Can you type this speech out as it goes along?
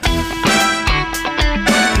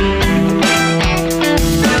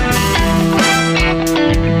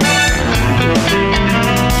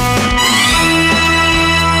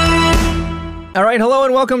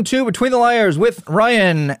welcome to Between the Liars with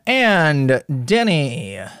Ryan and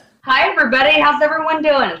Denny. Hi, everybody. How's everyone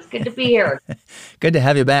doing? It's good to be here. Good to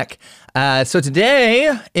have you back. So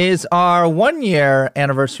today is our 1-year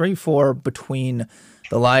anniversary for Between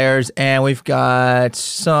the Liars, and we've got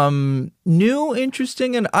some new,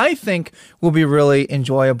 interesting, and I think will be really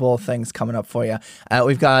enjoyable things coming up for you.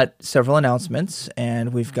 We've got several announcements,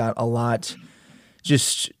 and we've got a lot.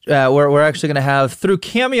 We're actually going to have, through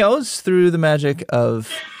cameos, through the magic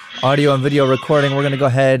of audio and video recording, we're going to go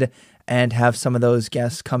ahead and have some of those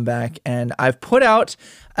guests come back. And I've put out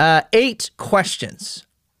 8 questions.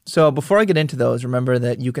 So before I get into those, remember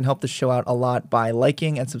that you can help the show out a lot by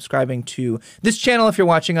liking and subscribing to this channel if you're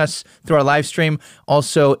watching us through our live stream.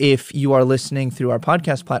 Also, if you are listening through our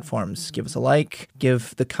podcast platforms, give us a like,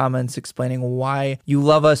 give the comments explaining why you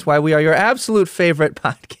love us, why we are your absolute favorite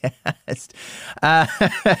podcast.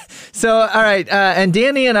 All right, and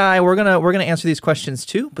Danny and I, we're gonna answer these questions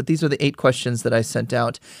too. But these are the 8 questions that I sent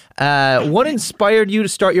out. What inspired you to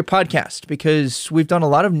start your podcast? Because we've done a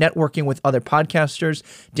lot of networking with other podcasters.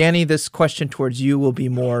 Danny, this question towards you will be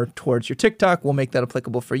more towards your TikTok. We'll make that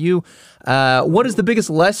applicable for you. What is the biggest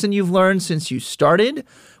lesson you've learned since you started?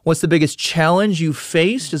 What's the biggest challenge you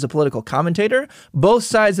faced as a political commentator? Both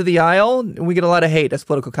sides of the aisle. We get a lot of hate as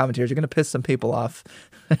political commentators. You're going to piss some people off.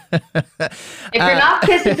 If you're not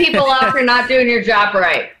pissing people off, you're not doing your job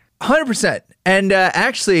right. 100%. And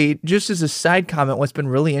actually, just as a side comment, what's been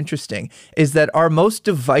really interesting is that our most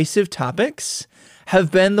divisive topics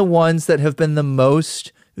have been the ones that have been the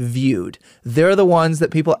most viewed. They're the ones that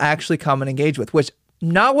people actually come and engage with, which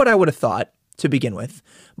not what I would have thought to begin with,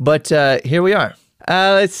 but here we are.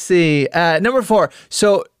 Let's see. Number 4.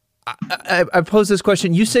 So I posed this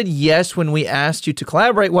question. You said yes when we asked you to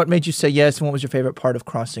collaborate. What made you say yes, and what was your favorite part of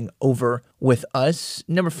crossing over with us?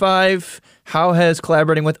 Number 5, how has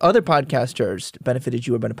collaborating with other podcasters benefited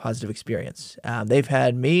you or been a positive experience? They've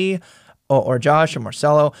had me or Josh or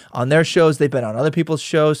Marcelo on their shows. They've been on other people's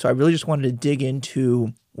shows. So I really just wanted to dig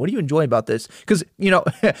into, what do you enjoy about this? Because,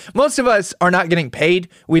 most of us are not getting paid.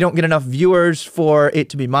 We don't get enough viewers for it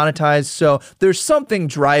to be monetized. So there's something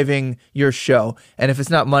driving your show. And if it's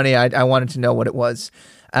not money, I wanted to know what it was.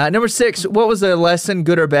 Number 6, what was a lesson,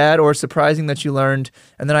 good or bad, or surprising that you learned?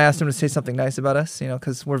 And then I asked him to say something nice about us,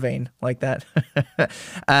 because we're vain like that.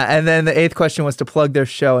 And then the 8th question was to plug their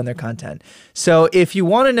show and their content. So if you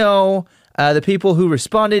want to know the people who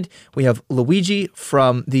responded, we have Luigi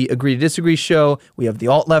from the Agree to Disagree show, we have the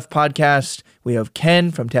Alt Left podcast, we have Ken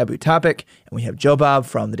from Taboo Topic, and we have Joe Bob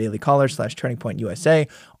from the Daily Caller / Turning Point USA.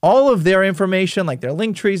 All of their information, like their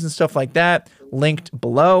link trees and stuff like that, linked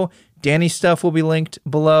below. Danny's stuff will be linked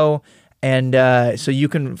below, and so you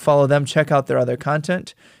can follow them, check out their other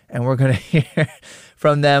content, and we're going to hear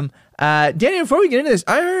from them. Danny, before we get into this,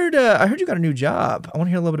 I heard you got a new job. I want to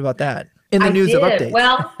hear a little bit about that. In the news of updates.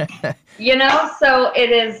 Well, so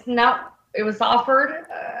it was offered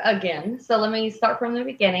again. So let me start from the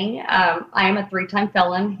beginning. I am a 3-time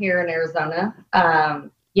felon here in Arizona.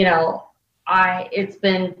 It's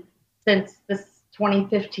been since this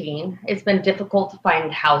 2015. It's been difficult to find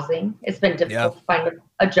housing. It's been difficult to find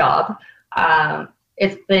a job.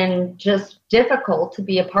 It's been just difficult to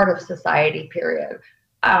be a part of society, period.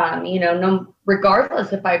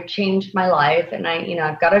 Regardless if I've changed my life and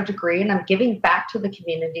I've got a degree and I'm giving back to the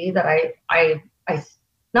community that I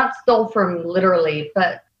not stole from literally,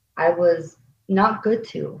 but I was not good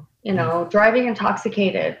to, driving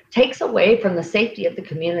intoxicated takes away from the safety of the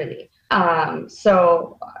community.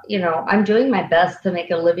 So I'm doing my best to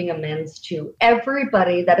make a living amends to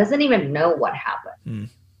everybody that doesn't even know what happened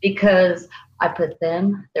because I put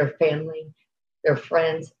them, their family, their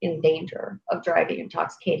friends in danger of driving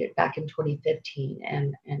intoxicated back in 2015.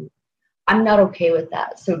 And I'm not okay with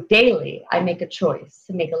that. So daily, I make a choice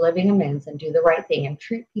to make a living amends and do the right thing and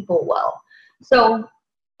treat people well. So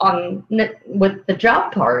with the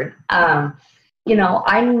job part, I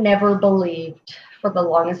never believed for the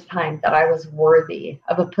longest time that I was worthy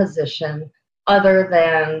of a position other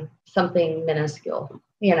than something minuscule,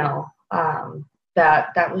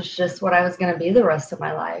 that was just what I was going to be the rest of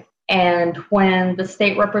my life. And when the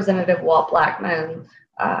state representative, Walt Blackman,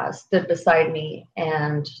 stood beside me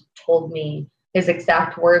and told me, his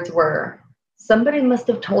exact words were, somebody must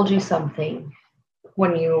have told you something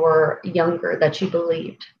when you were younger that you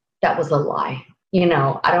believed. That was a lie.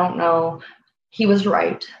 I don't know. He was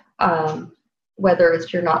right. Whether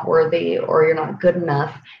it's you're not worthy or you're not good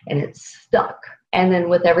enough, and it's stuck. And then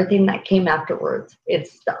with everything that came afterwards,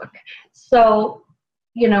 it's stuck. So,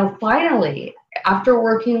 finally, after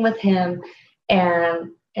working with him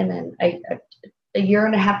and then a year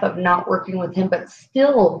and a half of not working with him, but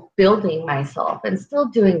still building myself and still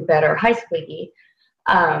doing better. Hi, Squeaky.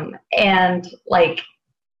 And like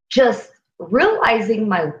just realizing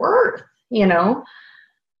my worth,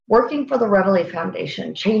 working for the Reveille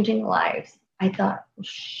Foundation, changing lives. I thought,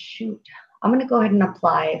 shoot, I'm going to go ahead and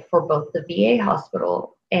apply for both the VA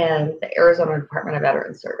hospital and the Arizona Department of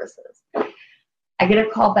Veterans Services. I get a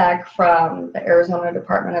call back from the Arizona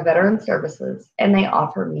Department of Veterans Services, and they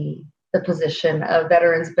offer me the position of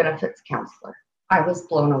Veterans Benefits Counselor. I was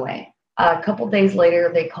blown away. A couple days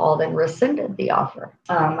later, they called and rescinded the offer.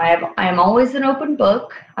 I am always an open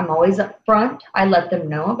book. I'm always upfront. I let them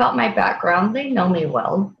know about my background. They know me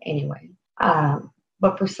well anyway.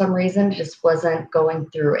 But for some reason, it just wasn't going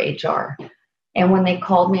through HR. And when they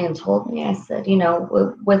called me and told me, I said,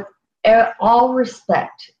 with all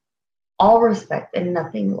respect and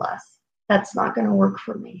nothing less, that's not going to work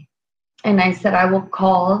for me. And I said, I will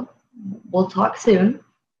call. We'll talk soon.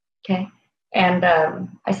 Okay. And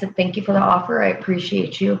I said, thank you for the offer. I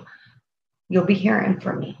appreciate you. You'll be hearing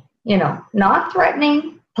from me, not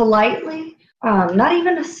threatening, politely, not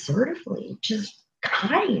even assertively, just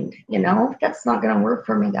kind, that's not going to work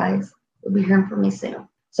for me, guys. You'll be hearing from me soon.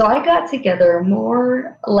 So I got together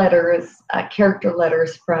more letters, character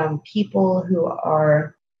letters from people who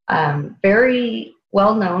are very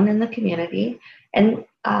well known in the community and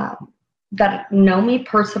that know me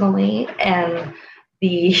personally, and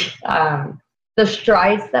the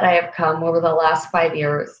strides that I have come over the last 5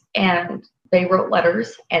 years. And they wrote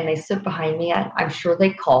letters and they stood behind me. I'm sure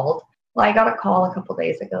they called. Well, I got a call a couple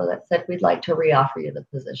days ago that said, we'd like to reoffer you the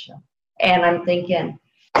position. And I'm thinking,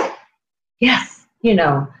 yes,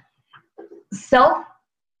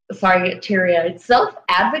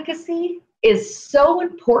 self-advocacy is so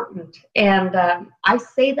important. And I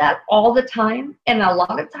say that all the time. And a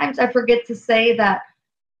lot of times I forget to say that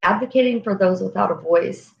advocating for those without a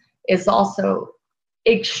voice is also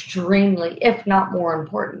extremely, if not more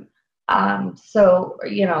important. So,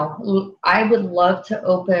 I would love to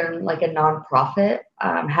open like a nonprofit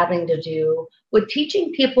having to do with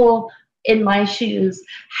teaching people in my shoes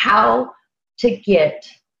how to get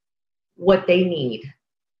what they need.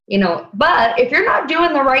 But if you're not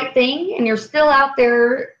doing the right thing and you're still out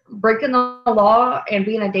there breaking the law and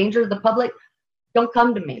being a danger to the public, don't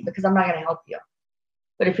come to me because I'm not going to help you.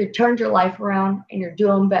 But if you turned your life around and you're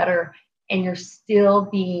doing better and you're still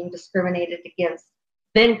being discriminated against,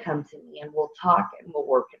 then come to me and we'll talk and we'll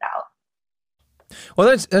work it out. Well,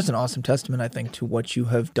 that's an awesome testament, I think, to what you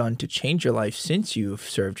have done to change your life since you've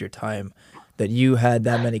served your time, that you had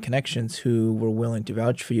that many connections who were willing to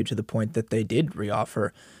vouch for you to the point that they did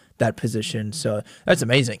reoffer that position. So that's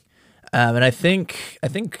amazing. And I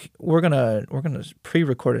think we're gonna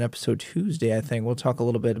pre-record an episode Tuesday. I think we'll talk a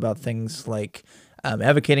little bit about things like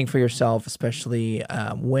advocating for yourself, especially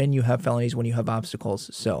when you have felonies, when you have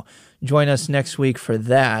obstacles. So join us next week for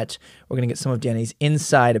that. We're going to get some of Danny's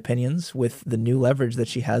inside opinions with the new leverage that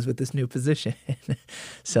she has with this new position.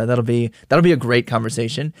 So that'll be a great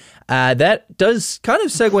conversation. That does kind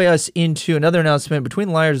of segue us into another announcement. Between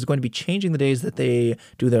Liars is going to be changing the days that they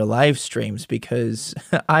do their live streams because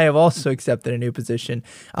I have also accepted a new position.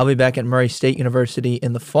 I'll be back at Murray State University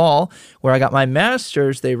in the fall where I got my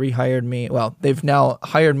master's. They rehired me. Well, they've now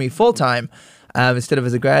hired me full-time instead of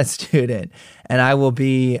as a grad student. And I will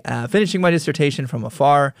be finishing my dissertation from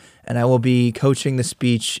afar, and I will be coaching the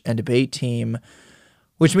speech and debate team,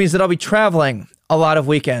 which means that I'll be traveling a lot of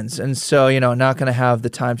weekends. And so, not going to have the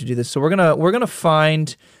time to do this. So we're going to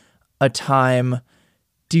find a time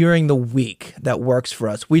during the week that works for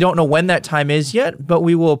us. We don't know when that time is yet, but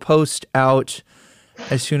we will post out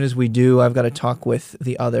as soon as we do. I've got to talk with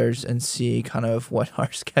the others and see kind of what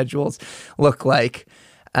our schedules look like.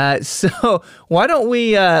 So why don't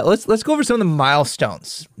we let's go over some of the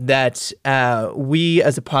milestones that we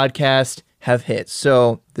as a podcast have hit.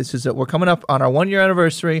 So this is we're coming up on our 1-year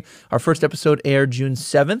anniversary. Our first episode aired June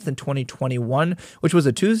 7th in 2021, which was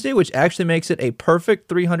a Tuesday, which actually makes it a perfect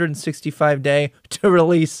 365 day to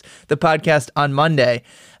release the podcast on Monday.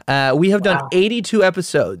 We have done 82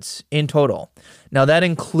 episodes in total. Now that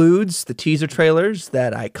includes the teaser trailers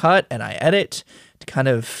that I cut and I edit to kind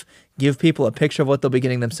of give people a picture of what they'll be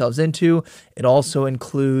getting themselves into. It also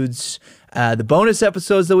includes the bonus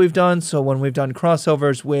episodes that we've done. So when we've done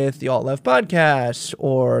crossovers with the Alt Left podcast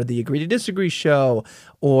or the Agree to Disagree show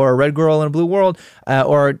or Red Girl in a Blue World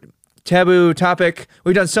or Taboo Topic,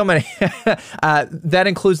 we've done so many. That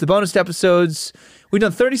includes the bonus episodes. We've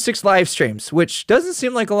done 36 live streams, which doesn't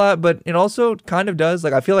seem like a lot, but it also kind of does.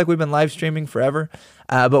 Like I feel like we've been live streaming forever,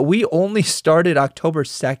 but we only started October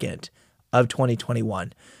 2nd of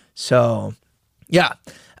 2021. So, yeah.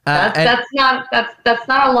 That's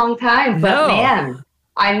not a long time, but No. man,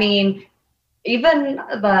 I mean, even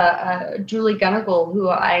the Julie Gunnigal, who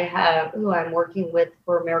I'm working with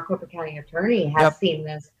for Maricopa County Attorney, has seen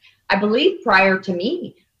this, I believe, prior to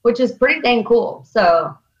me, which is pretty dang cool.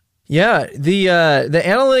 So yeah, the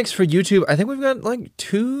analytics for YouTube, I think we've got like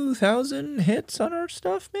 2,000 hits on our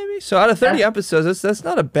stuff, maybe. So out of 30 episodes, that's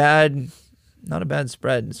not a bad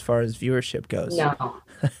spread as far as viewership goes. No.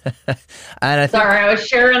 And Sorry, I was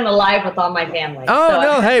sharing the live with all my family. Oh,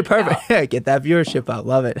 no. Hey, perfect. Get that viewership up.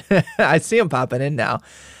 Love it. I see them popping in now.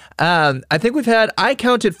 I think I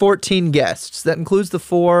counted 14 guests. That includes the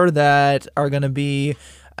 4 that are going to be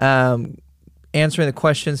answering the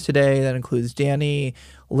questions today. That includes Danny,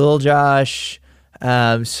 Lil Josh.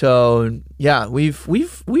 So yeah,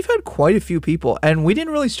 we've had quite a few people, and we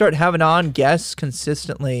didn't really start having on guests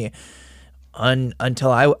consistently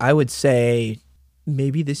until I would say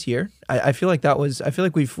maybe this year. I feel like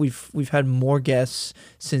we've had more guests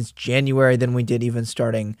since January than we did even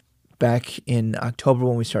starting back in October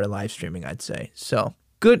when we started live streaming, I'd say. So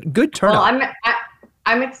good turnout. Well,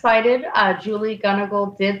 I'm excited. Julie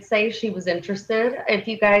Gunnigal did say she was interested. If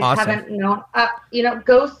you guys haven't known,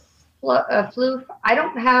 Ghost Floof, I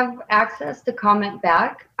don't have access to comment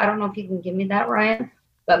back. I don't know if you can give me that, Ryan.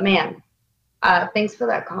 But man, thanks for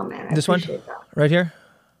that comment. This one right here?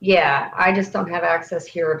 Yeah, I just don't have access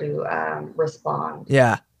here to respond.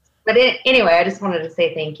 Yeah. But anyway, I just wanted to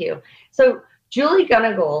say thank you. So Julie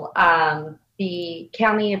Gunnigal, the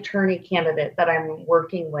county attorney candidate that I'm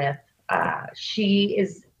working with, she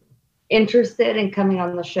is interested in coming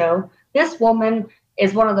on the show. This woman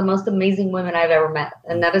is one of the most amazing women I've ever met.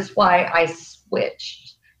 And that is why I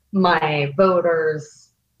switched my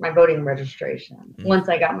voting registration once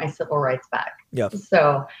I got my civil rights back. Yep.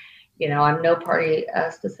 So, I'm no party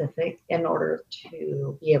specific in order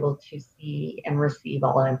to be able to see and receive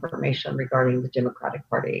all information regarding the Democratic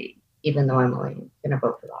Party, even though I'm only going to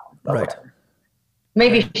vote for that one. But right. Whatever.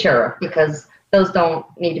 Maybe sheriff, because those don't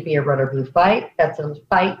need to be a red or blue fight. That's a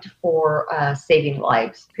fight for saving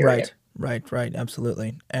lives, period. Right.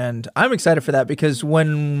 Absolutely. And I'm excited for that because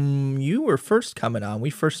when you were first coming on, we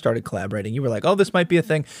first started collaborating. You were like, oh, this might be a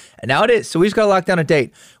thing. And now it is. So we just got to lock down a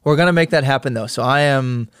date. We're going to make that happen, though. So I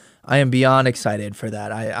am beyond excited for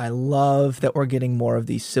that. I love that we're getting more of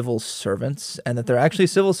these civil servants and that they're actually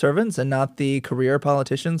civil servants and not the career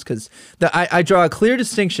politicians, because I draw a clear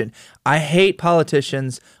distinction. I hate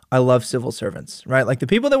politicians. I love civil servants, right? Like the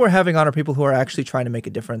people that we're having on are people who are actually trying to make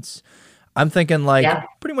a difference. I'm thinking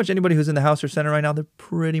pretty much anybody who's in the House or Senate right now, they're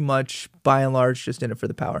pretty much by and large just in it for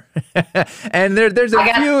the power. And there's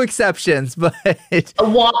a few exceptions, but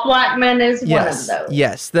Walt Blackman is one of those.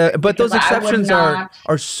 Yes, but those exceptions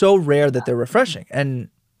are so rare that they're refreshing. And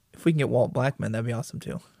if we can get Walt Blackman, that'd be awesome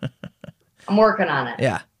too. I'm working on it.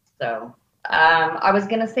 Yeah. So I was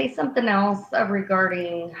going to say something else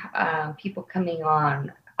regarding people coming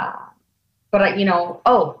on, but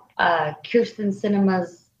Kirsten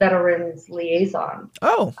Sinema's Veterans Liaison.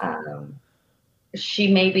 Oh. She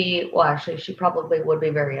she probably would be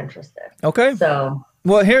very interested. Okay. So.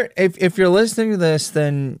 Well, here, if you're listening to this,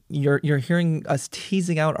 then you're hearing us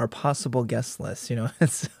teasing out our possible guest list.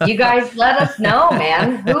 You guys let us know,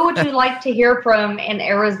 man. Who would you like to hear from in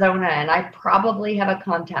Arizona? And I probably have a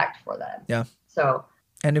contact for them. Yeah. So.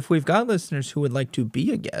 And if we've got listeners who would like to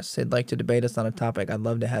be a guest, they'd like to debate us on a topic, I'd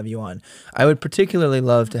love to have you on. I would particularly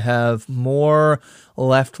love to have more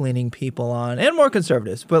left-leaning people on and more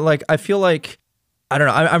conservatives. But I feel like, I don't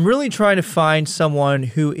know, I'm really trying to find someone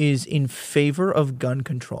who is in favor of gun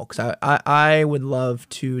control, because I would love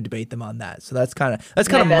to debate them on that. So that's kind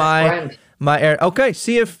of my area. Okay,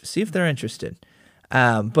 see if they're interested.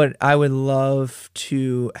 But I would love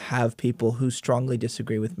to have people who strongly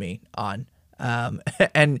disagree with me on.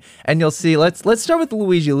 And you'll see. Let's start with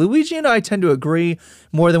Luigi. Luigi and I tend to agree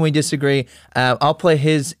more than we disagree. I'll play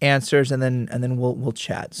his answers and then we'll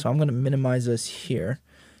chat. So I'm going to minimize us here.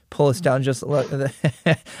 Pull us down just a little.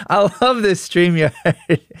 I love this StreamYard.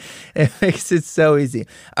 It makes it so easy.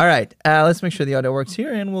 All right, let's make sure the audio works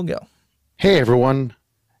here, and we'll go. Hey everyone,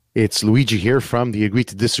 it's Luigi here from the Agree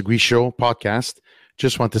to Disagree Show podcast.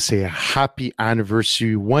 Just want to say a happy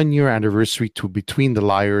anniversary, 1 year anniversary to Between the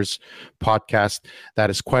Liars podcast. That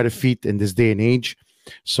is quite a feat in this day and age.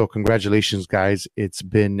 So congratulations, guys. It's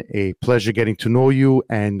been a pleasure getting to know you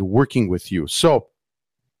and working with you. So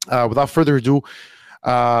without further ado,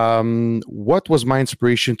 what was my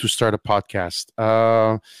inspiration to start a podcast?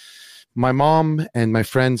 My mom and my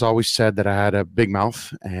friends always said that I had a big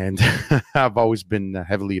mouth, and I've always been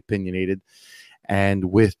heavily opinionated.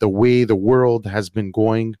 And with the way the world has been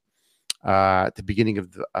going, At the beginning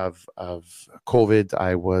of COVID,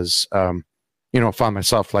 I was, found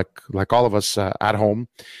myself like all of us at home,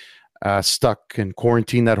 stuck and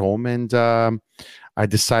quarantined at home, and I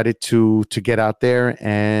decided to get out there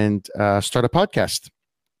and start a podcast.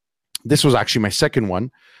 This was actually my second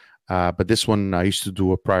one, but this one I used to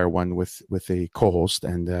do a prior one with a co-host,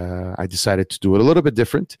 and I decided to do it a little bit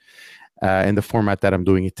different in the format that I'm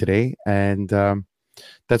doing it today, and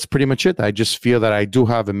that's pretty much it. I just feel that I do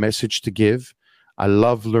have a message to give. I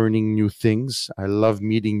love learning new things. I love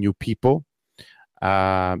meeting new people,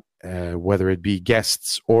 whether it be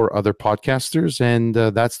guests or other podcasters, and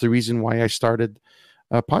that's the reason why I started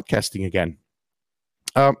podcasting again.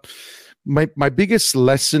 My biggest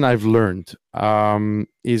lesson I've learned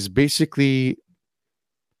is basically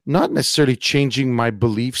not necessarily changing my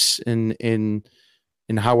beliefs in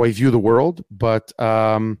how I view the world, but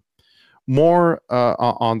more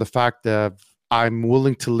on the fact that I'm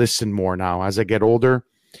willing to listen more now as I get older,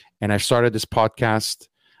 and I've started this podcast.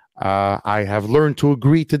 I have learned to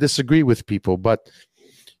agree to disagree with people, but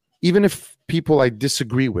even if people I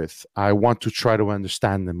disagree with, I want to try to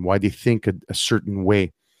understand them, why they think a certain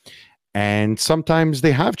way. And sometimes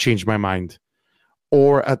they have changed my mind,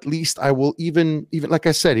 or at least I will even like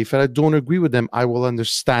I said, if I don't agree with them, I will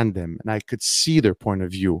understand them, and I could see their point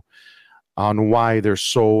of view on why they're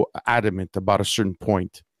so adamant about a certain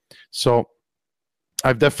point. So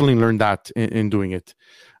I've definitely learned that in doing it.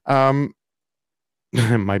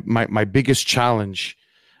 My biggest challenge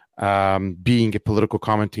being a political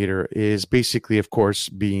commentator is basically, of course,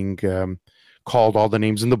 being called all the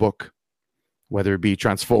names in the book, whether it be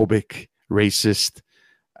transphobic, racist.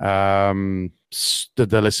 The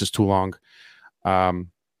list is too long.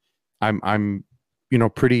 I'm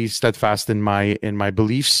pretty steadfast in my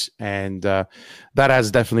beliefs, and that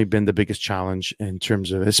has definitely been the biggest challenge in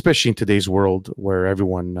terms of, especially in today's world where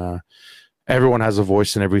everyone has a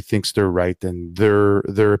voice and everyone thinks they're right and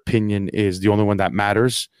their opinion is the only one that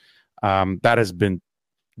matters. That has been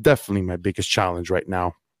definitely my biggest challenge right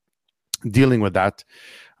now, dealing with that.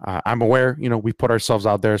 I'm aware, we put ourselves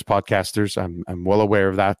out there as podcasters. I'm well aware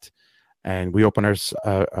of that, and we open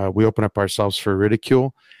up ourselves for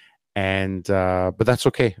ridicule, and but that's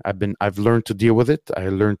okay. I've learned to deal with it. I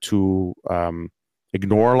learned to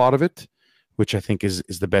ignore a lot of it, which I think is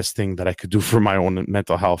the best thing that I could do for my own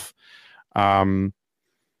mental health.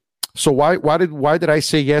 So why did I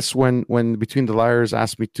say yes when Between the Liars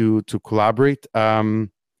asked me to collaborate?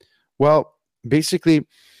 Well, basically,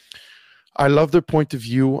 I love their point of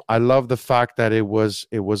view. I love the fact that it was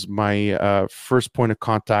my first point of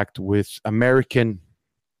contact with American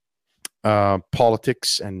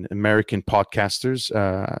politics and American podcasters.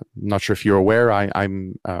 Not sure if you're aware. I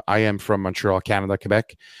am from Montreal, Canada,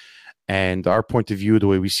 Quebec, and our point of view, the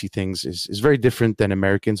way we see things, is very different than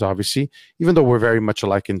Americans. Obviously, even though we're very much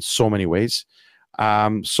alike in so many ways.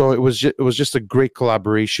 So it was just a great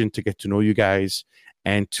collaboration to get to know you guys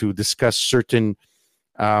and to discuss certain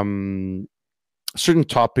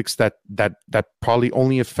topics that probably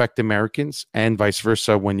only affect Americans, and vice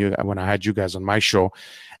versa. When I had you guys on my show,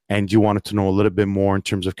 and you wanted to know a little bit more in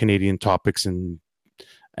terms of Canadian topics and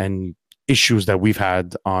issues that we've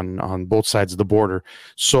had on both sides of the border.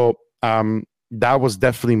 So that was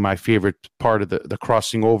definitely my favorite part of the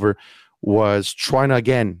crossing over, was trying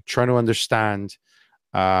to understand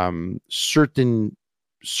certain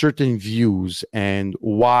views and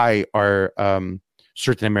why are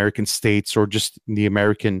certain American states or just the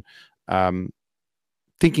American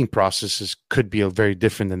thinking processes could be very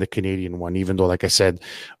different than the Canadian one, even though, like I said,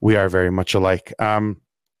 we are very much alike.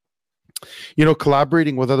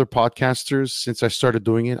 Collaborating with other podcasters, since I started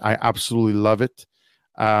doing it, I absolutely love it.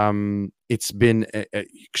 It's been an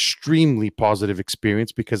extremely positive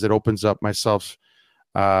experience because it opens up myself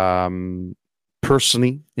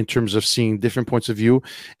personally in terms of seeing different points of view,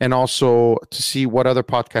 and also to see what other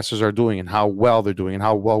podcasters are doing and how well they're doing and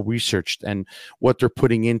how well researched and what they're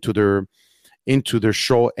putting into their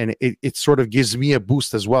show. And it sort of gives me a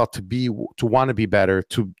boost as well to want to be better,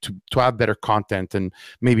 to have better content and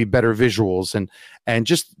maybe better visuals and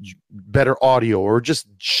just better audio, or just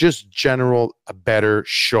general a better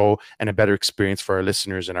show and a better experience for our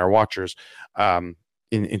listeners and our watchers in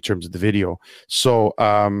terms of the video. So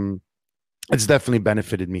it's definitely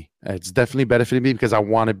benefited me. Because I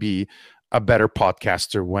want to be a better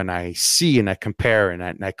podcaster when I see and I compare and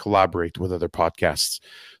I collaborate with other podcasts.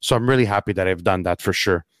 So I'm really happy that I've done that for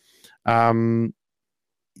sure. I've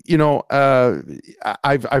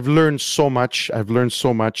learned so much.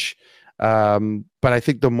 But I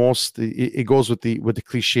think the most, it goes with the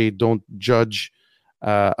cliche, don't judge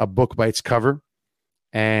a book by its cover.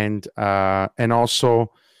 And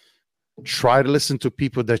also try to listen to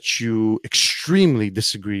people that you extremely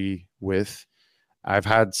disagree with. I've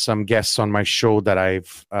had some guests on my show that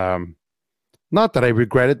I've not that I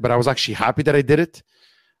regret it, but I was actually happy that I did it.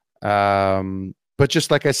 But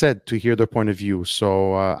just like I said, to hear their point of view.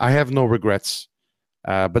 So I have no regrets.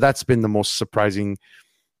 But that's been the most surprising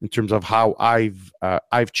in terms of how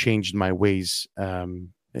I've changed my ways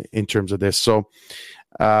in terms of this. So,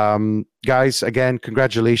 guys, again,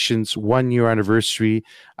 congratulations, 1 year anniversary.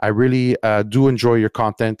 I really do enjoy your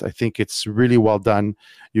content. I think it's really well done.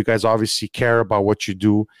 You guys obviously care about what you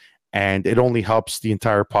do, and it only helps the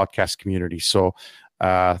entire podcast community. So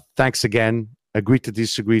thanks again. Agree to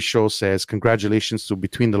Disagree show says congratulations to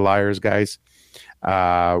Between the Liars, guys.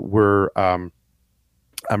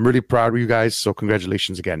 I'm really proud of you guys, so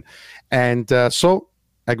congratulations again. And so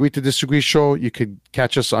Agree to Disagree show, you could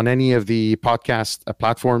catch us on any of the podcast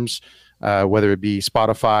platforms, whether it be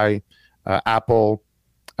Spotify, Apple,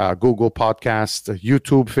 Google Podcast,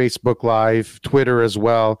 YouTube, Facebook Live, Twitter as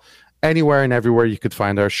well. Anywhere and everywhere you could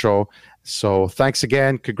find our show. So thanks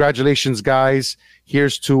again. Congratulations, guys.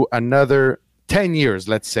 Here's to another 10 years,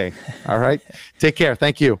 let's say. All right. Take care.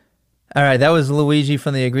 Thank you. All right. That was Luigi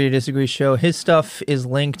from the Agree to Disagree show. His stuff is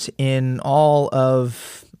linked in all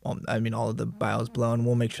of the bios below, and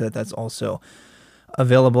we'll make sure that that's also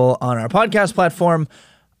available on our podcast platform.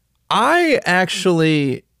 I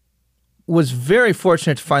actually was very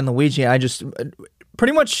fortunate to find Luigi. I just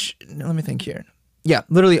pretty much, let me think here. Yeah,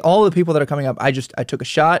 literally all the people that are coming up, I took a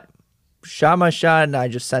shot my shot, and I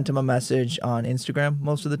just sent him a message on Instagram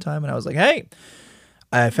most of the time. And I was like, hey,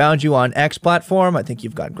 I found you on X platform. I think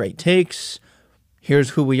you've got great takes.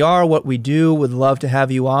 Here's who we are, what we do. Would love to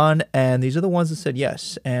have you on. And these are the ones that said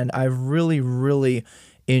yes. And I've really, really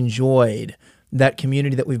enjoyed that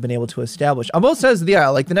community that we've been able to establish. On both sides of the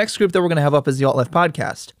aisle, like the next group that we're going to have up is the Alt Left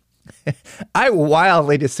Podcast. I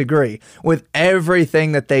wildly disagree with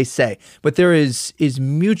everything that they say, but there is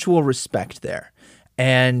mutual respect there,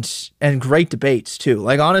 and great debates too.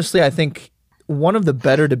 Like, honestly, I think one of the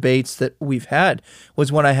better debates that we've had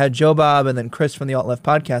was when I had Joe Bob and then Chris from the Alt Left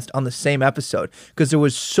Podcast on the same episode, because there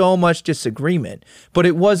was so much disagreement, but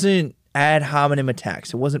it wasn't ad hominem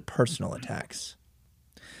attacks. It wasn't personal attacks.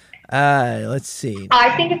 Let's see.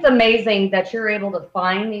 I think it's amazing that you're able to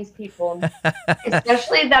find these people,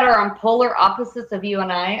 especially that are on polar opposites of you and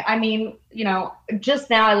I. I mean, just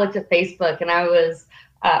now I looked at Facebook and I was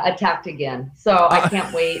attacked again. So I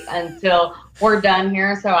can't wait until we're done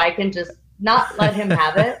here so I can just not let him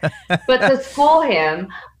have it, but to school him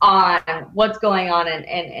on what's going on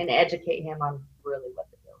and educate him on really what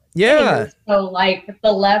they're doing. Yeah. Anyways, so like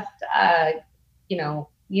the left,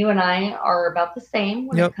 you and I are about the same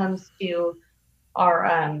when it comes to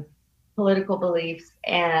our political beliefs,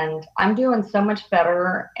 and I'm doing so much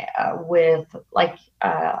better with, like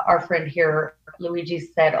our friend here, Luigi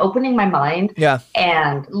said, opening my mind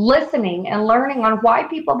and listening and learning on why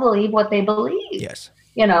people believe what they believe. Yes.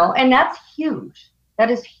 And that's huge. That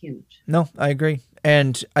is huge. No, I agree.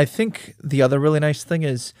 And I think the other really nice thing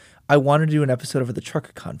is I wanted to do an episode over the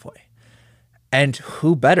trucker convoy. And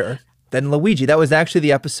who better than Luigi? That was actually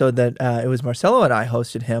the episode that it was Marcelo and I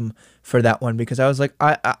hosted him for that one, because I was like,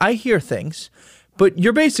 I hear things, but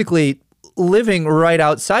you're basically living right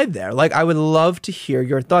outside there. Like, I would love to hear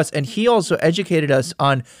your thoughts. And he also educated us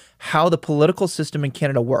on how the political system in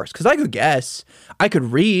Canada works. Because I could guess, I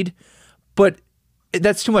could read, but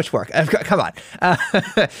that's too much work. Come on.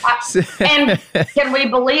 And can we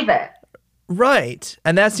believe it? Right.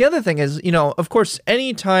 And that's the other thing is, of course,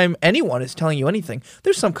 anytime anyone is telling you anything,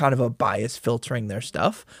 there's some kind of a bias filtering their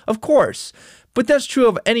stuff, of course. But that's true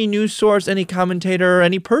of any news source, any commentator,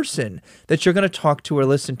 any person that you're going to talk to or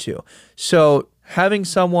listen to. So having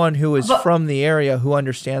someone who is from the area who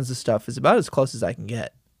understands the stuff is about as close as I can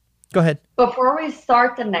get. Go ahead. Before we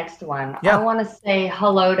start the next one, I want to say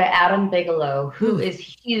hello to Adam Bigelow, who is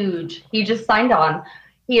huge. He just signed on.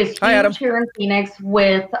 He is huge here in Phoenix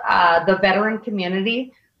with the veteran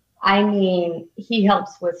community. I mean, he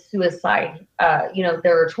helps with suicide.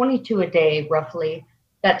 There are 22 a day, roughly,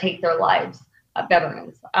 that take their lives,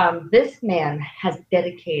 veterans. This man has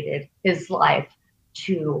dedicated his life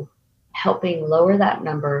to helping lower that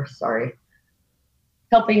number.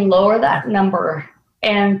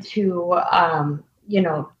 And to,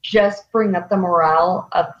 just bring up the morale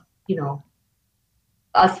of,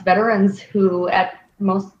 us veterans who at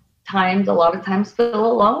a lot of times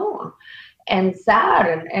feel alone and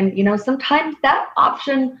sad. And sometimes that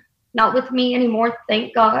option, not with me anymore,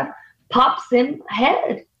 thank God, pops in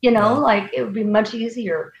head, like it would be much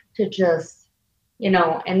easier to just,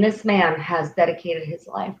 and this man has dedicated his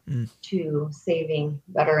life to saving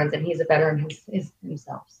veterans, and he's a veteran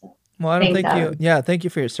himself. So. Well, I don't Thanks, thank you. Adam. Yeah, thank you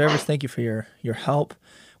for your service. Thank you for your help.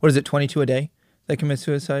 What is it, 22 a day that commit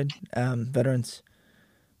suicide? Veterans,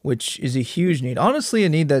 which is a huge need. Honestly, a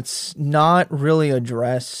need that's not really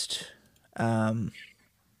addressed,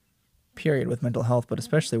 period, with mental health, but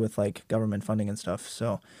especially with like government funding and stuff.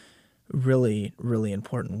 So really, really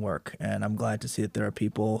important work. And I'm glad to see that there are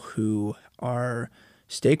people who are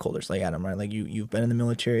stakeholders like Adam, right? Like you've been in the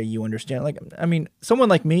military, you understand. Like, I mean, someone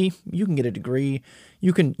like me, you can get a degree,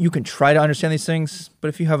 you can try to understand these things, but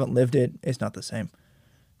if you haven't lived it, it's not the same.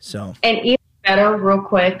 So, And even better, real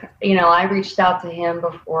quick, I reached out to him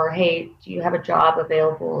before, hey, do you have a job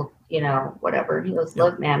available, whatever. And he goes,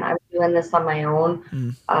 look, man, I'm doing this on my own.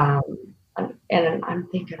 And I'm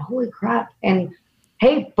thinking, holy crap. And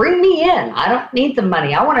hey, bring me in. I don't need the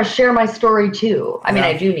money. I want to share my story too. I mean,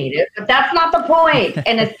 I do need it, but that's not the point.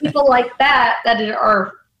 And it's people like that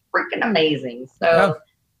are freaking amazing. So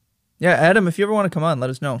yeah, Adam, if you ever want to come on, let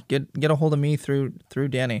us know. Get a hold of me through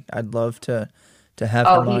Danny. I'd love to have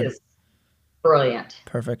him on. Oh, he is brilliant.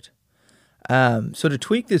 Perfect. So to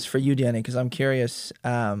tweak this for you, Danny, because I'm curious,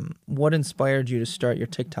 what inspired you to start your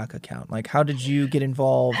TikTok account? Like, how did you get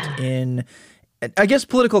involved in, I guess,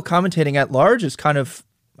 political commentating at large is kind of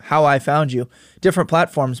how I found you, different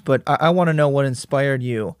platforms, but I want to know what inspired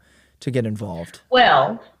you to get involved.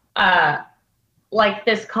 Well, like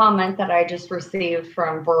this comment that I just received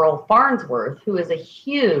from Burl Farnsworth, who is a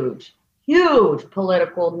huge, huge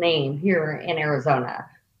political name here in Arizona,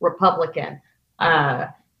 Republican,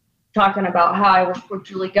 talking about how I worked with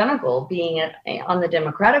Julie Gunnigal being on the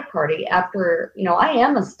Democratic Party after, I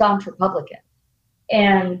am a staunch Republican.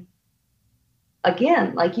 And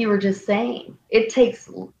again, like you were just saying, it takes,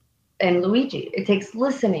 and Luigi, it takes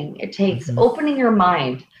listening. It takes opening your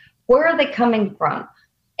mind. Where are they coming from?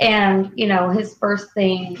 And, his first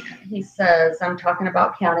thing he says, I'm talking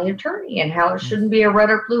about county attorney and how it shouldn't be a red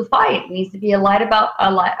or blue fight. It needs to be a fight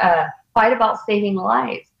about saving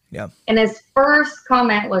lives. Yeah. And his first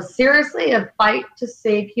comment was, seriously, a fight to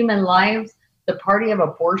save human lives, the party of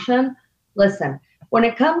abortion? Listen, when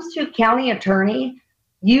it comes to county attorney,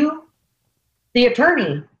 the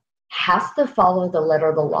attorney has to follow the letter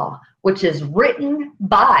of the law, which is written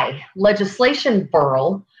by legislation,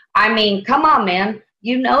 Burl. I mean, come on, man.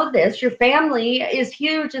 You know this. Your family is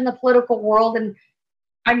huge in the political world. And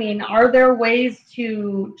I mean, are there ways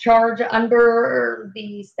to charge under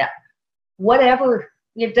the step? Whatever.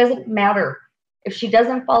 It doesn't matter. If she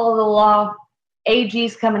doesn't follow the law,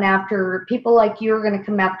 AG's coming after her. People like you are going to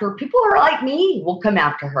come after her. People are like me will come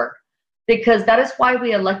after her, because that is why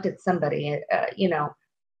we elected somebody.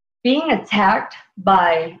 Being attacked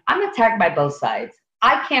I'm attacked by both sides.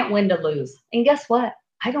 I can't win to lose. And guess what?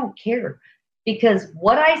 I don't care, because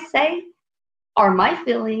what I say are my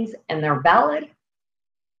feelings and they're valid.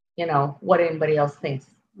 What anybody else thinks,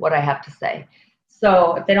 what I have to say.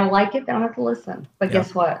 So if they don't like it, they don't have to listen. But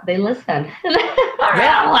guess what? They listen.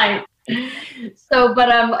 I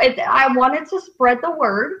wanted to spread the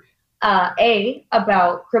word,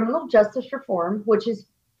 about criminal justice reform, which is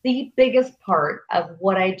the biggest part of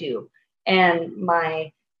what I do, and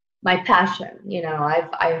my passion.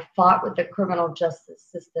 I've fought with the criminal justice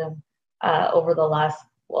system over the last,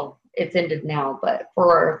 it's ended now, but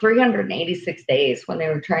for 386 days when they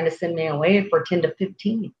were trying to send me away for 10 to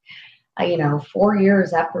 15. 4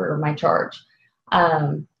 years after my charge.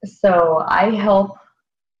 So I help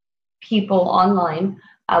people online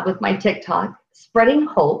with my TikTok, spreading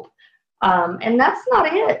hope. And that's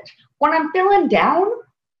not it. When I'm feeling down,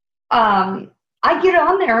 I get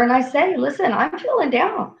on there and I say, listen, I'm feeling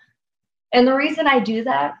down. And the reason I do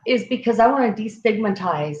that is because I want to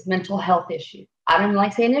destigmatize mental health issues. I don't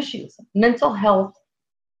like saying issues. Mental health,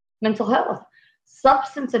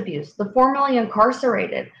 substance abuse, the formerly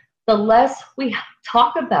incarcerated. The less we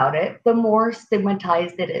talk about it, the more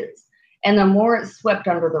stigmatized it is, and the more it's swept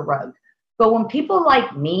under the rug. But when people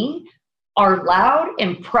like me are loud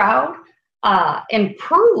and proud and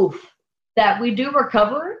prove that we do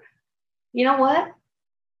recover, you know what?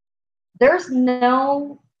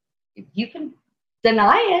 You can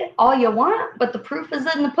deny it all you want, but the proof is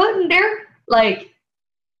in the pudding, dear.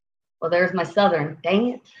 There's my Southern, dang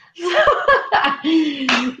it.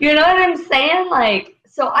 You know what I'm saying?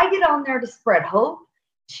 So I get on there to spread hope,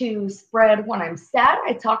 to spread when I'm sad,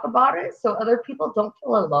 I talk about it so other people don't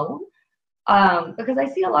feel alone. Because I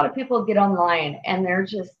see a lot of people get online and they're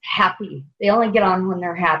just happy. They only get on when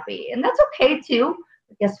they're happy. And that's okay too.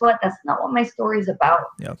 But guess what? That's not what my story is about.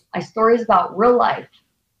 Yep. My story is about real life.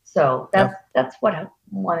 So that's what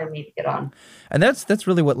wanted me to get on. And that's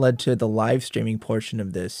really what led to the live streaming portion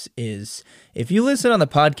of this. Is if you listen on the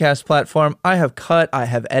podcast platform, I have cut, I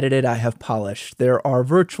have edited, I have polished. There are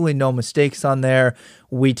virtually no mistakes on there.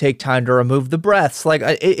 We take time to remove the breaths. Like,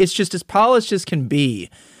 it's just as polished as can be.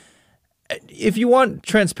 If you want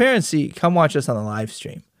transparency, come watch us on the live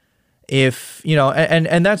stream. If, you know,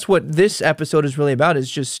 and that's what this episode is really about,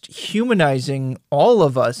 is just humanizing all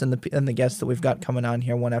of us and the guests that we've got coming on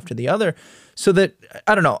here one after the other, so that,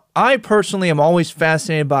 I don't know, I personally am always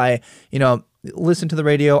fascinated by, you know, listen to the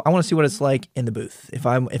radio. I want to see what it's like in the booth. If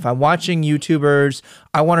I'm watching YouTubers,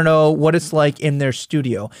 I want to know what it's like in their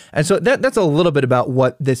studio. And so that's a little bit about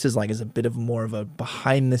what this is like, is a bit of more of a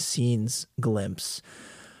behind the scenes glimpse.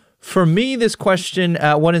 For me, this question,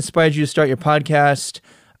 what inspired you to start your podcast?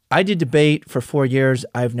 I did debate for 4 years.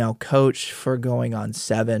 I've now coached for going on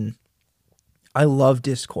 7. I love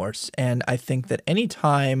discourse. And I think that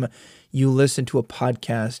anytime you listen to a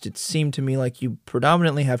podcast, it seemed to me like you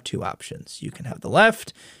predominantly have 2 options. You can have the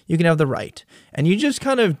left, you can have the right. And you just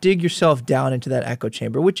kind of dig yourself down into that echo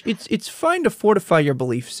chamber, which it's fine to fortify your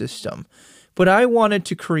belief system. But I wanted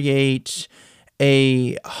to create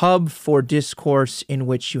a hub for discourse in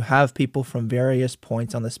which you have people from various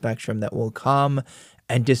points on the spectrum that will come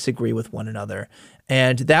and disagree with one another.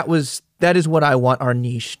 And that is what I want our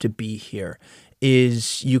niche to be here,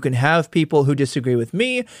 is you can have people who disagree with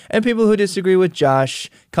me and people who disagree with Josh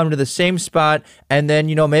come to the same spot, and then,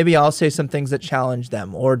 you know, maybe I'll say some things that challenge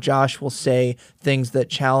them, or Josh will say things that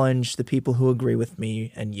challenge the people who agree with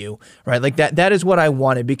me and you, right? Like that is what I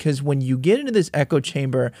wanted, because when you get into this echo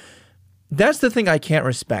chamber, that's the thing I can't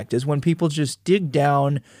respect, is when people just dig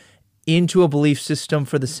down into a belief system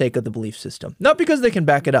for the sake of the belief system. Not because they can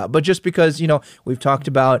back it up, but just because, you know, we've talked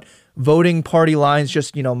about voting party lines,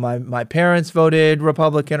 just, you know, my parents voted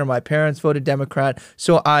Republican or my parents voted Democrat,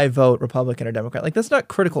 so I vote Republican or Democrat. Like, that's not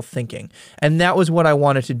critical thinking. And that was what I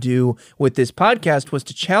wanted to do with this podcast, was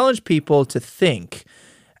to challenge people to think.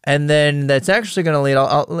 And then that's actually going to lead,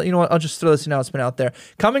 I'll just throw this announcement out there.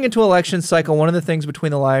 Coming into election cycle, one of the things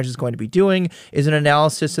Between the Liars is going to be doing is an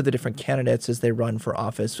analysis of the different candidates as they run for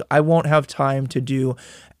office. I won't have time to do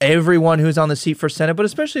everyone who's on the seat for Senate, but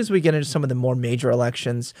especially as we get into some of the more major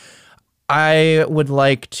elections, I would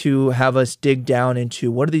like to have us dig down into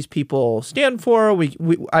what do these people stand for.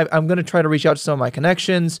 I'm going to try to reach out to some of my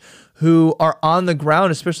connections who are on the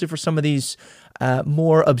ground, especially for some of these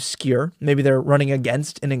more obscure. Maybe they're running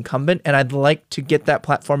against an incumbent, and I'd like to get that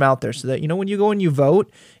platform out there so that, you know, when you go and you vote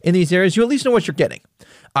in these areas, you at least know what you're getting.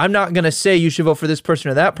 I'm not going to say you should vote for this person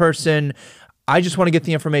or that person. I just want to get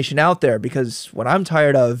the information out there, because what I'm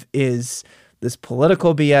tired of is this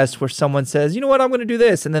political BS where someone says, you know what, I'm going to do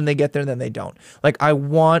this, and then they get there and then they don't. Like, I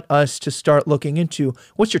want us to start looking into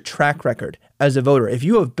what's your track record as a voter. If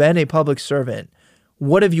you have been a public servant,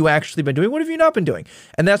 what have you actually been doing? What have you not been doing?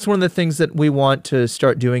 And that's one of the things that we want to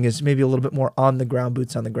start doing, is maybe a little bit more on the ground,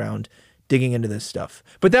 boots on the ground, digging into this stuff.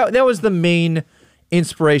 But that was the main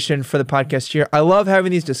inspiration for the podcast here. I love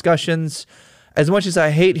having these discussions. As much as I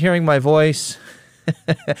hate hearing my voice,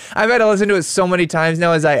 I've had to listen to it so many times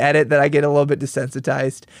now as I edit that I get a little bit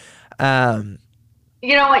desensitized.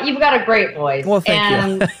 You know what? You've got a great voice. Well,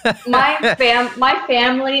 thank you. My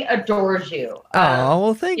family adores you. Oh,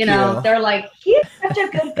 well, thank you. You know, they're like, he's such a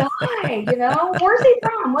good guy. You know, where's he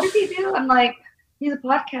from? What does he do? I'm like, he's a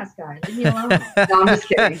podcast guy. Leave me alone. No, I'm just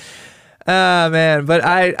kidding. Man, but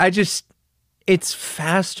I just, it's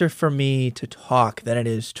faster for me to talk than it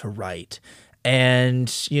is to write.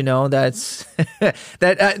 And, you know, that's,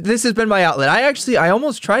 this has been my outlet. I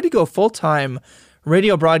almost tried to go full-time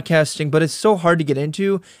radio broadcasting, but it's so hard to get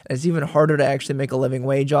into, and it's even harder to actually make a living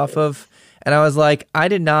wage off of. And I was like, I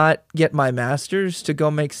did not get my master's to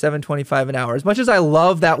go make $7.25 an hour. As much as I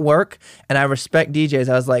love that work and I respect DJs,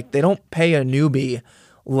 I was like, they don't pay a newbie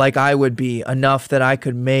like I would be enough that I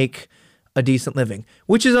could make a decent living,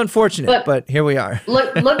 which is unfortunate, but here we are.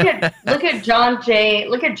 look at John Jay.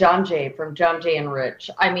 Look at John Jay from John Jay and Rich.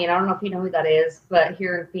 I mean, I don't know if you know who that is, but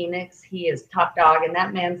here in Phoenix, he is top dog, and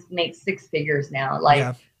that man makes 6 figures now.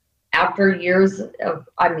 Like, after years of,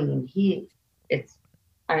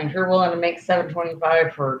 if you're willing to make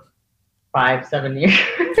 $7.25 for 5-7 years.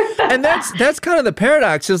 And that's kind of the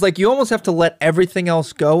paradox, is like, you almost have to let everything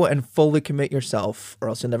else go and fully commit yourself, or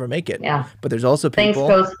else you'll never make it. Yeah. But there's also people.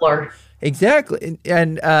 Thanks, Ghost Lord. Exactly.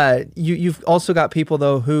 And you've also got people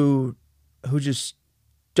though who just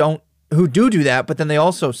don't, who do that, but then they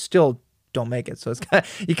also still don't make it. So it's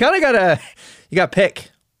you got to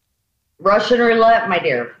pick. Russian roulette, my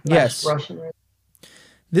dear. Yes. Russian roulette.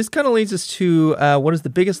 This kind of leads us to what is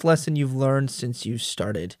the biggest lesson you've learned since you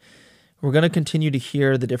started? We're going to continue to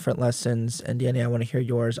hear the different lessons. And Danny, I want to hear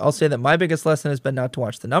yours. I'll say that my biggest lesson has been not to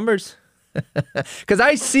watch the numbers. Because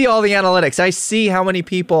I see all the analytics. I see how many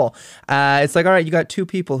people. It's like, all right, you got 2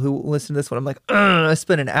 people who listen to this one. I'm like, I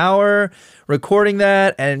spent an hour recording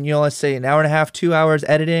that. And, let's say an hour and a half, 2 hours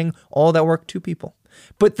editing, all that work, 2 people.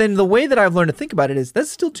 But then the way that I've learned to think about it is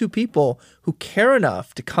that's still 2 people who care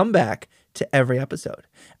enough to come back to every episode.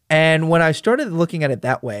 And when I started looking at it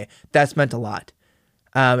that way, that's meant a lot.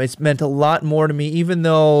 It's meant a lot more to me, even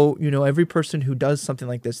though, every person who does something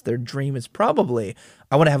like this, their dream is probably,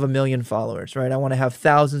 I want to have 1 million followers, right? I want to have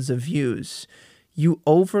thousands of views. You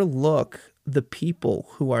overlook the people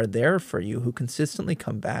who are there for you, who consistently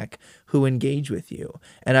come back, who engage with you.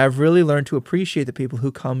 And I've really learned to appreciate the people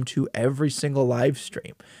who come to every single live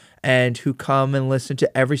stream and who come and listen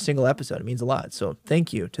to every single episode. It means a lot. So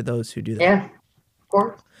thank you to those who do that. Yeah, of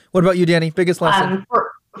course. What about you, Danny? Biggest lesson?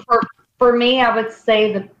 For me, I would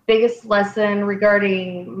say the biggest lesson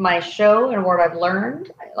regarding my show and what I've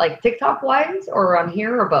learned, like TikTok-wise or on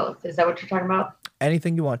here or both. Is that what you're talking about?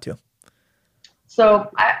 Anything you want to.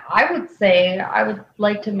 So I would say I would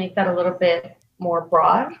like to make that a little bit more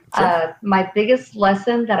broad. Sure. My biggest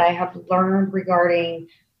lesson that I have learned regarding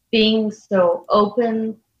being so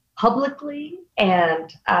open publicly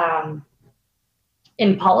and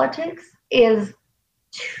in politics is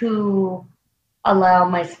to allow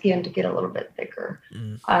my skin to get a little bit thicker.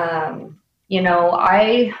 I've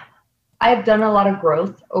done a lot of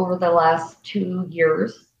growth over the last 2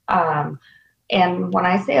 years. And when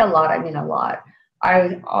I say a lot, I mean a lot.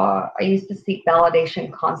 I used to seek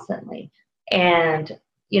validation constantly. And,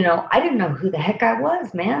 I didn't know who the heck I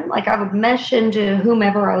was, man. Like I would mesh into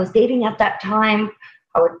whomever I was dating at that time.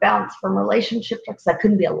 I would bounce from relationships because I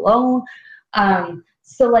couldn't be alone.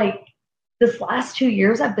 So like, this last 2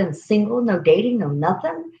 years, I've been single, no dating, no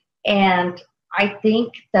nothing. And I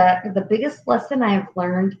think that the biggest lesson I have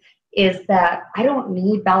learned is that I don't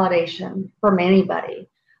need validation from anybody.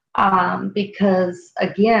 Because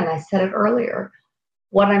again, I said it earlier,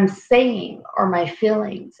 what I'm saying are my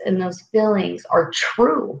feelings, and those feelings are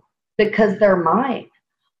true because they're mine.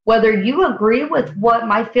 Whether you agree with what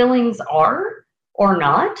my feelings are or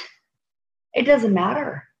not, it doesn't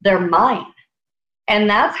matter. They're mine. And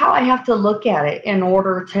that's how I have to look at it in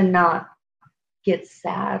order to not get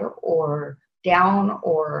sad or down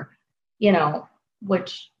or,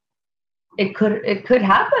 which it could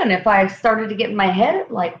happen if I started to get in my head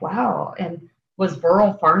like, wow, and was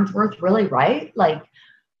Burl Farnsworth really right? Like,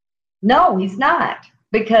 no, he's not,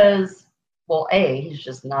 because, well, he's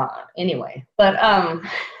just not anyway. But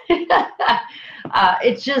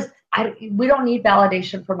it's just, we don't need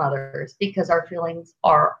validation from others because our feelings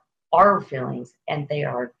are our feelings and they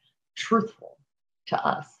are truthful to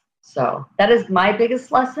us. So that is my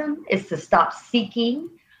biggest lesson, is to stop seeking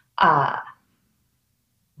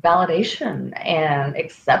validation and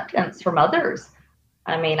acceptance from others.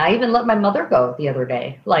 I mean, I even let my mother go the other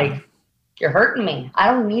day. Like, you're hurting me. I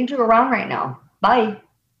don't need you around right now. Bye.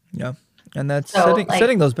 Yeah. And that's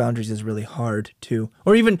setting those boundaries is really hard too.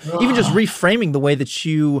 Or even just reframing the way that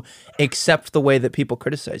you accept the way that people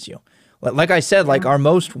criticize you. Like I said, like our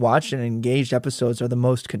most watched and engaged episodes are the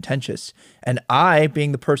most contentious. And I,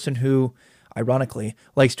 being the person who, ironically,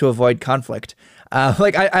 likes to avoid conflict,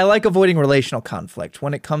 I like avoiding relational conflict.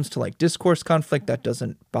 When it comes to like discourse conflict, that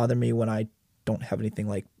doesn't bother me when I don't have anything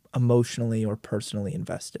like emotionally or personally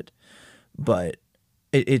invested. But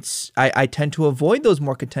I tend to avoid those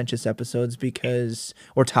more contentious episodes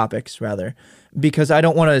or topics rather, because I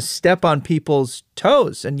don't want to step on people's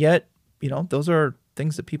toes. And yet, those are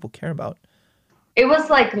things that people care about. It was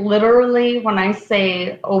like literally, when I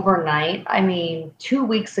say overnight, I mean 2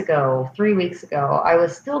 weeks ago, 3 weeks ago, I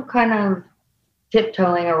was still kind of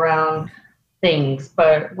tiptoeing around things.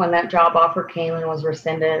 But when that job offer came and was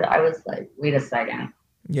rescinded, I was like, wait a second.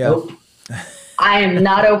 Yeah. Nope. I am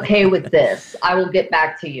not okay with this. I will get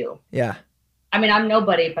back to you. Yeah. I mean, I'm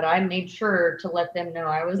nobody, but I made sure to let them know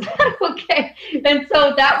I was not okay. And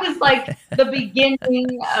so that was like the beginning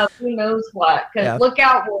of who knows what. Because look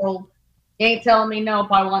out, world. You ain't telling me no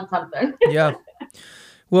if I want something. Yeah.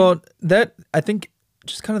 Well, I think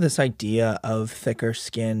just kind of this idea of thicker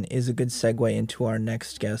skin is a good segue into our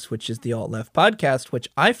next guest, which is the Alt Left Podcast, which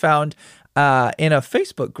I found in a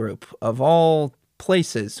Facebook group of all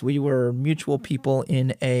places. We were mutual people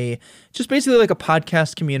in just basically like a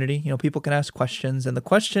podcast community. You know, people can ask questions. And the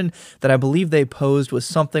question that I believe they posed was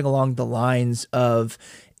something along the lines of,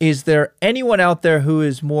 is there anyone out there who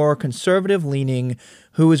is more conservative leaning,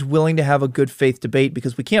 who is willing to have a good faith debate?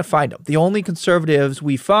 Because we can't find them. The only conservatives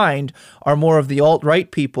we find are more of the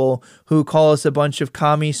alt-right people who call us a bunch of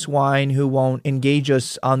commie swine who won't engage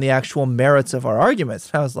us on the actual merits of our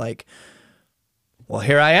arguments. And I was like, well,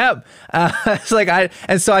 here I am. And so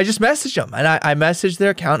I just messaged them, and I messaged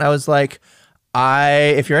their account. And I was like,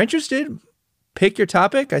 if you're interested, pick your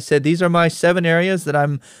topic. I said, these are my 7 areas that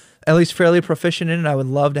I'm at least fairly proficient in, and I would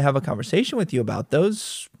love to have a conversation with you about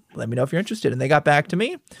those. Let me know if you're interested. And they got back to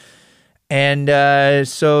me. And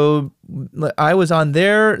so I was on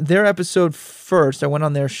their episode first. I went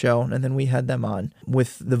on their show, and then we had them on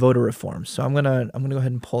with the voter reform. So I'm gonna go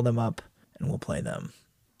ahead and pull them up, and we'll play them.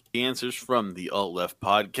 Answers from the Alt Left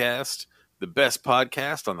podcast, the best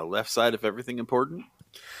podcast on the left side of everything important.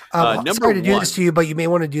 Sorry to do this to you, but you may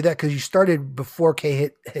want to do that because you started before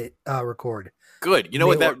Kay hit record. Good. You know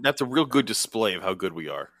what? That's a real good display of how good we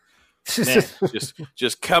are. Man,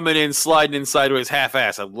 just coming in, sliding in sideways,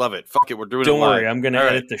 half-ass. I love it. Fuck it, we're doing it live. Don't worry, I'm going to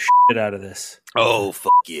edit the shit out of this. Oh,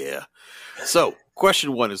 fuck yeah. So,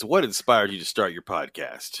 question 1 is, what inspired you to start your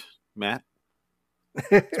podcast? Matt?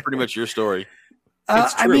 It's pretty much your story.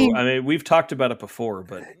 It's true. I mean, we've talked about it before,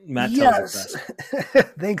 but Matt tells it best.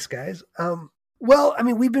 Thanks, guys. Well, I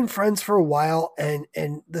mean, we've been friends for a while, and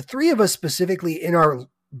the 3 of us specifically in our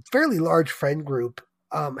fairly large friend group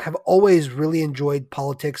have always really enjoyed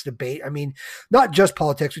politics debate. I mean, not just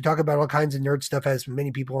politics. We talk about all kinds of nerd stuff, as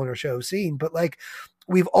many people on our show have seen, but like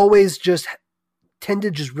we've always just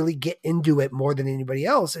tended to just really get into it more than anybody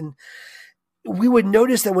else. And we would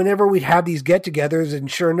notice that whenever we'd have these get-togethers,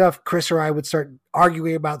 and sure enough, Chris or I would start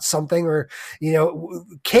arguing about something, or, you know,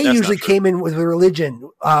 Kay usually came in with religion.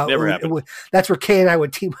 Never happened. That's where Kay and I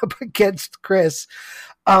would team up against Chris.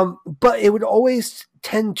 But it would always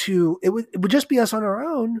tend to, it would just be us on our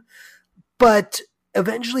own. But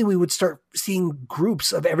eventually we would start seeing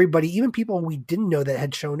groups of everybody, even people we didn't know that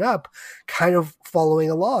had shown up, kind of following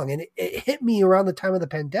along. And it hit me around the time of the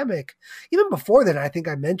pandemic. Even before that, I think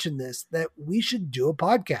I mentioned this, that we should do a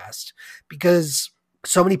podcast because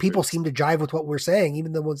so many people seem to jive with what we're saying,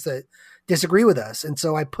 even the ones that disagree with us. And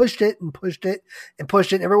so I pushed it and pushed it and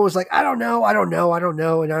pushed it. And everyone was like, I don't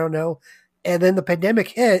know. And then the pandemic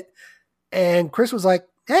hit, and Chris was like,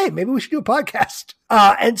 hey, maybe we should do a podcast.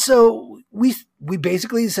 And so we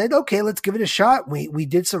basically said, okay, let's give it a shot. We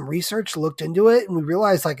did some research, looked into it, and we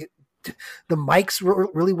realized like the mics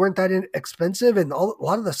really weren't that expensive, and a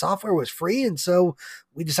lot of the software was free. And so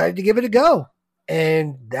we decided to give it a go.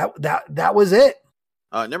 And that was it.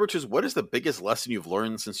 Number 2 is, what is the biggest lesson you've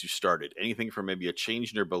learned since you started? Anything from maybe a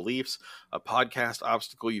change in your beliefs, a podcast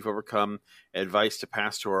obstacle you've overcome, advice to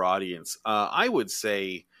pass to our audience? I would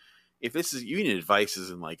say, if this is, you need advice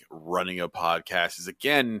in like running a podcast, is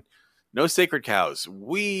again, no sacred cows.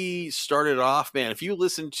 We started off, man, if you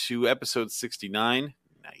listen to episode 69,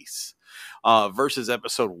 nice, versus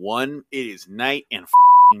episode 1, it is night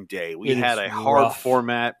and day. We had a hard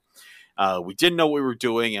format. We didn't know what we were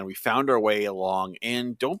doing, and we found our way along.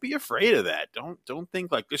 And don't be afraid of that. Don't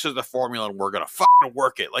think like this is the formula and we're gonna fucking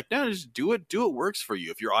work it. Like, no, just do it. Do what works for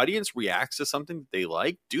you. If your audience reacts to something that they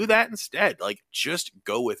like, do that instead. Like, just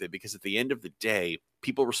go with it, because at the end of the day,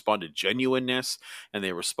 people respond to genuineness, and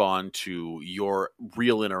they respond to your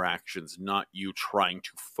real interactions, not you trying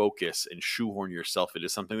to focus and shoehorn yourself into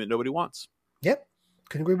something that nobody wants. Yep,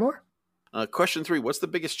 couldn't agree more. Question 3: what's the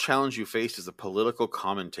biggest challenge you faced as a political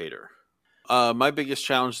commentator? My biggest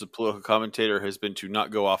challenge as a political commentator has been to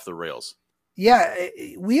not go off the rails. Yeah,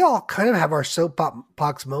 we all kind of have our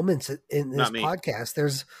soapbox moments in this podcast.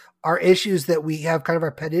 There's our issues that we have, kind of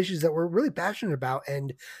our pet issues that we're really passionate about.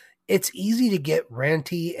 And it's easy to get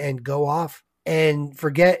ranty and go off and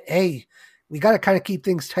forget, hey, we got to kind of keep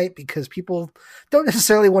things tight, because people don't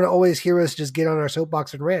necessarily want to always hear us just get on our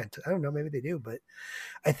soapbox and rant. I don't know, maybe they do, but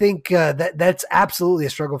I think that's absolutely a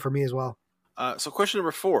struggle for me as well. So question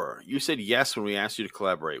number 4, you said yes when we asked you to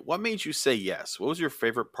collaborate. What made you say yes? What was your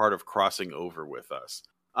favorite part of crossing over with us?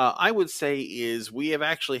 I would say is we have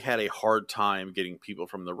actually had a hard time getting people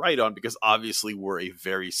from the right on, because obviously we're a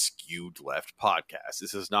very skewed left podcast.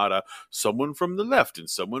 This is not a someone from the left and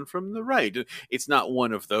someone from the right. It's not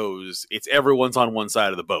one of those. It's everyone's on one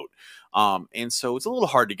side of the boat. And so it's a little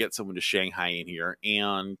hard to get someone to Shanghai in here.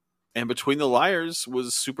 And Between the Liars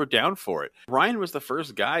was super down for it. Ryan was the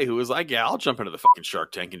first guy who was like, yeah, I'll jump into the fucking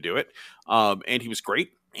Shark Tank and do it. And he was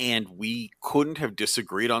great. And we couldn't have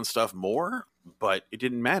disagreed on stuff more, but it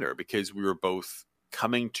didn't matter, because we were both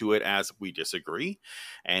coming to it as we disagree,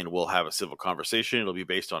 and we'll have a civil conversation. It'll be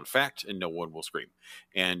based on fact, and no one will scream.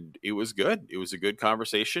 And it was good. It was a good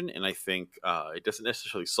conversation, and I think it doesn't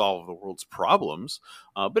necessarily solve the world's problems,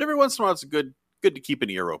 but every once in a while, it's good to keep an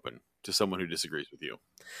ear open to someone who disagrees with you.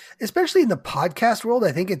 Especially in the podcast world,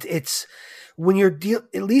 I think it's when you're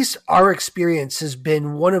at least our experience has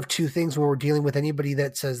been one of two things when we're dealing with anybody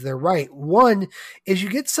that says they're right. One is you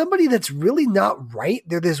get somebody that's really not right.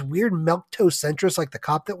 They're this weird milquetoast centrist, like the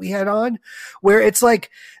cop that we had on, where it's like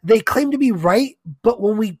they claim to be right, but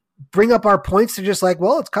when we bring up our points, they're just like,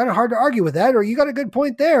 well, it's kind of hard to argue with that, or you got a good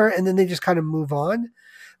point there, and then they just kind of move on.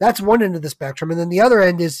 That's one end of the spectrum. And then the other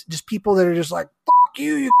end is just people that are just like, fuck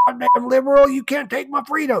you, you goddamn liberal, you can't take my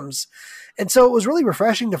freedoms. And so it was really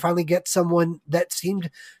refreshing to finally get someone that seemed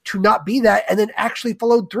to not be that and then actually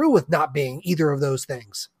followed through with not being either of those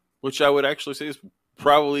things. Which I would actually say is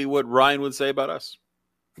probably what Ryan would say about us.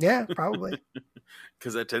 Yeah, probably.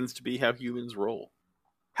 Because that tends to be how humans roll.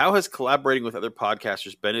 How has collaborating with other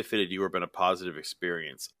podcasters benefited you or been a positive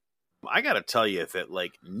experience? I got to tell you that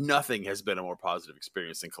like nothing has been a more positive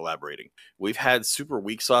experience than collaborating. We've had super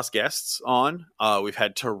weak sauce guests on. We've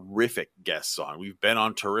had terrific guests on. We've been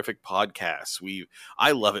on terrific podcasts.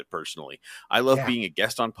 I love it personally. I love being a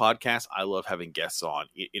guest on podcasts. I love having guests on.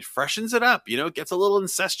 It freshens it up. You know, it gets a little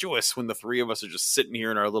incestuous when the three of us are just sitting here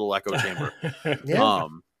in our little echo chamber.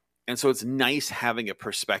 And so it's nice having a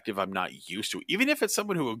perspective I'm not used to, even if it's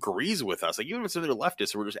someone who agrees with us, like even if it's another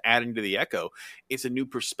leftist, we're just adding to the echo. It's a new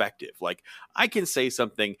perspective. Like I can say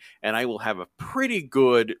something and I will have a pretty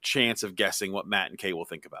good chance of guessing what Matt and Kay will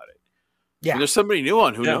think about it. Yeah. And there's somebody new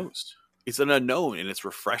on who knows. It's an unknown and it's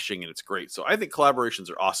refreshing and it's great. So I think collaborations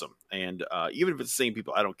are awesome. And even if it's the same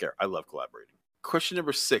people, I don't care. I love collaborating. Question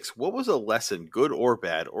number 6. What was a lesson, good or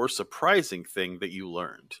bad, or surprising thing that you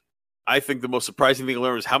learned? I think the most surprising thing to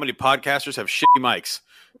learn is how many podcasters have shitty mics.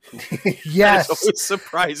 Yes. That always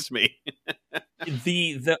surprised me.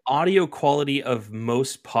 The audio quality of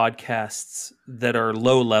most podcasts that are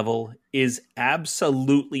low level is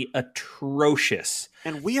absolutely atrocious.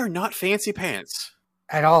 And we are not fancy pants.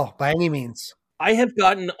 At all, by any means. I have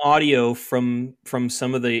gotten audio from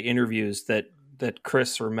some of the interviews that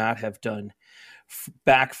Chris or Matt have done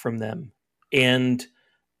back from them. And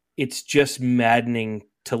it's just maddening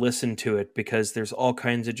to listen to it because there's all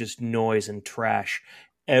kinds of just noise and trash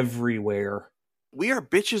everywhere. We are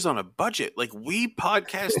bitches on a budget. Like we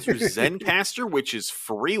podcast through Zencastr, which is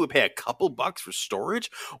free. We pay a couple bucks for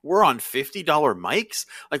storage. We're on $50 mics.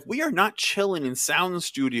 Like we are not chilling in sound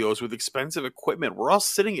studios with expensive equipment. We're all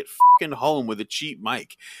sitting at fucking home with a cheap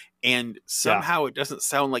mic. And somehow it doesn't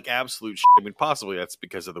sound like absolute shit. I mean, possibly that's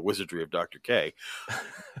because of the wizardry of Dr. K.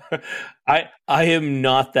 I am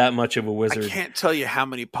not that much of a wizard. I can't tell you how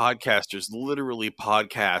many podcasters literally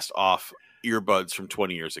podcast off earbuds from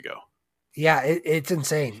 20 years ago. Yeah, it's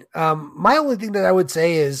insane. My only thing that I would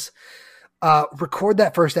say is record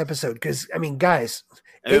that first episode because, I mean, guys,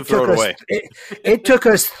 it took us, it took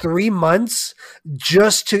us 3 months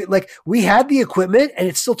just to, like, we had the equipment and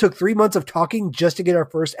it still took 3 months of talking just to get our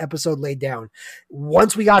first episode laid down.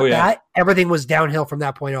 Once we got that, everything was downhill from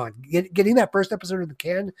that point on. Getting that first episode in the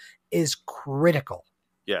can is critical.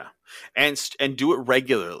 Yeah. And do it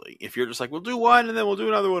regularly. If you're just like, we'll do one and then we'll do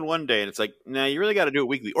another one day. And it's like, nah, you really got to do it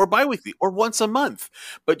weekly or bi-weekly or once a month,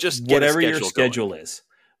 but just get whatever your schedule is.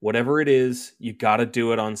 Whatever it is, you got to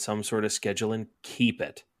do it on some sort of schedule and keep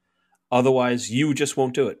it. Otherwise, you just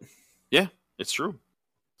won't do it. Yeah, it's true.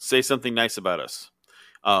 Say something nice about us.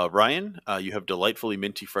 Ryan, you have delightfully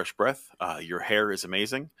minty fresh breath. Your hair is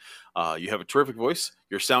amazing. You have a terrific voice.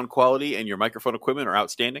 Your sound quality and your microphone equipment are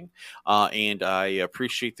outstanding. And I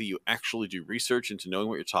appreciate that you actually do research into knowing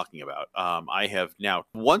what you're talking about. I have now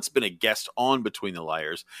once been a guest on Between the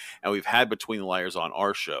Liars, and we've had Between the Liars on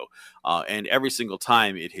our show. And every single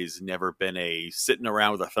time it has never been a sitting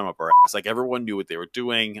around with a thumb up our ass. Like everyone knew what they were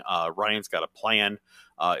doing. Ryan's got a plan.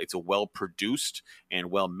 It's a well-produced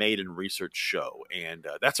and well-made and researched show. And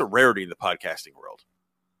that's a rarity in the podcasting world.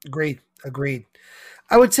 Agreed.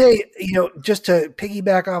 I would say, just to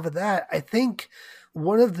piggyback off of that, I think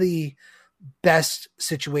one of the best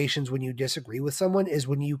situations when you disagree with someone is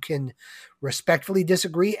when you can respectfully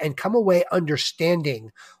disagree and come away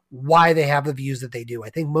understanding why they have the views that they do. I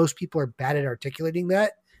think most people are bad at articulating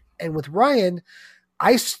that. And with Ryan,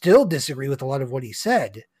 I still disagree with a lot of what he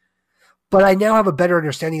said, but I now have a better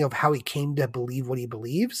understanding of how he came to believe what he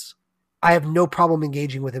believes. I have no problem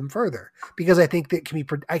engaging with him further because I think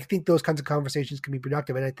I think those kinds of conversations can be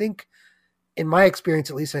productive. And I think in my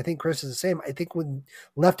experience, at least, and I think Chris is the same, I think when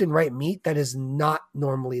left and right meet, that is not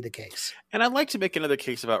normally the case. And I'd like to make another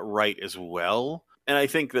case about right as well. And I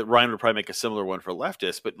think that Ryan would probably make a similar one for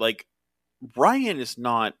leftists, but like Ryan is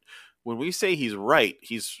not, when we say he's right,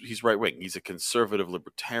 he's right wing. He's a conservative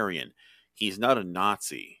libertarian. He's not a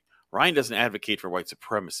Nazi. Ryan doesn't advocate for white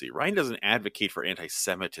supremacy. Ryan doesn't advocate for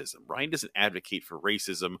anti-Semitism. Ryan doesn't advocate for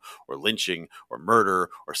racism or lynching or murder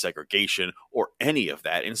or segregation or any of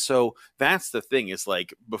that. And so that's the thing, is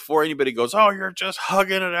like, before anybody goes, oh, you're just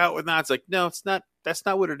hugging it out with Nazis, like, no, it's not. That's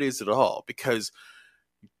not what it is at all, because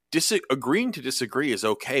agreeing to disagree is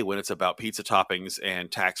okay when it's about pizza toppings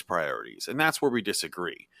and tax priorities. And that's where we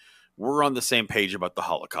disagree. We're on the same page about the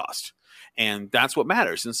Holocaust. And that's what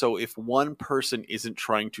matters. And so if one person isn't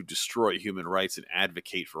trying to destroy human rights and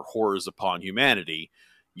advocate for horrors upon humanity,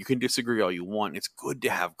 you can disagree all you want. It's good to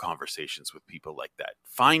have conversations with people like that.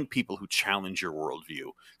 Find people who challenge your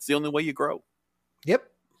worldview. It's the only way you grow. Yep.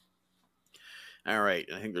 All right.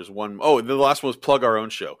 I think there's one. Oh, the last one was plug our own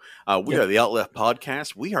show. We are the Alt Left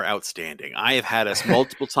Podcast. We are outstanding. I have had us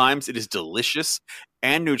multiple times. It is delicious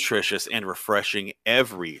and nutritious and refreshing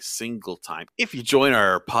every single time. If you join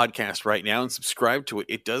our podcast right now and subscribe to it,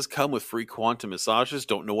 it does come with free quantum massages.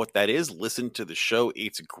 Don't know what that is? Listen to the show.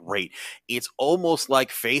 It's great. It's almost like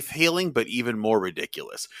faith healing, but even more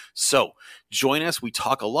ridiculous. So join us. We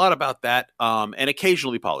talk a lot about that, and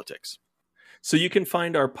occasionally politics. So you can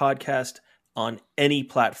find our podcast on any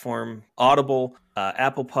platform: Audible,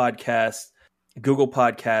 Apple Podcasts, Google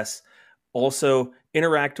Podcasts. Also,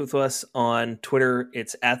 interact with us on Twitter.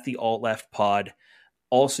 It's at the Alt Left Pod.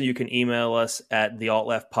 Also, you can email us at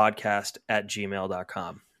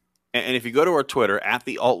thealtleftpodcast@gmail.com. And if you go to our Twitter, at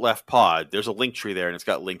the Alt Left Pod, there's a link tree there, and it's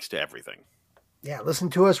got links to everything. Yeah, listen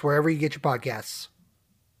to us wherever you get your podcasts.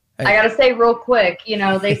 I got to say real quick,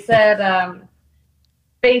 they said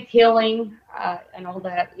faith healing and all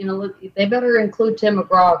that. Look, they better include Tim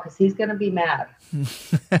McGraw because he's going to be mad.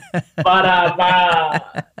 But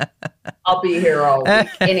I'll be here all week.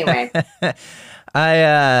 Anyway.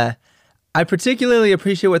 I particularly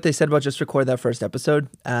appreciate what they said about just record that first episode.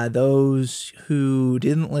 Those who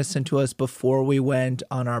didn't listen to us before we went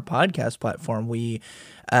on our podcast platform,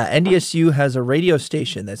 NDSU has a radio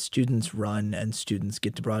station that students run and students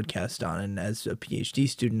get to broadcast on. And as a PhD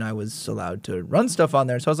student, I was allowed to run stuff on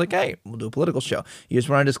there. So I was like, hey, we'll do a political show. You just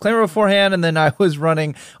run a disclaimer beforehand. And then I was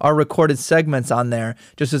running our recorded segments on there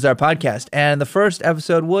just as our podcast. And the first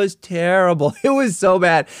episode was terrible. It was so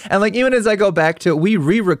bad. And like, even as I go back to it, we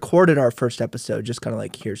re-recorded our first episode, just kind of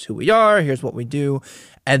like, here's who we are, here's what we do.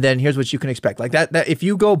 And then here's what you can expect. Like that if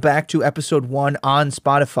you go back to episode 1 on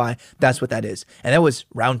Spotify, that's what that is. And that was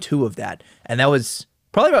round 2 of that. And that was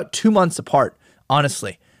probably about 2 months apart,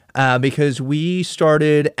 honestly, because we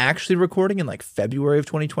started actually recording in like February of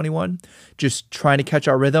 2021, just trying to catch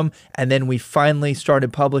our rhythm. And then we finally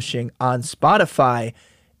started publishing on Spotify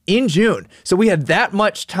in June. So we had that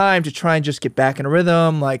much time to try and just get back in a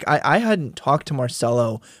rhythm. Like I hadn't talked to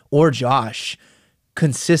Marcelo or Josh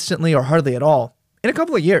consistently or hardly at all in a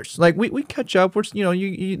couple of years. Like we catch up. We're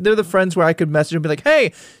they're the friends where I could message and be like,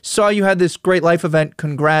 hey, saw you had this great life event.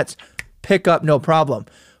 Congrats. Pick up, no problem.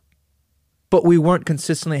 But we weren't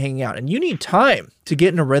consistently hanging out. And you need time to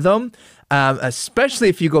get in a rhythm, especially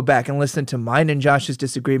if you go back and listen to mine and Josh's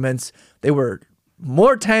disagreements. They were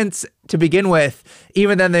more tense to begin with,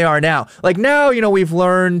 even than they are now. Like now, we've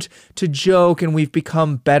learned to joke and we've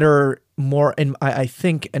become better, more, I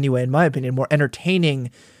think anyway, in my opinion, more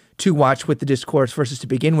entertaining to watch with the discourse versus to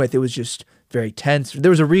begin with. It was just very tense.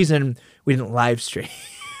 There was a reason we didn't live stream.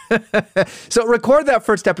 So record that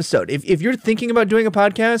first episode. If you're thinking about doing a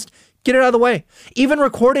podcast, get it out of the way. Even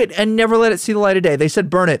record it and never let it see the light of day. They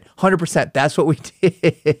said burn it 100%. That's what we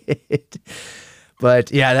did.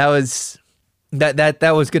 But yeah, that was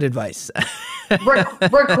good advice.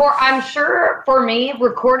 Record. I'm sure for me,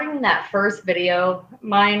 recording that first video,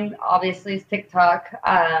 mine obviously is TikTok,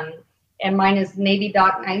 and mine is Navy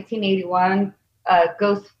Doc 1981.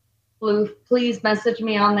 Ghost Blue, please message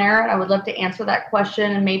me on there. I would love to answer that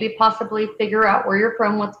question and maybe possibly figure out where you're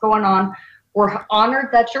from, what's going on. We're honored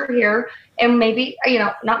that you're here, and maybe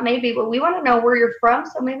not maybe, but we want to know where you're from,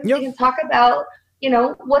 so maybe we can talk about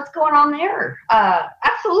what's going on there.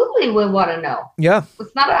 Absolutely, we want to know. Yeah.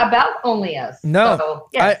 It's not about only us. No. So,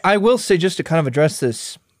 yes. I will say, just to kind of address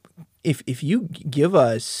this, if you give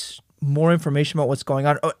us more information about what's going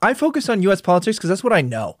on, I focus on U.S. politics because that's what I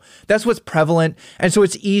know. That's what's prevalent. And so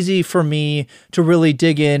it's easy for me to really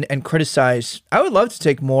dig in and criticize. I would love to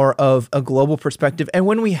take more of a global perspective. And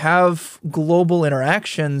when we have global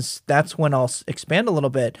interactions, that's when I'll expand a little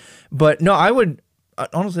bit. But no,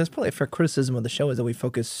 honestly, that's probably a fair criticism of the show, is that we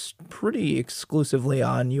focus pretty exclusively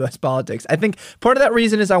on U.S. politics. I think part of that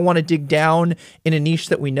reason is I want to dig down in a niche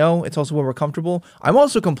that we know. It's also where we're comfortable. I'm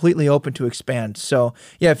also completely open to expand. So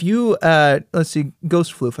yeah, if you let's see,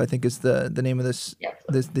 Ghost Floof, I think is the name of this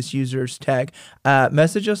user's tag.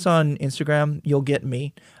 Message us on Instagram. You'll get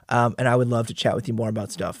me. And I would love to chat with you more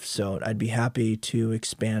about stuff. So I'd be happy to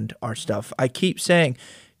expand our stuff. I keep saying,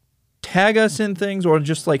 tag us in things, or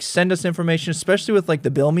just like send us information, especially with like the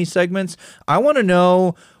Bill Me segments. I want to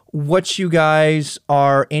know what you guys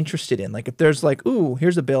are interested in. Like if there's like, ooh,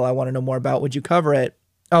 here's a bill I want to know more about. Would you cover it?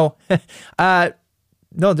 Oh,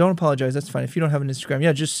 no, don't apologize. That's fine. If you don't have an Instagram,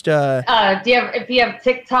 yeah, just if you have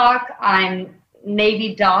TikTok, I'm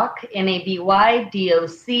Navy Doc, NAVY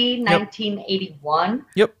DOC 1981.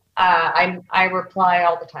 Yep. I reply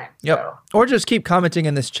all the time. Yep. So. Or just keep commenting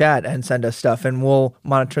in this chat and send us stuff, and we'll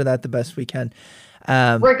monitor that the best we can.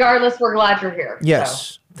 Regardless, we're glad you're here.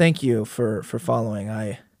 Yes. So. Thank you for following.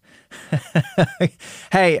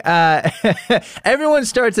 Hey, everyone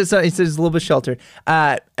starts at some, he says a little bit sheltered.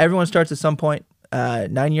 Everyone starts at some point.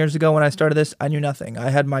 9 years ago when I started this, I knew nothing.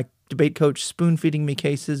 I had my debate coach spoon feeding me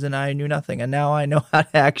cases and I knew nothing. And now I know how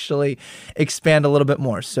to actually expand a little bit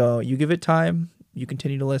more. So you give it time. You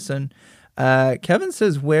continue to listen. Kevin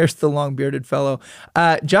says, where's the long bearded fellow?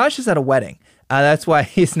 Josh is at a wedding. That's why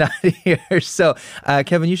he's not here. So,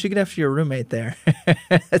 Kevin, you should get after your roommate there.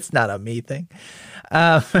 It's not a me thing.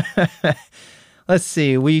 Let's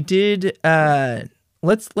see. We did.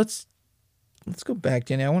 Let's go back,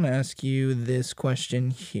 Danny. I want to ask you this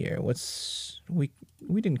question here. We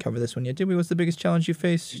didn't cover this one yet, did we? What's the biggest challenge you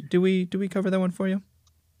faced? Do we cover that one for you?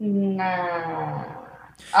 Nah.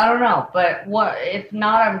 I don't know, but if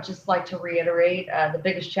not, I would just like to reiterate the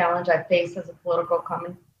biggest challenge I face as a political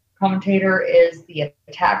commentator is the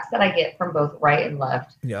attacks that I get from both right and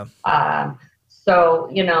left. Yeah. So,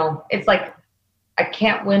 it's like I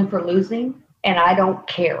can't win for losing, and I don't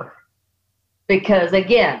care. Because,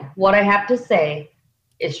 again, what I have to say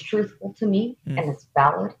is truthful to me, and it's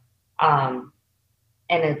valid, and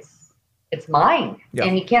it's mine,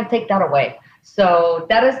 and you can't take that away. So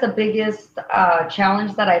that is the biggest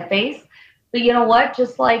challenge that I face. But you know what?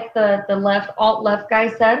 Just like the alt-left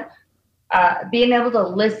guy said, being able to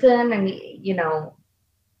listen and,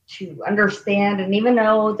 to understand, and even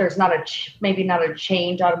though there's maybe not a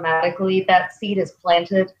change automatically, that seed is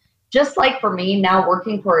planted. Just like for me now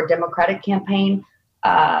working for a Democratic campaign,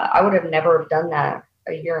 I would have never done that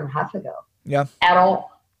a year and a half ago. Yeah. At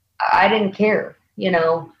all. I didn't care,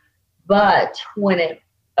 but when it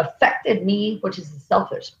affected me, which is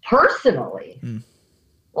selfish, personally,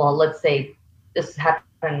 well, let's say this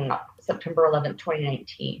happened September 11th,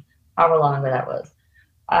 2019, however long ago that was.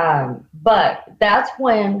 But that's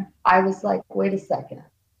when I was like, wait a second.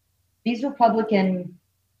 These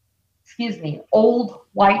old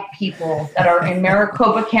white people that are in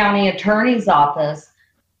Maricopa County Attorney's Office,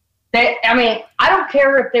 I don't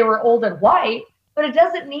care if they were old and white, but it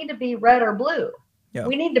doesn't need to be red or blue. Yeah.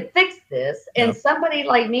 We need to fix this. And somebody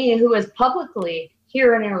like me who is publicly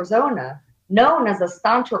here in Arizona, known as a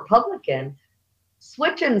staunch Republican,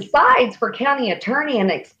 switching sides for county attorney and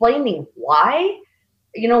explaining why.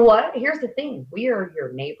 You know what? Here's the thing. We are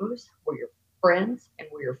your neighbors, we're your friends, and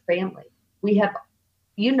we're your family. We have,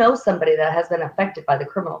 somebody that has been affected by the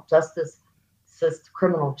criminal justice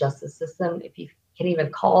system, if you can even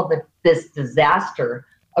call this disaster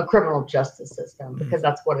a criminal justice system, because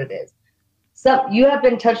that's what it is. So you have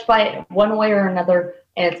been touched by it one way or another,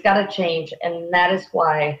 and it's got to change. And that is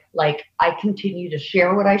why, I continue to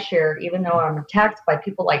share what I share, even though I'm attacked by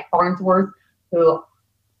people like Farnsworth, of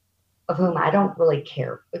whom I don't really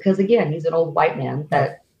care. Because, again, he's an old white man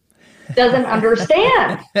that doesn't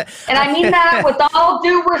understand. And I mean that with all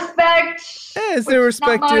due respect. Is there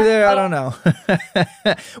respect due there? I don't know.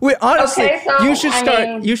 Honestly, okay, so,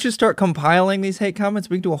 you should start compiling these hate comments.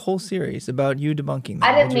 We can do a whole series about you debunking them.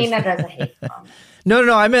 I didn't mean it as a hate comment.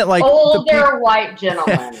 No, I meant like older white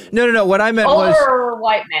gentlemen. No. What I meant was older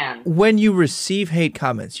white man. When you receive hate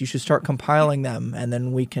comments, you should start compiling them, and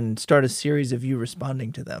then we can start a series of you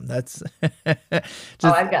responding to them. That's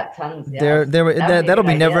I've got tons. Yeah. That'll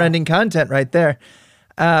be never-ending content right there.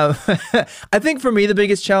 I think for me the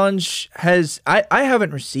biggest challenge I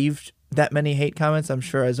haven't received that many hate comments. I'm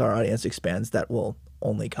sure as our audience expands, that will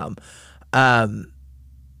only come.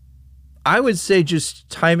 I would say just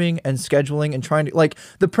timing and scheduling and trying to,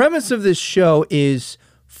 the premise of this show is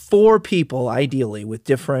 4 people, ideally, with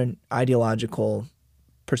different ideological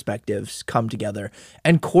perspectives come together.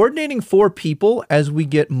 And coordinating 4 people as we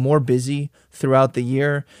get more busy throughout the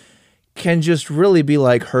year can just really be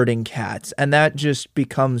like herding cats. And that just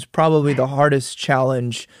becomes probably the hardest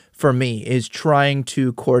challenge for me, is trying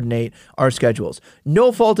to coordinate our schedules.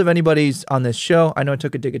 No fault of anybody's on this show. I know I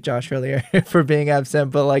took a dig at Josh earlier for being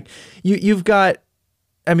absent, but like you've got,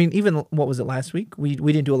 I mean, even what was it last week? We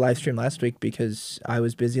didn't do a live stream last week because I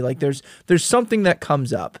was busy. Like there's something that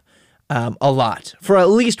comes up a lot for at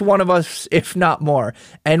least one of us, if not more.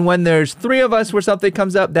 And when there's three of us where something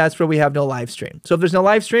comes up, that's where we have no live stream. So if there's no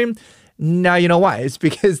live stream, now you know why. It's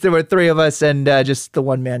because there were three of us, and just the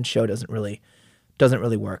one man show doesn't really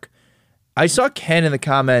work. I saw Ken in the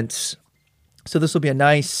comments, so this will be a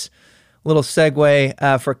nice little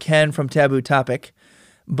segue for Ken from Taboo Topic.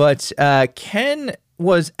 But Ken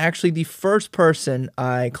was actually the first person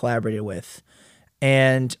I collaborated with.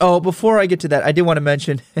 And before I get to that, I did want to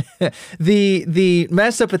mention the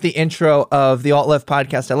mess up at the intro of the Alt Left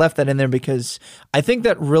podcast. I left that in there because I think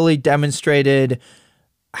that really demonstrated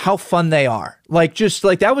how fun they are. Like, just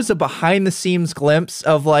like that was a behind the scenes glimpse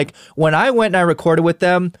of like when I went and I recorded with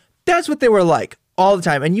them, that's what they were like all the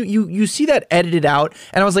time. And you see that edited out,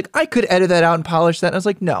 and I was like, I could edit that out and polish that. And I was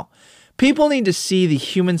like, no, people need to see the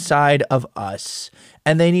human side of us,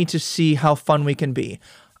 and they need to see how fun we can be.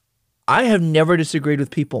 I have never disagreed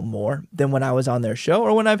with people more than when I was on their show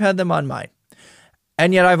or when I've had them on mine.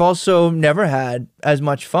 And yet I've also never had as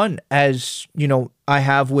much fun as, I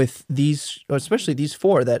have with these, especially these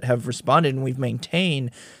four that have responded, and we've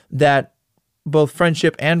maintained that both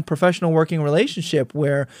friendship and professional working relationship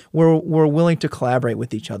where we're willing to collaborate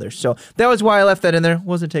with each other. So that was why I left that in there.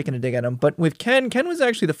 Wasn't taking a dig at him. But with Ken was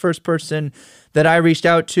actually the first person that I reached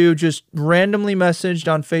out to, just randomly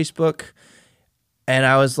messaged on Facebook. And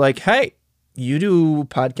I was like, hey, you do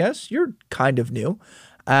podcasts? You're kind of new.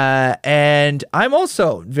 And I'm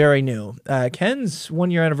also very new. Ken's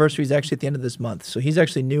 1 year anniversary is actually at the end of this month. So he's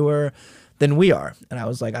actually newer than we are. And I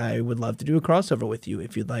was like, I would love to do a crossover with you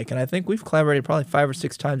if you'd like. And I think we've collaborated probably 5 or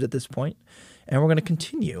 6 times at this point, and we're going to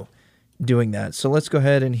continue doing that. So let's go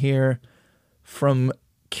ahead and hear from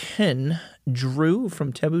Ken Drew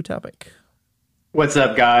from Taboo Topic. What's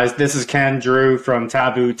up, guys? This is Ken Drew from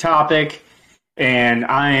Taboo Topic, and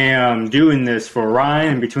I am doing this for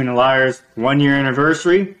Ryan and Between the Liars 1 year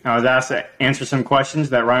anniversary. I was asked to answer some questions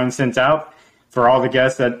that Ryan sent out for all the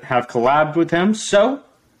guests that have collabed with him. So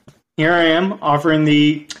here I am offering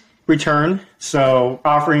the return. So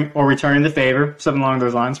returning the favor, something along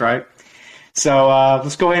those lines, right? So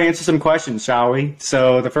let's go ahead and answer some questions, shall we?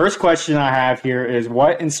 So the first question I have here is,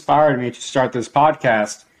 what inspired me to start this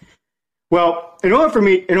podcast? Well, in order for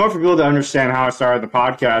people to understand how I started the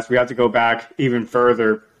podcast, we have to go back even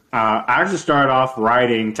further. I actually started off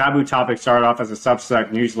writing. Taboo Topic started off as a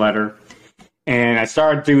Substack newsletter, and I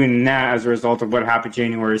started doing that as a result of what happened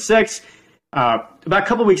January 6th. About a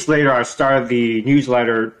couple weeks later, I started the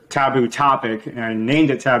newsletter Taboo Topic, and I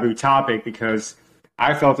named it Taboo Topic because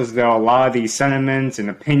I felt as though a lot of the sentiments and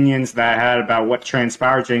opinions that I had about what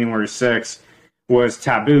transpired January 6th was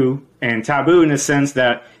taboo, and taboo in the sense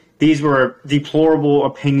that these were deplorable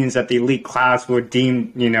opinions that the elite class would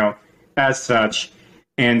deem, as such.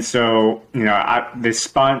 And so, they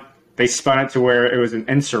spun it to where it was an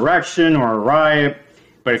insurrection or a riot.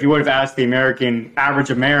 But if you would have asked the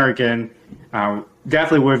average American,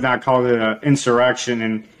 definitely would have not called it an insurrection.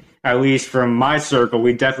 And at least from my circle,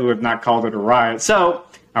 we definitely would have not called it a riot. So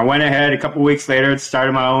I went ahead a couple weeks later,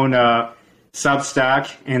 started my own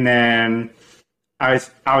Substack, and then I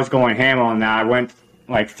was going ham on that. I went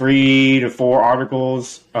like 3 to 4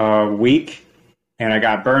 articles a week, and I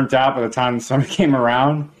got burnt out by the time the summer came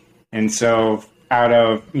around. And so out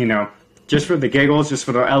of, just for the giggles, just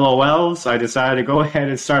for the LOLs, I decided to go ahead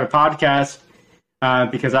and start a podcast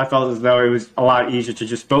because I felt as though it was a lot easier to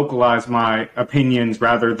just vocalize my opinions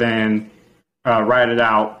rather than write it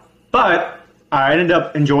out. But I ended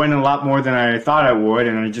up enjoying it a lot more than I thought I would,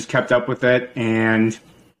 and I just kept up with it. And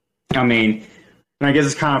I guess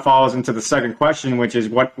this kind of falls into the second question, which is,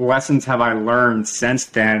 what lessons have I learned since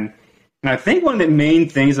then? And I think one of the main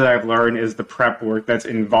things that I've learned is the prep work that's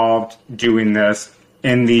involved doing this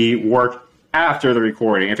and the work after the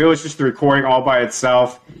recording. If it was just the recording all by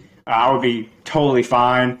itself, I would be totally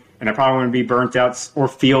fine, and I probably wouldn't be burnt out or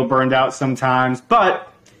feel burned out sometimes. But,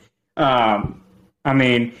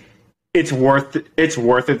 it's worth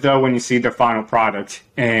it though when you see the final product.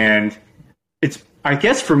 And I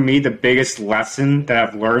guess for me, the biggest lesson that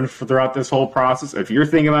I've learned throughout this whole process, if you're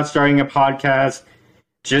thinking about starting a podcast,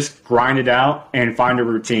 just grind it out and find a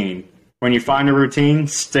routine. When you find a routine,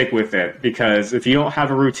 stick with it, because if you don't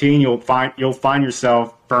have a routine, you'll find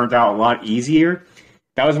yourself burnt out a lot easier.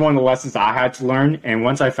 that was one of the lessons I had to learn. And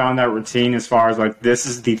once I found that routine, as far as like, this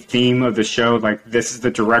is the theme of the show, like this is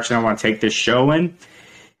the direction I want to take this show in,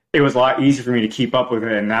 it was a lot easier for me to keep up with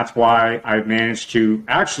it. And that's why I managed to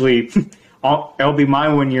actually, it'll be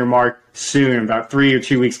my 1 year mark soon, about 3 or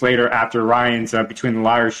 2 weeks later after Ryan's Between the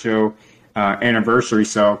Liars show anniversary.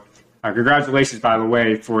 So congratulations, by the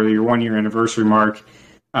way, for your 1 year anniversary mark.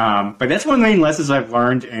 But that's one of the main lessons I've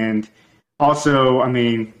learned. And also, I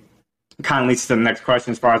mean, kind of leads to the next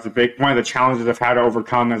question as far as one of the challenges I've had to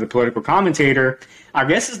overcome as a political commentator, I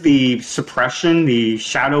guess, is the suppression, the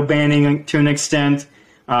shadow banning to an extent,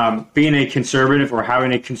 being a conservative or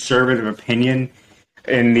having a conservative opinion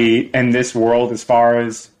in this world, as far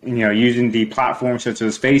as, you know, using the platforms such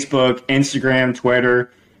as Facebook, Instagram,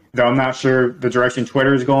 Twitter, though I'm not sure the direction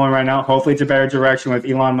Twitter is going right now. Hopefully it's a better direction with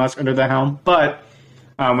Elon Musk under the helm. But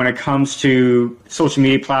when it comes to social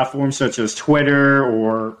media platforms such as Twitter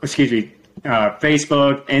or,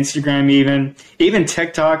 Facebook, Instagram, even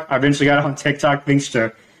TikTok. I eventually got on TikTok thanks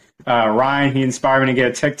to Ryan. He inspired me to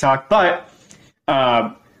get a TikTok. But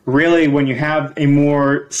really, when you have a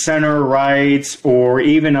more center-right or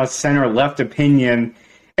even a center-left opinion,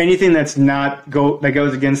 anything that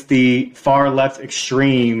goes against the far-left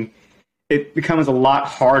extreme, it becomes a lot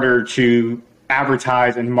harder to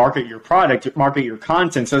advertise and market your product, market your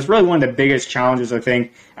content. So it's really one of the biggest challenges, I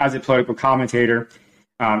think, as a political commentator.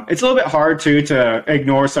 It's a little bit hard, too, to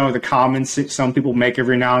ignore some of the comments that some people make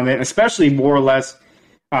every now and then, especially more or less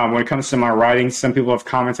when it comes to my writing. Some people have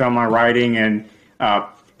commented on my writing, and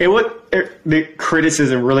the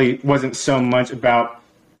criticism really wasn't so much about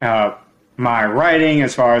my writing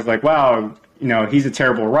as far as like, wow, you know, he's a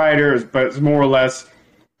terrible writer, but it's more or less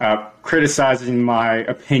criticizing my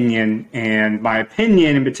opinion, and my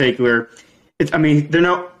opinion in particular. They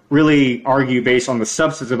don't really argue based on the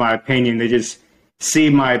substance of my opinion. They just see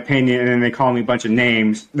my opinion and then they call me a bunch of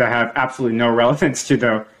names that have absolutely no relevance to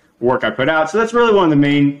the work I put out. So that's really one of the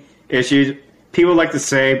main issues. People like to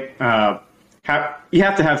say you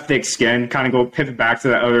have to have thick skin, kind of pivot back to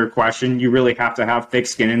that other question. You really have to have thick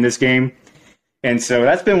skin in this game. And so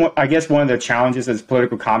that's been, I guess, one of the challenges as a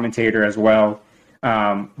political commentator as well.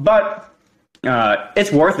 But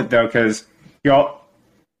it's worth it, though, because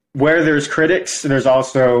where there's critics, there's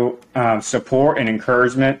also support and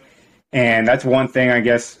encouragement. And that's one thing, I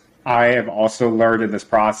guess, I have also learned in this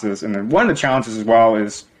process. And then one of the challenges as well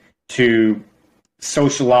is to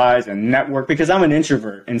socialize and network, because I'm an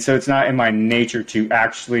introvert. And so it's not in my nature to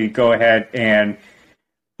actually go ahead and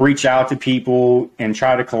reach out to people and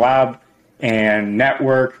try to collab and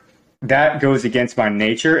network. That goes against my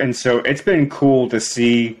nature. And so it's been cool to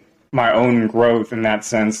see my own growth in that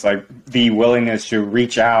sense, like the willingness to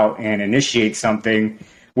reach out and initiate something,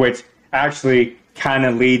 which actually kind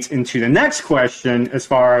of leads into the next question as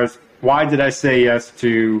far as why did I say yes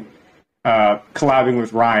to collabing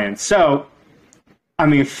with Ryan? So, I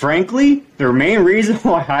mean, frankly, the main reason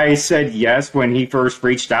why I said yes when he first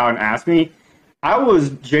reached out and asked me, I was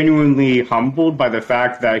genuinely humbled by the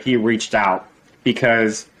fact that he reached out,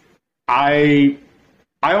 because I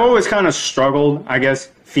always kind of struggled, I guess,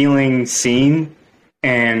 feeling seen.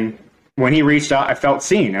 And when he reached out, I felt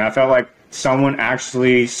seen, and I felt like someone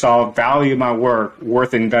actually saw value in my work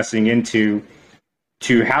worth investing into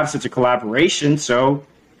to have such a collaboration. So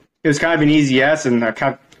it was kind of an easy yes, and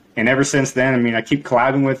ever since then, I mean, I keep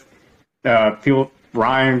collabing with people,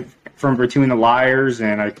 Ryan from Between the Liars,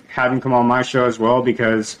 and I have him come on my show as well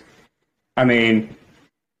because, I mean,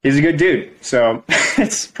 he's a good dude. So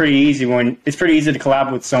it's pretty easy to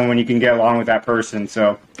collab with someone when you can get along with that person.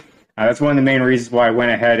 So that's one of the main reasons why I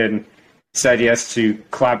went ahead and said yes to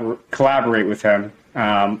collaborate with him.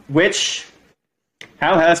 How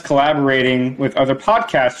has collaborating with other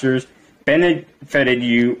podcasters benefited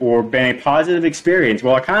you or been a positive experience?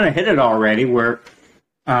 Well, I kind of hit it already, where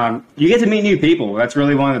you get to meet new people. That's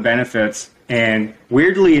really one of the benefits. And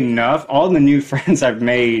weirdly enough, all the new friends I've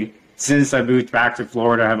made since I moved back to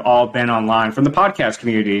Florida have all been online from the podcast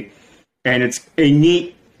community. And it's a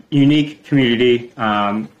neat, unique community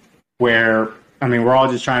where, I mean, we're all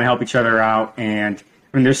just trying to help each other out. And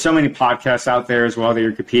I mean, there's so many podcasts out there as well that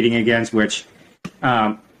you're competing against, which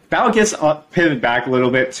that'll just pivot back a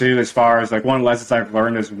little bit too, as far as like one of the lessons I've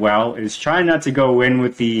learned as well is trying not to go in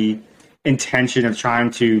with the intention of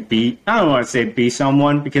trying to be, I don't want to say be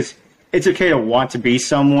someone, because it's okay to want to be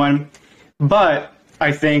someone. But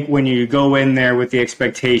I think when you go in there with the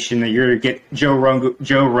expectation that you're going to get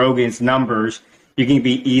Joe Rogan's numbers, you can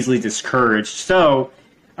be easily discouraged. So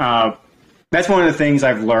that's one of the things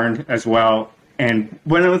I've learned as well. And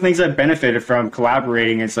one of the things I've benefited from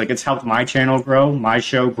collaborating is like it's helped my channel grow, my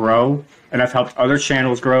show grow, and I've helped other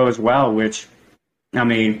channels grow as well, which I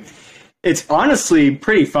mean, it's honestly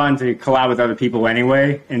pretty fun to collab with other people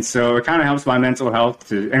anyway, and so it kind of helps my mental health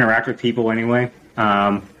to interact with people anyway.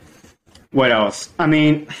 What else? I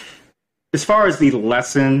mean, as far as the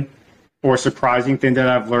lesson or surprising thing that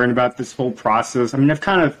I've learned about this whole process, I mean, I've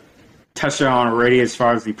kind of touched on already as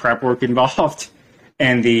far as the prep work involved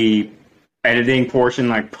and the editing portion,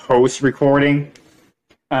 like post-recording.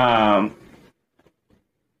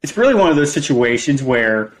 It's really one of those situations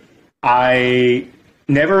where I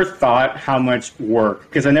never thought how much work,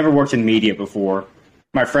 because I never worked in media before.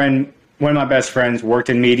 My friend, one of my best friends, worked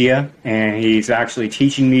in media, and he's actually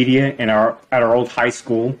teaching media at our old high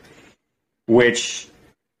school, which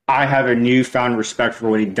I have a newfound respect for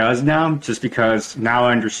what he does now, just because now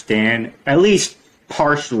I understand, at least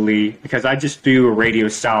partially, because I just do a radio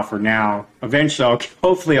style for now. Eventually,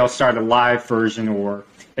 hopefully I'll start a live version or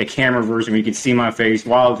a camera version where you can see my face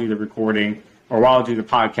while I do the recording or while I do the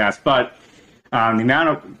podcast. But the amount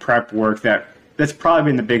of prep work that's probably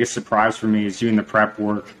been the biggest surprise for me is doing the prep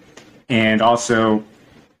work, and also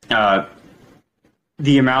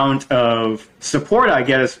the amount of support I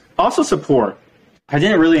get is also support. I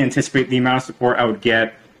didn't really anticipate the amount of support I would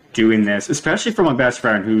get doing this, especially from my best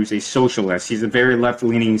friend who's a socialist. He's a very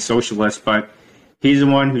left-leaning socialist, but he's the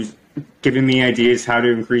one who's giving me ideas how to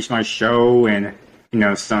increase my show and,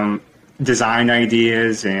 some design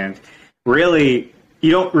ideas. And really, you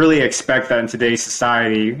don't really expect that in today's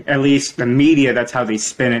society. At least the media, that's how they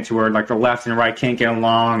spin it, to where like the left and right can't get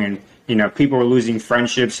along, and people are losing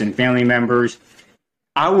friendships and family members.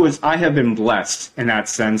 I have been blessed in that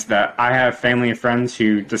sense that I have family and friends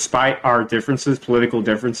who, despite our differences, political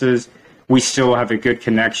differences, we still have a good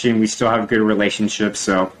connection. We still have good relationships.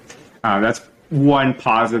 So that's one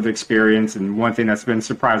positive experience and one thing that's been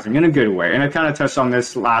surprising in a good way. And I kind of touched on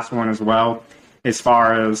this last one as well, as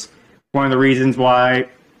far as one of the reasons why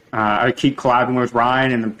I keep collabing with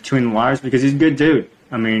Ryan and Between the Liars, because he's a good dude.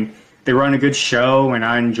 I mean, they run a good show, and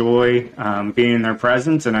I enjoy being in their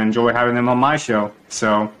presence, and I enjoy having them on my show.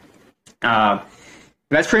 So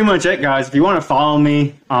that's pretty much it, guys. If you want to follow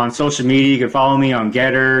me on social media, you can follow me on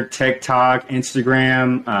Getter, TikTok,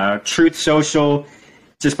 Instagram, Truth Social,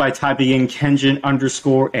 just by typing in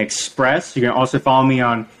Kenjin_Express. You can also follow me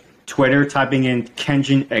on Twitter, typing in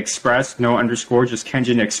Kenjin Express, no underscore, just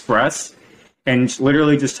Kenjin Express. And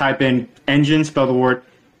literally just type in engine, spell the word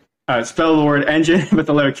engine with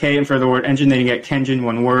the letter K in front of the word engine, then you get Kenjin,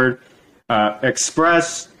 one word,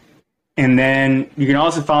 Express. And then you can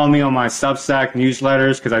also follow me on my Substack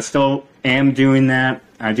newsletters, because I still am doing that.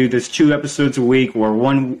 I do this 2 episodes a week, or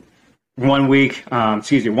one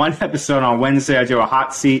episode on Wednesday. I do a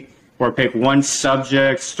hot seat where I pick one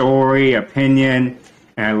subject, story, opinion,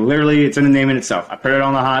 and literally it's in the name in itself. I put it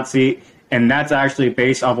on the hot seat, and that's actually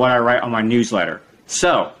based off what I write on my newsletter.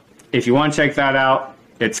 So if you want to check that out,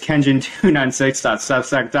 it's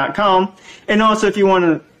kenjin296.substack.com. And also, if you want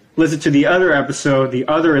to listen to the other episode, the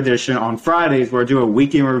other edition on Fridays, where I do a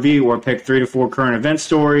weekend review where I pick 3 to 4 current event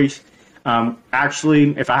stories.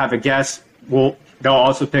 Actually, if I have a guest, they'll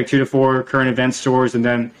also pick 2 to 4 current event stories, and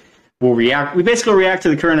then we'll react. We basically react to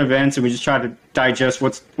the current events, and we just try to digest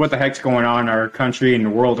what the heck's going on in our country and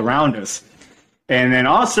the world around us. And then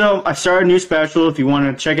also, I started a new special. If you want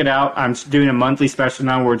to check it out, I'm doing a monthly special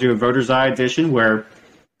now. We're doing a Voter's Eye edition, where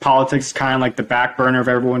politics is kind of like the back burner of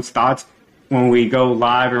everyone's thoughts when we go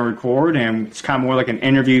live and record, and it's kind of more like an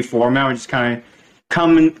interview format. We just kind of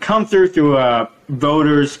come through a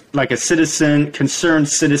voters, like a concerned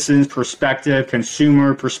citizen's perspective,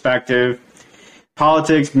 consumer perspective.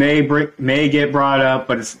 Politics may get brought up,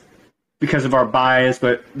 but it's because of our bias,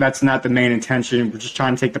 but that's not the main intention. We're just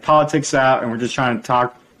trying to take the politics out, and we're just trying to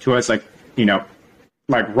talk to us like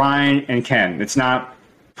Ryan and Ken. It's not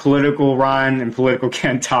political Ryan and political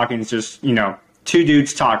Ken talking. It's just, 2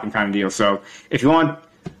 dudes talking kind of deal. So if you want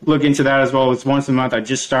to look into that as well, it's once a month. I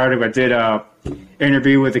just started. I did a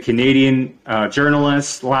interview with a Canadian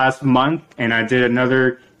journalist last month, and I did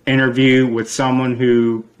another interview with someone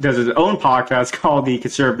who does his own podcast called the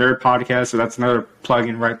Conservative Nerd Podcast. So that's another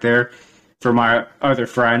plug-in right there for my other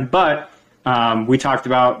friend. But we talked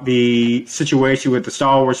about the situation with the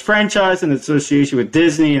Star Wars franchise and the association with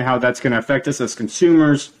Disney and how that's going to affect us as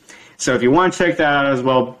consumers. So if you want to check that out as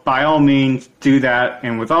well, by all means, do that.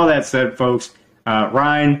 And with all that said, folks,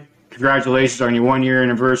 Ryan, congratulations on your 1-year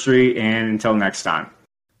anniversary, and until next time.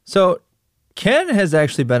 So Ken has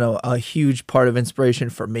actually been a huge part of inspiration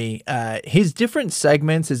for me. His different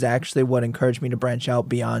segments is actually what encouraged me to branch out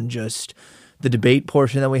beyond just the debate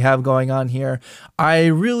portion that we have going on here. I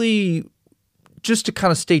really, just to kind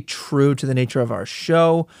of stay true to the nature of our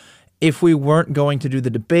show, if we weren't going to do the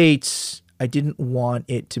debates, I didn't want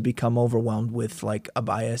it to become overwhelmed with like a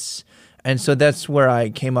bias. And so that's where I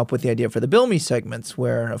came up with the idea for the Bill Me segments,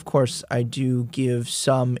 where of course I do give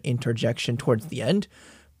some interjection towards the end,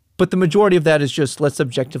 but the majority of that is just let's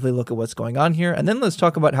objectively look at what's going on here, and then let's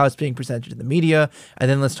talk about how it's being presented in the media, and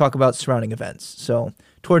then let's talk about surrounding events. So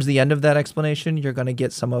towards the end of that explanation, you're going to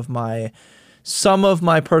get some of my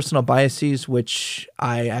personal biases, which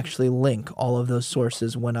I actually link all of those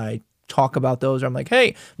sources when I talk about those. I'm like,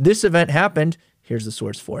 hey, this event happened. Here's the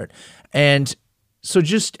source for it. And so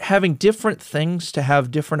just having different things to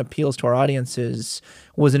have different appeals to our audiences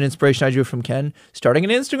was an inspiration I drew from Ken, starting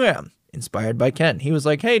an Instagram, inspired by Ken. He was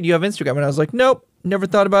like, hey, do you have Instagram? And I was like, nope, never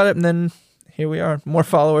thought about it. And then here we are, more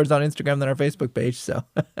followers on Instagram than our Facebook page. So,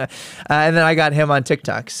 and then I got him on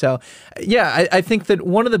TikTok. So yeah, I think that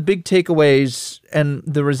one of the big takeaways and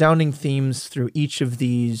the resounding themes through each of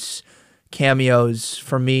these cameos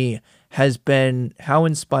for me has been how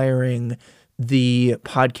inspiring the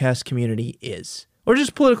podcast community is. Or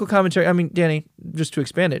just political commentary. I mean, Danny, just to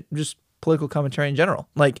expand it, just political commentary in general.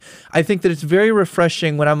 Like, I think that it's very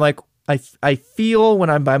refreshing when I'm like, I feel when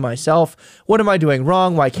I'm by myself, what am I doing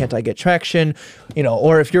wrong? Why can't I get traction? You know,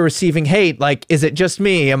 or if you're receiving hate, like, is it just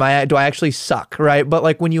me? Do I actually suck? Right. But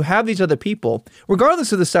like when you have these other people,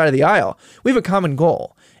 regardless of the side of the aisle, we have a common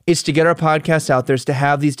goal. It's to get our podcast out there, is to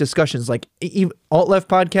have these discussions like Alt-Left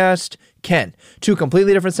Podcast, Ken, two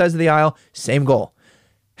completely different sides of the aisle, same goal.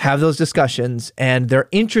 Have those discussions, and they're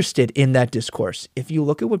interested in that discourse. If you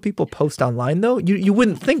look at what people post online, though, you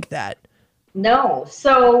wouldn't think that. No.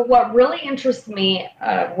 So what really interests me,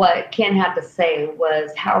 what Ken had to say, was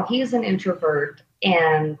how he's an introvert,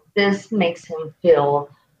 and this makes him feel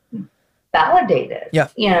validated. Yeah.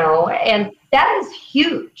 You know, and that is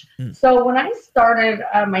huge. So when I started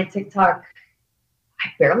my TikTok, I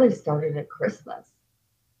barely started at Christmas.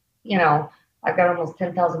 You know, I've got almost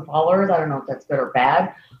 10,000 followers. I don't know if that's good or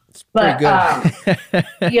bad. But,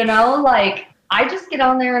 you know, like, I just get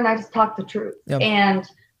on there and I just talk the truth. Yep. And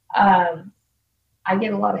I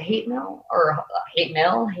get a lot of hate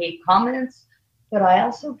hate comments. But I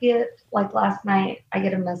also get, like last night, I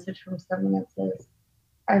get a message from someone that says,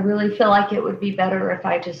 I really feel like it would be better if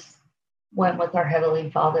I just went with our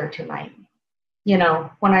Heavenly Father tonight. You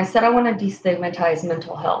know, when I said I want to destigmatize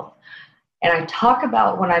mental health, and I talk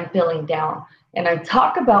about when I'm feeling down, and I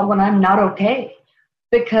talk about when I'm not okay,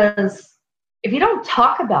 because if you don't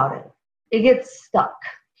talk about it, it gets stuck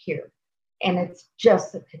here. And it's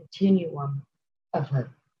just a continuum of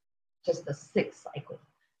just a sick cycle.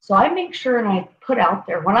 So I make sure and I put out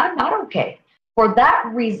there when I'm not okay for that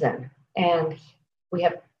reason. And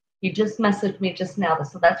you just messaged me just now.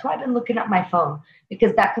 So that's why I've been looking at my phone,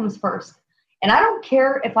 because that comes first. And I don't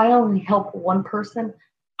care if I only help one person.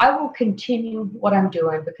 I will continue what I'm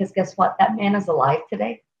doing, because guess what? That man is alive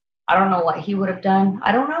today. I don't know what he would have done.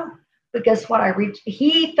 I don't know. But guess what?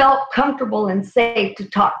 He felt comfortable and safe to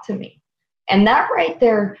talk to me. And that right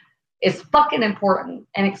there is fucking important.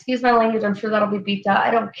 And excuse my language, I'm sure that'll be beeped out. I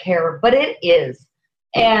don't care, but it is.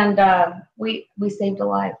 And we saved a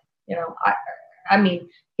life. You know, I mean,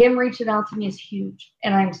 him reaching out to me is huge.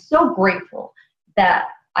 And I'm so grateful that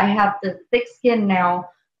I have the thick skin now.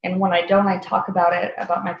 And when I don't, I talk about it,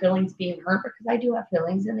 about my feelings being hurt, because I do have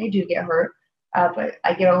feelings and they do get hurt. But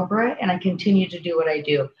I get over it and I continue to do what I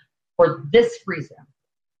do for this reason.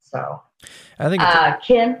 So I think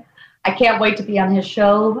Ken, I can't wait to be on his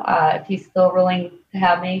show if he's still willing to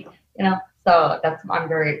have me, you know, so I'm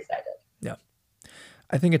very excited. Yeah.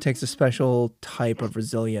 I think it takes a special type of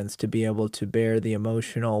resilience to be able to bear the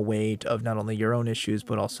emotional weight of not only your own issues,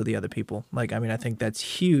 but also the other people. Like, I mean, I think that's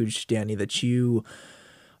huge, Danny, that you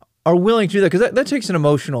are willing to do that, because that takes an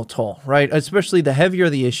emotional toll, right? Especially the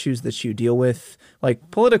heavier the issues that you deal with,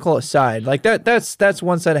 like political aside, like that's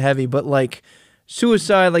one side of heavy, but like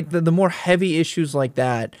suicide, like the more heavy issues like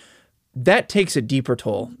that takes a deeper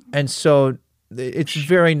toll. And so it's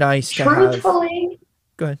very nice to Truthfully,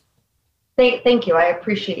 go ahead. Thank you. I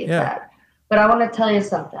appreciate that. But I want to tell you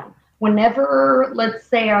something. Whenever, let's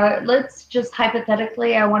say, let's just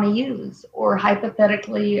hypothetically, I want to use, or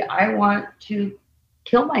hypothetically, I want to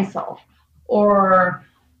kill myself, or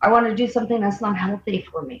I want to do something that's not healthy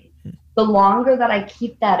for me. The longer that I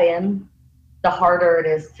keep that in, the harder it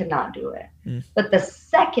is to not do it. But the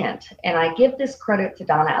second, and I give this credit to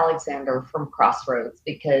Donna Alexander from Crossroads,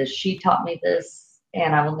 because she taught me this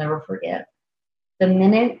and I will never forget. The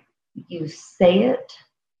minute you say it,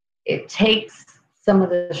 it takes some of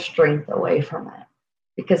the strength away from it.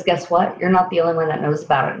 Because guess what? You're not the only one that knows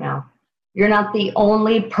about it now. You're not the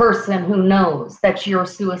only person who knows that you're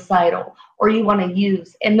suicidal or you want to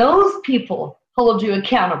use. And those people hold you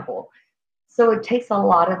accountable. So it takes a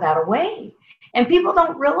lot of that away. And people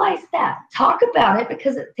don't realize that. Talk about it,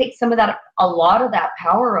 because it takes a lot of that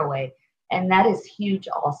power away. And that is huge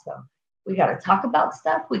also. We got to talk about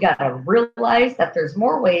stuff. We got to realize that there's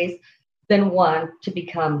more ways than one to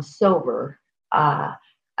become sober. I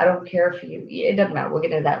don't care it doesn't matter. We'll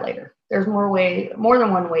get into that later. There's more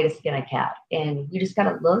than one way to skin a cat. And you just got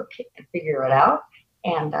to look and figure it out,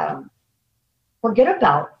 and forget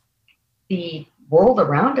about the world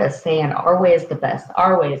around us saying our way is the best.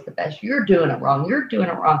 Our way is the best. You're doing it wrong. You're doing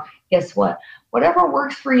it wrong. Guess what? Whatever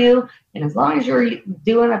works for you, and as long as you're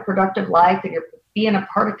doing a productive life and you're being a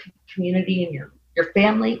part of community and your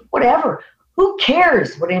family, whatever. Who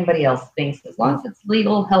cares what anybody else thinks, as long as it's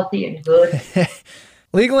legal, healthy, and good.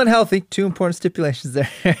 Legal and healthy, 2 important stipulations there.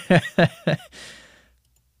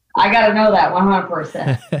 I got to know that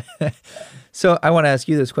 100%. So I want to ask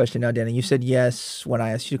you this question now, Danny. You said yes when I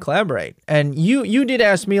asked you to collaborate, and you did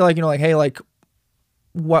ask me, like, hey, like,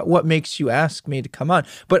 what makes you ask me to come on?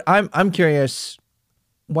 But I'm curious,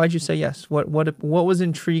 why'd you say yes? What was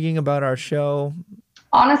intriguing about our show?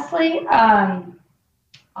 Honestly, I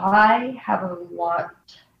have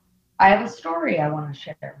a story I want to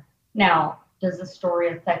share. Now, does the story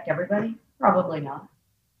affect everybody? Probably not.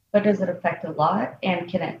 But does it affect a lot? And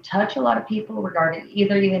can it touch a lot of people regarding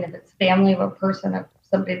even if it's family of a person, of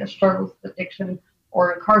somebody that struggles with addiction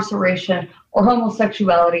or incarceration or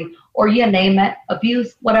homosexuality or you name it,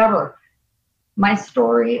 abuse, whatever. My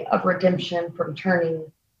story of redemption from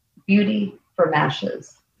turning beauty from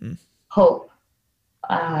ashes, hope.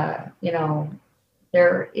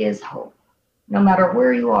 There is hope. No matter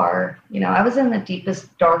where you are, I was in the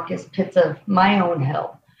deepest, darkest pits of my own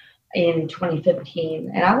hell in 2015,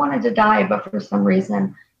 and I wanted to die, but for some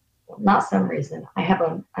reason, I have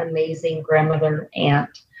an amazing grandmother,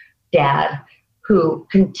 aunt, dad, who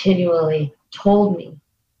continually told me,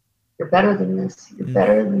 you're better than this, you're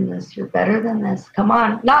better than this, you're better than this. Come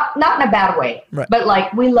on. Not in a bad way, right. But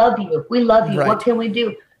like, we love you. Right. What can we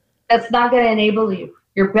do? That's not going to enable you.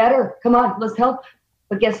 You're better. Come on, let's help.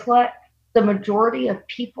 But guess what? The majority of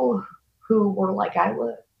people who were like I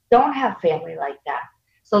was don't have family like that.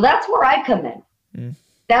 So that's where I come in.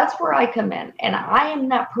 That's where I come in. And I am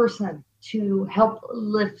that person to help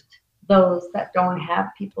lift those that don't have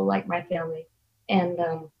people like my family. And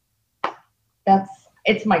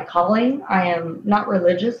it's my calling. I am not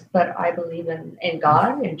religious, but I believe in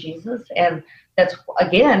God and Jesus. And that's,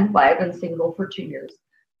 again, why I've been single for 2 years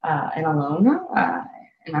and alone.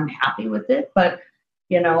 And I'm happy with it. But,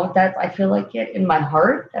 I feel like it in my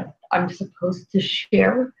heart that I'm supposed to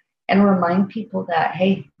share and remind people that,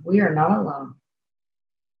 hey, we are not alone.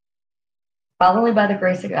 Not only by the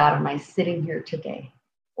grace of God am I sitting here today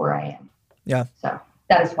where I am. Yeah. So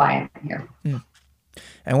that is why I'm here.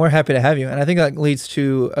 And we're happy to have you. And I think that leads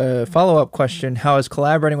to a follow-up question. How has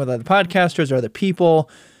collaborating with other podcasters or other people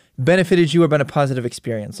benefited you or been a positive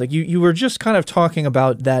experience? Like you were just kind of talking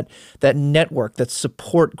about that network, that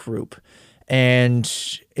support group. And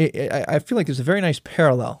I feel like there's a very nice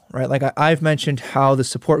parallel, right? Like I've mentioned how the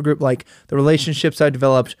support group, like the relationships I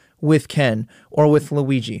developed with Ken or with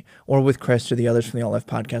Luigi or with Chris or the others from the All Life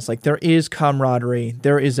podcast, like there is camaraderie,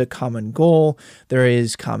 there is a common goal, there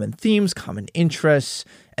is common themes, common interests,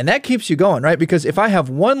 and that keeps you going, right? Because if I have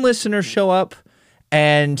one listener show up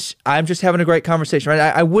and I'm just having a great conversation, right?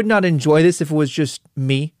 I would not enjoy this if it was just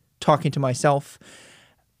me talking to myself,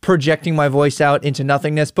 projecting my voice out into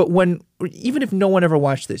nothingness. But even if no one ever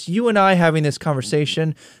watched this, you and I having this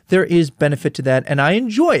conversation, there is benefit to that, and I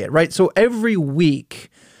enjoy it, right? So every week,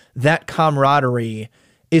 that camaraderie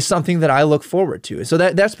is something that I look forward to. So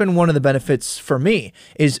that's been one of the benefits for me,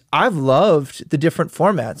 is I've loved the different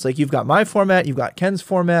formats. Like you've got my format, you've got Ken's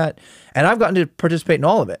format, and I've gotten to participate in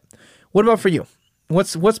all of it. What about for you?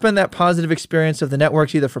 What's been that positive experience of the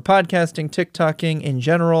networks, either for podcasting, TikToking in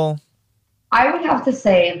general? I would have to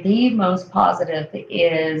say the most positive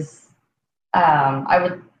is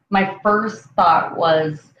my first thought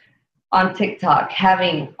was on TikTok,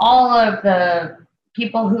 having all of the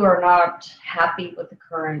people who are not happy with the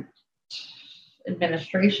current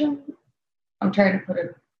administration. I'm trying to put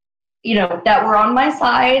it, that were on my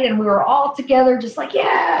side, and we were all together just like,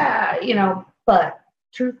 yeah, but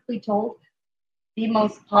truth be told, the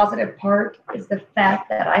most positive part is the fact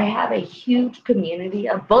that I have a huge community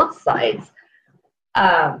of both sides.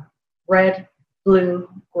 Red, blue,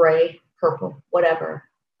 gray, purple, whatever.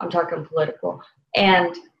 I'm talking political.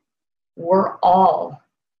 And we're all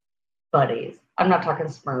buddies. I'm not talking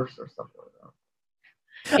Smurfs or something.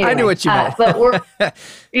 Anyway, I knew what you meant. But we're,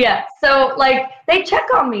 yeah. So like they check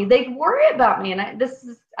on me, they worry about me. And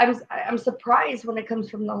I'm surprised when it comes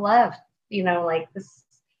from the left, like this,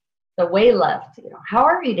 the way left. How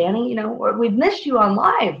are you, Danny? We've missed you on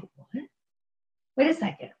live. What? Wait a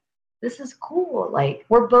second. This is cool. Like,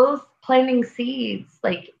 we're both planting seeds,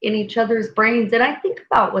 like, in each other's brains. And I think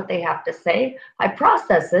about what they have to say. I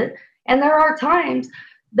process it. And there are times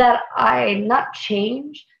that I not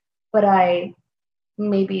change, but I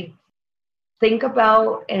maybe think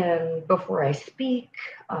about and before I speak,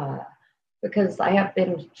 because I have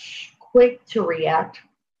been quick to react.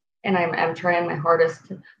 And I'm trying my hardest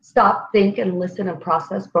to stop, think, and listen and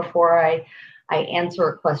process before I answer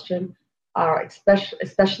a question.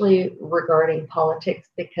 Especially regarding politics,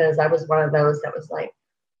 because I was one of those that was like,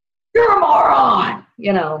 "You're a moron,"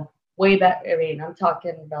 way back. I mean, I'm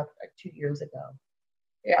talking about like 2 years ago.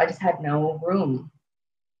 Yeah, I just had no room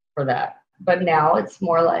for that. But now it's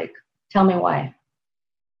more like, tell me why.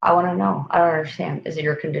 I want to know. I don't understand. Is it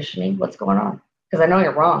your conditioning? What's going on? Because I know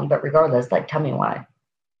you're wrong, but regardless, like, tell me why.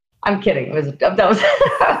 I'm kidding. That was.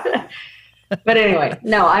 But anyway,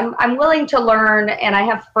 no, I'm willing to learn, and I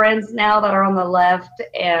have friends now that are on the left,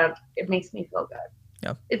 and it makes me feel good.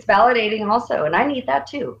 Yeah. It's validating also, and I need that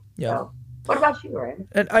too. Yeah. So, what about you, Ryan?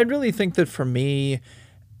 And I really think that for me,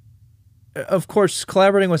 of course,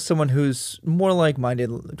 collaborating with someone who's more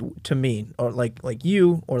like-minded to me, or like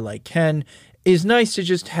you, or like Ken, is nice to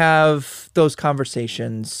just have those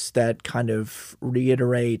conversations that kind of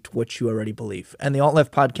reiterate what you already believe. And the Alt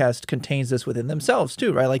Left podcast contains this within themselves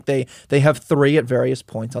too, right? Like they have 3 at various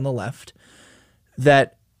points on the left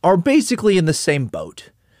that are basically in the same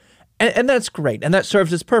boat. And that's great. And that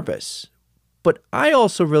serves its purpose. But I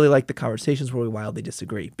also really like the conversations where we wildly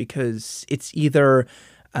disagree, because it's either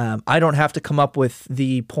I don't have to come up with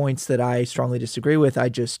the points that I strongly disagree with.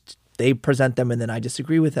 They present them and then I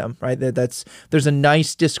disagree with them, right? There's a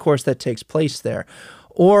nice discourse that takes place there.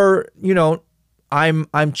 Or,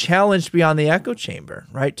 I'm challenged beyond the echo chamber,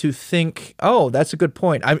 right? To think, oh, that's a good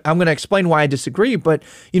point. I'm going to explain why I disagree, but,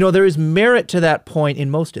 there is merit to that point in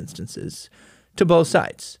most instances to both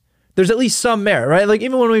sides. There's at least some merit, right? Like,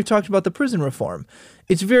 even when we've talked about the prison reform,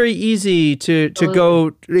 it's very easy to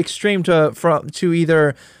go extreme to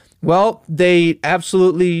either, well, they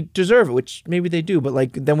absolutely deserve it, which maybe they do, but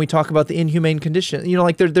like then we talk about the inhumane condition.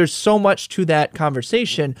 There's so much to that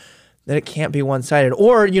conversation that it can't be one-sided.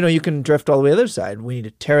 Or, you can drift all the way to the other side. We need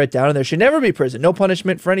to tear it down, and there should never be prison, no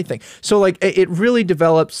punishment for anything. So like it really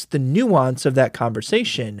develops the nuance of that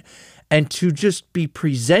conversation, and to just be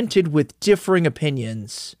presented with differing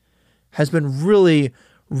opinions has been really,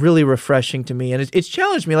 really refreshing to me. And it's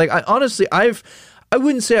challenged me. Like, I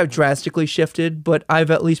wouldn't say I've drastically shifted, but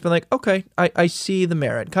I've at least been like, okay, I see the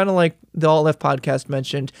merit. Kind of like the Alt Left podcast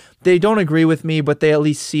mentioned. They don't agree with me, but they at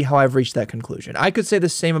least see how I've reached that conclusion. I could say the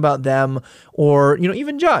same about them, or,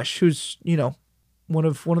 even Josh, who's, one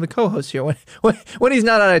of the co-hosts here when he's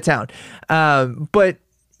not out of town. But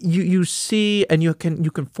you see, and you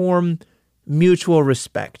can form mutual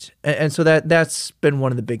respect. And so that's been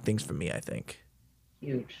one of the big things for me, I think.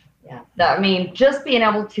 Huge. Yeah. Just being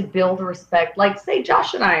able to build respect, like say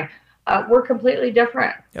Josh and I, we're completely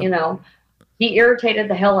different. Yep. He irritated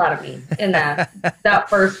the hell out of me in that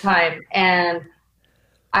first time. And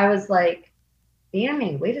I was like,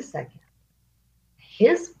 Danny, wait a second.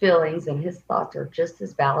 His feelings and his thoughts are just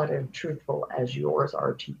as valid and truthful as yours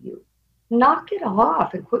are to you. Knock it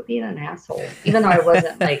off and quit being an asshole. Even though I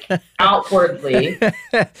wasn't like outwardly,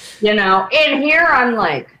 and here I'm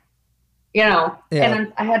like, yeah.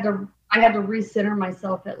 And I had to recenter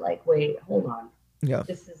myself at like, wait, hold on. Yeah.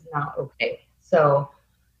 This is not okay. So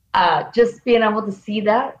just being able to see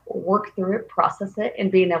that, work through it, process it,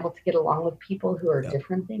 and being able to get along with people who are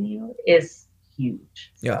different than you is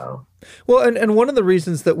huge. So. Well, and one of the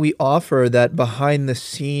reasons that we offer that behind the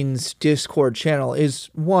scenes Discord channel is,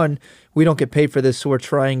 one, we don't get paid for this, so we're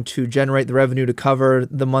trying to generate the revenue to cover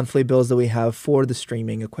the monthly bills that we have for the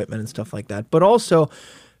streaming equipment and stuff like that. But also,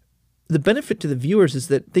 the benefit to the viewers is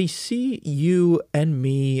that they see you and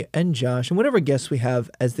me and Josh and whatever guests we have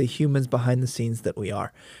as the humans behind the scenes that we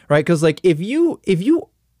are, right? Because like if your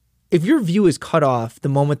view is cut off the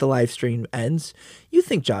moment the live stream ends, you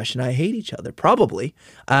think Josh and I hate each other, probably.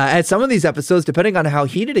 At some of these episodes, depending on how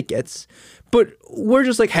heated it gets. But we're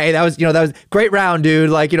just like, hey, that was a great round, dude.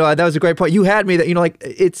 Like, that was a great point. You had me. That, like,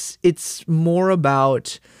 it's more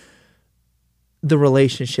about the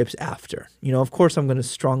relationships after. Of course, I'm going to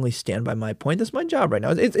strongly stand by my point. That's my job right now.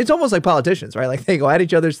 It's almost like politicians, right? Like they go at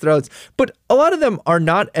each other's throats, but a lot of them are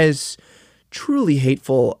not as truly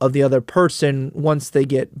hateful of the other person once they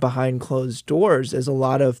get behind closed doors as a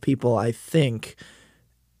lot of people, I think,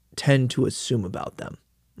 tend to assume about them,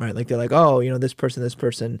 right? Like they're like, oh, this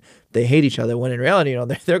person, they hate each other, when in reality,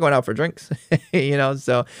 they're going out for drinks,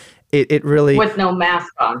 so it really with no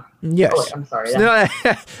mask on. yes. Oh, I'm sorry. No,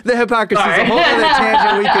 the hypocrisy is a Sorry. whole other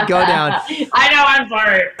tangent we could go down. I know. I'm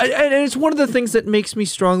sorry. And it's one of the things that makes me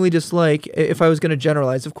strongly dislike, if I was going to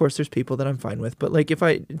generalize, of course, there's people that I'm fine with, but like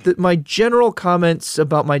my general comments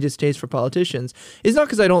about my distaste for politicians is not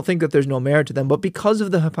because I don't think that there's no merit to them, but because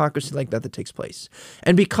of the hypocrisy like that takes place.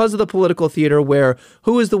 And because of the political theater where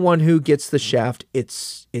who is the one who gets the shaft?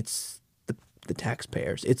 It's the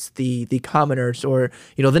taxpayers. It's the commoners, or,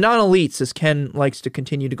 the non-elites, as Ken likes to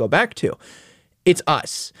continue to go back to. It's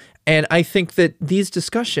us. And I think that these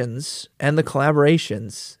discussions and the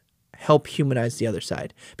collaborations help humanize the other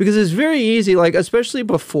side, because it's very easy, like, especially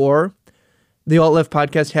before the Alt Left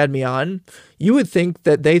podcast had me on, you would think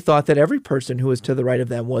that they thought that every person who was to the right of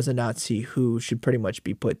them was a Nazi who should pretty much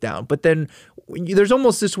be put down. But then there's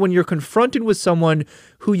almost this, when you're confronted with someone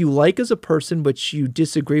who you like as a person but you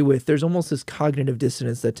disagree with, there's almost this cognitive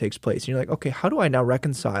dissonance that takes place. And you're like, okay, how do I now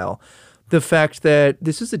reconcile the fact that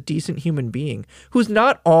this is a decent human being who's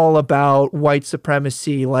not all about white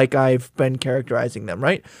supremacy like I've been characterizing them,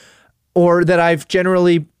 right? Or that I've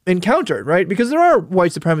generally encountered, right? Because there are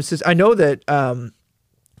white supremacists. I know that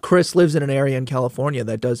Chris lives in an area in California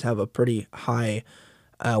that does have a pretty high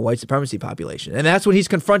white supremacy population. And that's what he's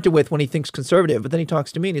confronted with when he thinks conservative. But then he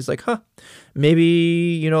talks to me and he's like,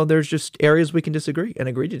 maybe, there's just areas we can disagree and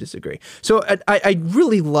agree to disagree. So I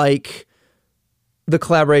really like the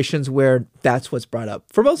collaborations where that's what's brought up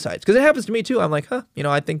for both sides. Because it happens to me too. I'm like,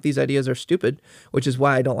 I think these ideas are stupid, which is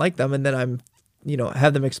why I don't like them. And then I'm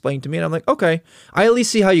have them explained to me and I'm like, okay, I at least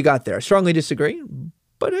see how you got there. I strongly disagree,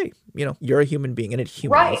 but hey, you're a human being and it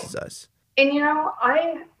humanizes us. And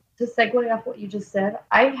to segue off what you just said,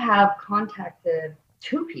 I have contacted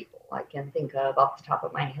 2 people I can think of off the top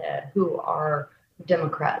of my head who are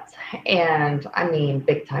Democrats, and I mean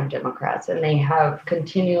big time Democrats, and they have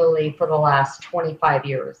continually for the last 25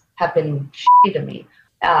 years have been shitty to me.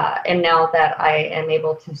 And now that I am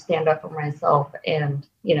able to stand up for myself, and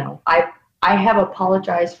I have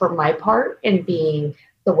apologized for my part in being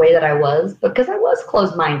the way that I was, because I was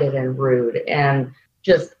closed-minded and rude and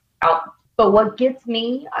just out. But what gets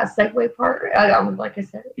me, a segue part, like I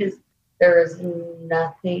said, is there is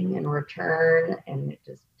nothing in return, and it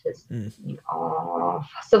just pisses me off.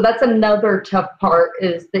 So that's another tough part,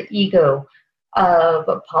 is the ego of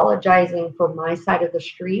apologizing for my side of the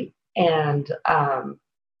street and,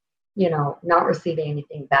 not receiving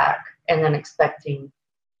anything back, and then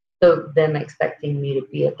them expecting me to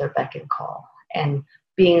be at their beck and call, and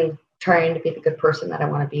trying to be the good person that I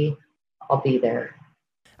want to be. I'll be there.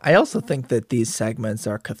 I also think that these segments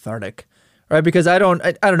are cathartic, right? Because I don't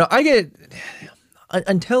know. I get,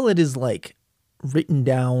 until it is like written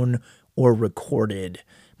down or recorded,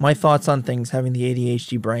 my thoughts on things, having the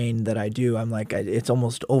ADHD brain that I do, I'm like, it's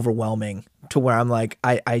almost overwhelming to where I'm like,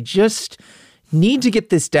 I just need to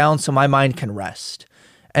get this down so my mind can rest.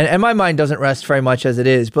 And my mind doesn't rest very much as it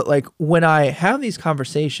is. But like when I have these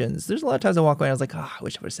conversations, there's a lot of times I walk away and I was like, I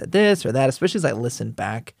wish I would have said this or that, especially as I listen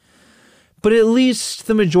back. But at least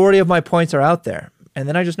the majority of my points are out there. And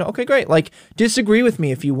then I just know, okay, great. Like, disagree with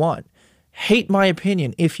me if you want. Hate my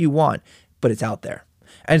opinion if you want. But it's out there.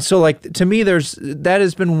 And so like, to me, that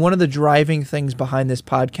has been one of the driving things behind this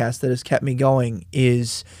podcast that has kept me going,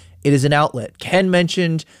 is it is an outlet. Ken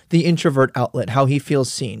mentioned the introvert outlet, how he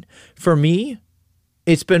feels seen. For me,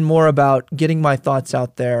 it's been more about getting my thoughts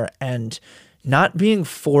out there and not being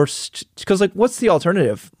forced, because like, what's the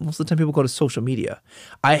alternative? Most of the time people go to social media.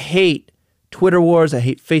 I hate Twitter wars. I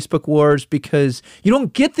hate Facebook wars, because you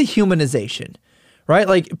don't get the humanization, right?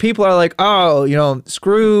 Like, people are like,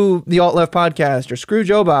 screw the Alt Left podcast or screw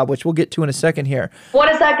Joe Bob, which we'll get to in a second here.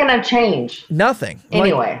 What is that going to change? Nothing.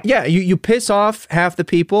 Anyway. Like, you piss off half the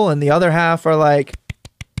people and the other half are like,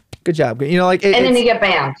 good job. And then you get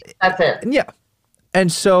banned. That's it. Yeah. And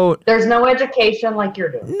so there's no education like you're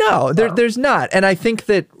doing. No, there's not. And I think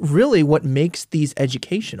that really what makes these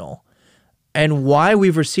educational and why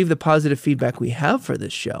we've received the positive feedback we have for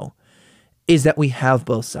this show is that we have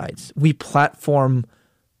both sides. We platform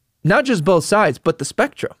not just both sides, but the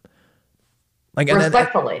spectrum. Like,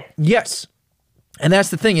 respectfully. Yes. And that's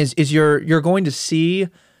the thing is you're going to see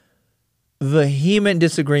vehement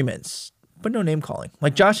disagreements, but no name calling.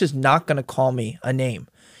 Like, Josh is not going to call me a name.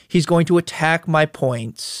 He's going to attack my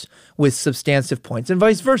points with substantive points and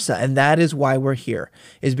vice versa. And that is why we're here,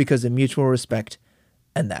 is because of mutual respect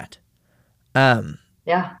and that.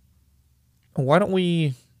 Yeah. Why don't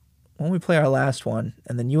we play our last one,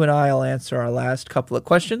 and then you and I will answer our last couple of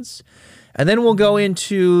questions, and then we'll go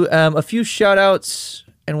into a few shout outs,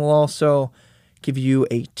 and we'll also give you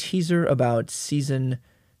a teaser about season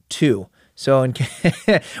 2. So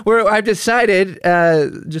I've decided,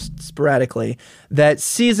 just sporadically, that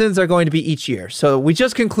seasons are going to be each year. So we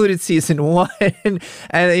just concluded season 1,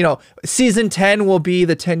 and season 10 will be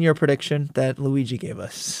the 10-year prediction that Luigi gave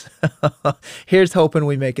us. Here's hoping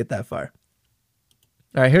we make it that far.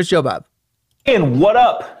 All right, here's Joe Bob. And what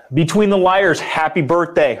up, Between the Liars? Happy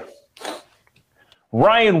birthday.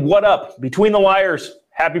 Ryan, what up, Between the Liars?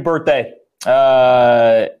 Happy birthday.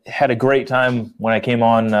 Had a great time when I came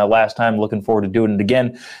on last time. Looking forward to doing it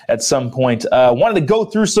again at some point. Wanted to go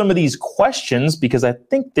through some of these questions because I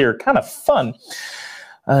think they're kind of fun.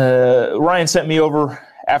 Ryan sent me over,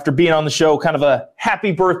 after being on the show, kind of a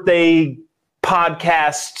happy birthday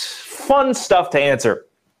podcast, fun stuff to answer.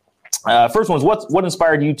 First one is, what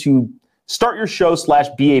inspired you to start your show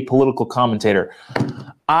 / be a political commentator?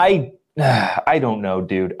 I don't know,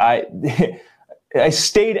 dude. I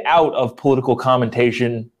stayed out of political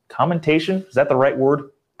commentation. Commentation? Is that the right word?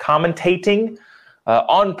 Commentating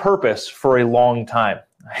on purpose for a long time.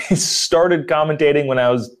 I started commentating when I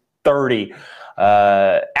was 30,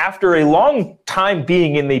 after a long time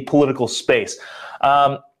being in the political space.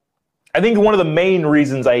 I think one of the main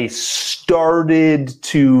reasons I started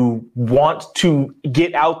to want to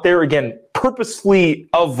get out there, again, purposely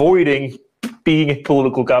avoiding being a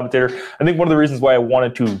political commentator, I think one of the reasons why I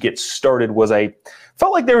wanted to get started was I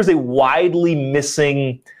felt like there was a widely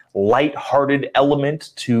missing lighthearted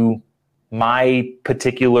element to my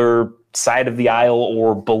particular side of the aisle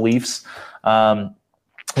or beliefs. Not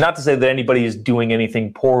to say that anybody is doing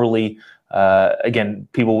anything poorly. Again,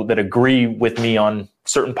 people that agree with me on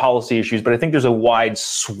certain policy issues, but I think there's a wide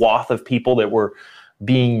swath of people that were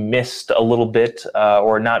being missed a little bit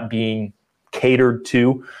or not being catered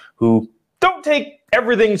to, who don't take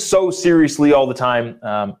everything so seriously all the time.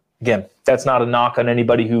 Again, that's not a knock on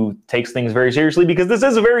anybody who takes things very seriously, because this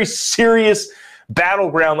is a very serious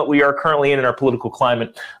battleground that we are currently in our political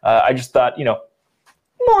climate. I just thought,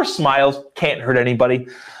 more smiles can't hurt anybody.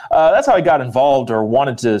 That's how I got involved or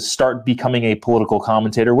wanted to start becoming a political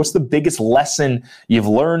commentator. What's the biggest lesson you've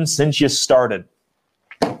learned since you started?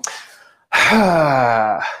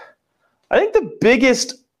 I think the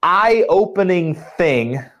biggest eye-opening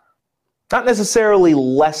thing, not necessarily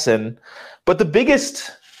lesson, but the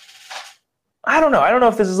biggest, I don't know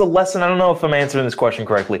if this is a lesson. I don't know if I'm answering this question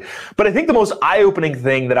correctly, but I think the most eye-opening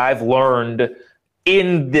thing that I've learned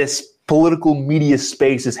in this political media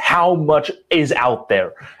space is how much is out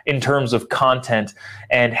there in terms of content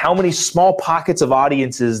and how many small pockets of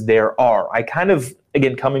audiences there are. I kind of,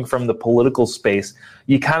 again, coming from the political space,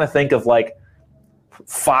 you kind of think of like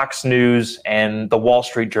Fox News and the Wall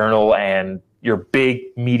Street Journal and your big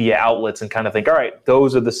media outlets and kind of think, all right,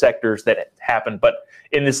 those are the sectors that happen. But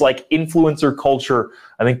in this like influencer culture,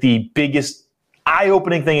 I think the biggest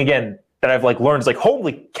eye-opening thing, again, that I've like learned is like,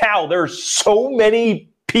 holy cow, there's so many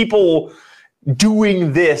people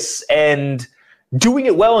doing this and doing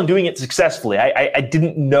it well and doing it successfully. I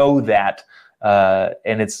didn't know that.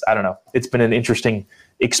 And I don't know, it's been an interesting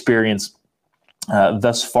experience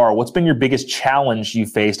thus far. What's been your biggest challenge you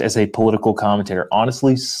faced as a political commentator?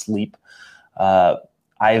 Honestly, sleep. I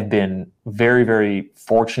have been very, very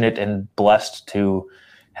fortunate and blessed to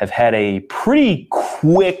have had a pretty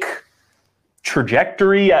quick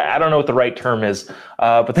trajectory. I don't know what the right term is,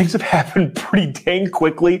 but things have happened pretty dang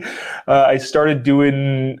quickly. I started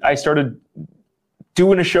doing a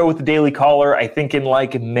show with the Daily Caller, I think in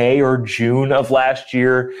like May or June of last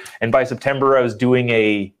year. And by September, I was doing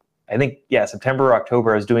September or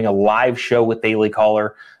October, I was doing a live show with Daily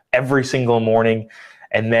Caller every single morning.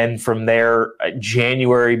 And then from there,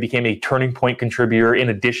 January became a Turning Point contributor in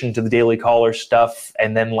addition to the Daily Caller stuff.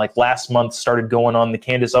 And then like last month started going on the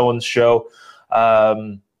Candace Owens show,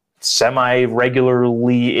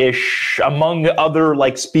 semi-regularly-ish, among other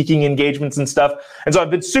like speaking engagements and stuff. And so I've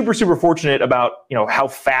been super, super fortunate about, how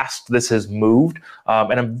fast this has moved.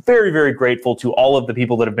 And I'm very, very grateful to all of the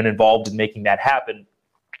people that have been involved in making that happen.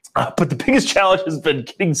 But the biggest challenge has been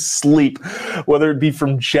getting sleep, whether it be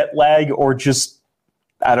from jet lag or just,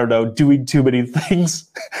 I don't know, doing too many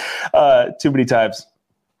things too many times.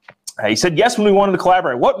 You said yes when we wanted to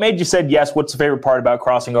collaborate. What made you say yes? What's the favorite part about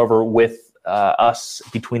crossing over with us,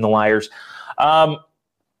 Between the Liars? I'm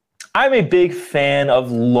a big fan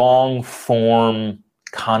of long-form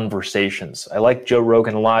conversations. I like Joe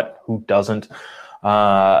Rogan a lot. Who doesn't?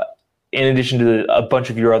 In addition to a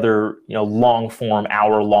bunch of your other, long-form,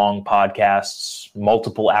 hour-long podcasts,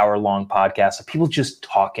 multiple hour-long podcasts of people just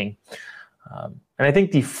talking. And I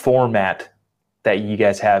think the format that you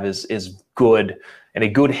guys have is good and a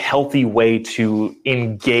good, healthy way to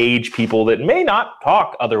engage people that may not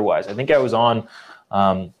talk otherwise. I think I was on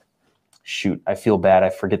shoot, I feel bad. I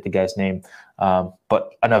forget the guy's name.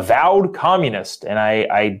 But an avowed communist. And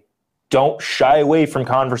I don't shy away from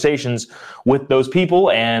conversations with those people.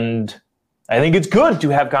 And I think it's good to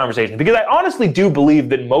have conversations because I honestly do believe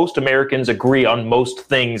that most Americans agree on most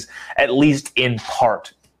things, at least in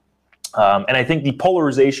part. And I think the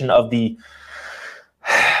polarization of the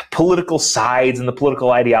political sides and the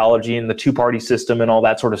political ideology and the two-party system and all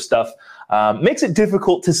that sort of stuff makes it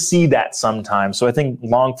difficult to see that sometimes. So I think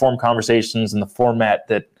long-form conversations and the format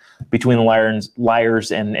that Between the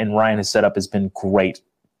Liars and Ryan has set up has been great.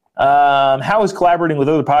 How has collaborating with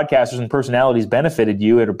other podcasters and personalities benefited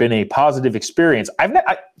you? It has been a positive experience. I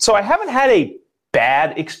haven't had a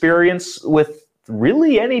bad experience with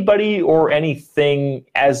really anybody or anything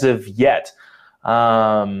as of yet.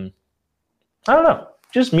 I don't know.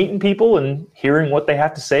 Just meeting people and hearing what they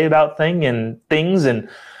have to say about things and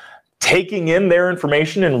taking in their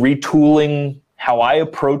information and retooling how I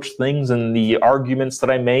approach things and the arguments that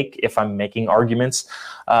I make, if I'm making arguments.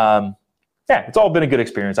 Yeah, it's all been a good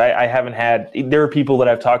experience. I haven't had, there are people that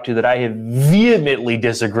I've talked to that I have vehemently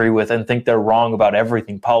disagree with and think they're wrong about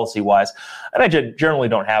everything policy-wise. And I generally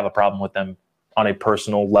don't have a problem with them on a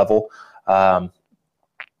personal level. And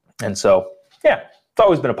so, yeah, it's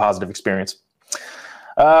always been a positive experience.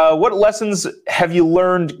 What lessons have you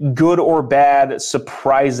learned, good or bad,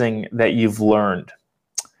 surprising that you've learned?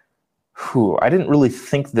 I didn't really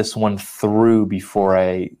think this one through before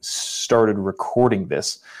I started recording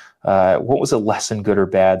this. What was a lesson, good or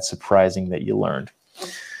bad, surprising that you learned?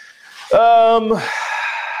 I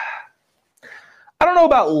don't know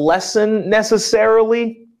about lesson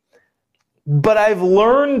necessarily, but I've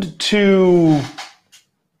learned to.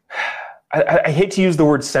 I hate to use the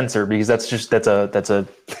word censor because that's a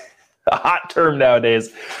hot term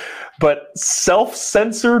nowadays. But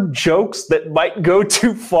self-censored jokes that might go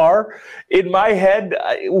too far in my head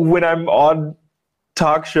when I'm on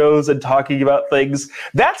talk shows and talking about things,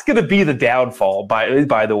 that's going to be the downfall,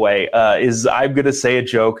 by the way, is I'm going to say a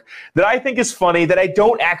joke that I think is funny that I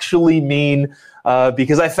don't actually mean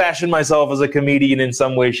because I fashion myself as a comedian in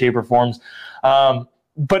some way, shape, or forms.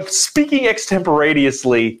 But speaking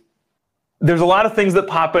extemporaneously, there's a lot of things that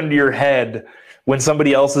pop into your head when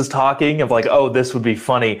somebody else is talking of like, oh, this would be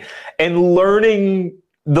funny. And learning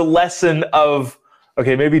the lesson of,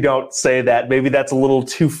 okay, maybe don't say that. Maybe that's a little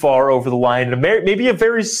too far over the line. Maybe a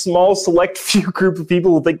very small select few group of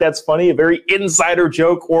people will think that's funny, a very insider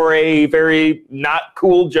joke or a very not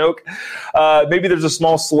cool joke. Maybe there's a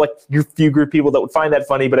small select few group of people that would find that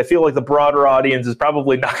funny, but I feel like the broader audience is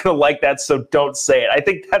probably not going to like that, so don't say it. I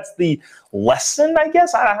think that's the lesson, I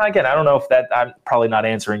guess. I don't know if that, I'm probably not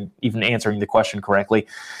answering the question correctly.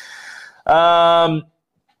 Yeah,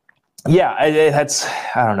 I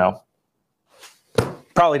don't know.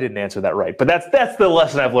 Probably didn't answer that right, but that's the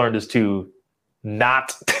lesson I've learned is to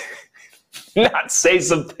not say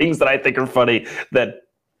some things that I think are funny that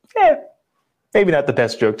maybe not the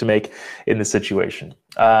best joke to make in the situation.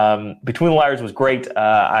 Between the Liars was great.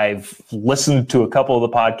 I've listened to a couple of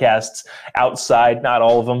the podcasts outside, not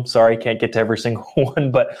all of them. Sorry, can't get to every single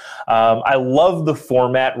one, but I love the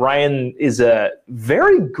format. Ryan is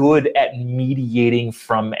very good at mediating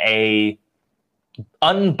from a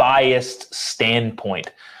unbiased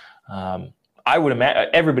standpoint. I would imagine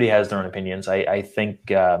everybody has their own opinions. I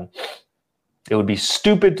think it would be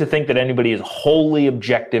stupid to think that anybody is wholly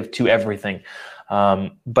objective to everything.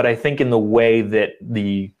 But I think in the way that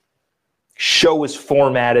the show is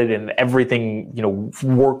formatted and everything,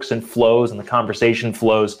 works and flows and the conversation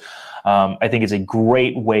flows, I think it's a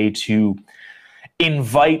great way to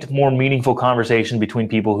invite more meaningful conversation between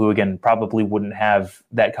people who, again, probably wouldn't have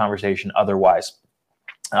that conversation otherwise.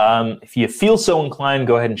 If you feel so inclined,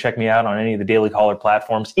 go ahead and check me out on any of the Daily Caller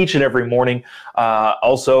platforms each and every morning.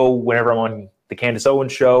 Also, whenever I'm on the Candace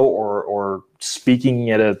Owens Show or speaking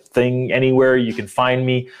at a thing anywhere, you can find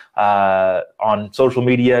me on social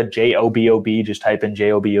media, JOBOB. Just type in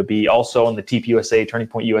JOBOB. Also on the TPUSA, Turning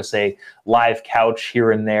Point USA live couch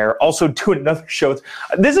here and there. Also doing another show.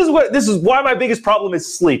 This is why my biggest problem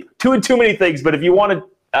is sleep. Doing too many things. But if you want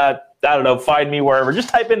to, find me wherever. Just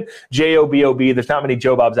type in JOBOB. There's not many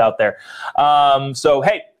Joe Bobs out there. So,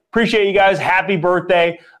 hey, appreciate you guys. Happy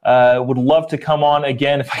birthday. Would love to come on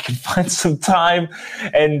again if I can find some time.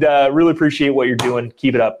 And really appreciate what you're doing.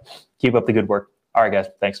 Keep it up. Keep up the good work. All right, guys.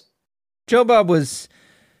 Thanks. Joe Bob was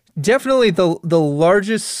definitely the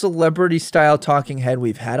largest celebrity-style talking head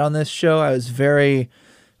we've had on this show. I was very,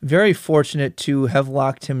 very fortunate to have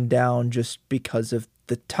locked him down just because of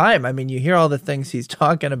the time. I mean, you hear all the things he's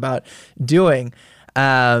talking about doing,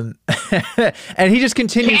 and he just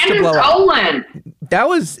continues to blow up. That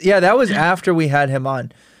was after we had him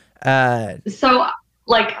on. So,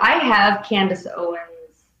 like, I have Candace Owens.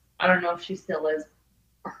 I don't know if she still is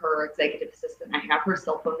her executive assistant. I have her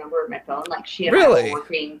cell phone number on my phone. Like, she and I Really? were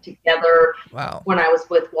working together Wow. when I was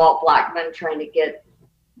with Walt Blackman, trying to get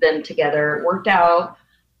them together. It worked out.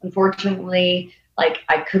 Unfortunately, like,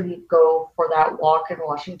 I couldn't go for that walk in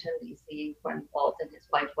Washington, D.C. when Walt and his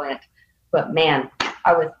wife went. But man,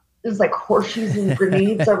 it was like horseshoes and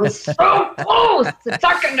grenades. I was so close to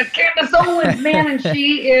talking to Candace Owens, man, and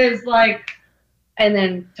she is like, and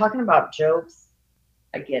then talking about jokes,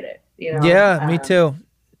 I get it. You know? Yeah, me too.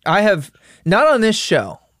 I have, not on this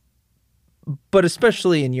show, but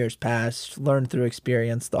especially in years past, learned through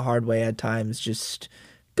experience the hard way at times, just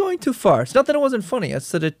going too far. It's not that it wasn't funny,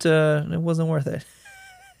 it's that it wasn't worth it.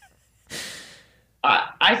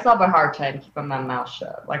 I still have a hard time keeping my mouth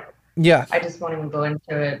shut. Like, Yeah. I just won't even go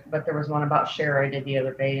into it, but there was one about Cher I did the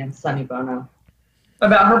other day and Sonny Bono.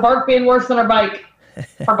 About her bark being worse than her bike.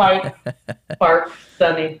 Her bike. Bark,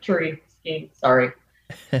 Sunny, tree, ski. Sorry.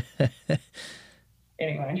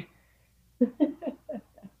 Anyway.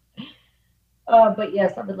 But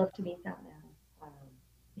yes, I would love to meet that man.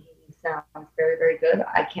 He sounds very, very good.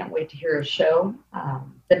 I can't wait to hear his show.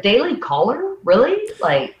 The Daily Caller? Really?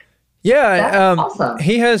 Like, Yeah, that's awesome.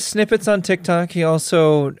 He has snippets on TikTok. He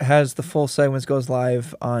also has the full segments goes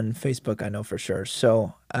live on Facebook, I know for sure.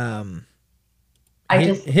 So, I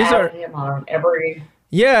just added him on every...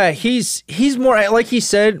 Yeah, he's more, like he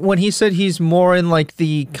said, when he said he's more in like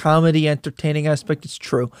the comedy entertaining aspect, it's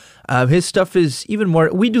true. His stuff is even more,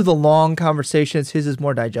 we do the long conversations, his is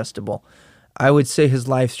more digestible. I would say his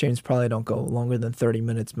live streams probably don't go longer than 30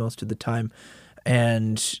 minutes most of the time.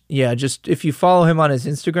 And yeah, just if you follow him on his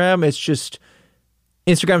Instagram, it's just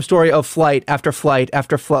Instagram story of flight after flight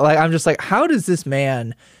after flight. Like, I'm just like, how does this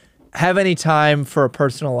man have any time for a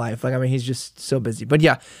personal life? Like, I mean, he's just so busy. But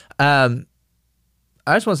yeah,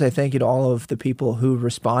 I just want to say thank you to all of the people who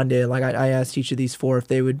responded. Like, I asked each of these four if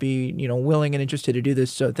they would be, willing and interested to do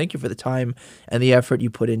this. So thank you for the time and the effort you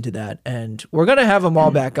put into that. And we're going to have them all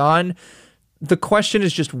back on. The question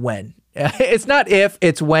is just when. It's not if,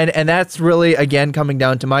 it's when. And that's really, again, coming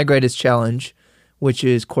down to my greatest challenge, which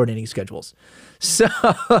is coordinating schedules. So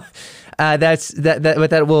but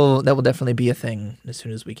that will definitely be a thing as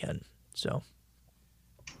soon as we can. So.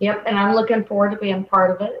 Yep, and I'm looking forward to being part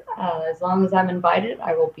of it. As long as I'm invited,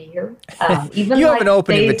 I will be here. Even you like have an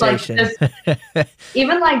open invitation.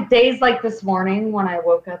 Even like days like this morning when I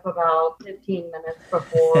woke up about 15 minutes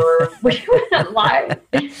before we went live,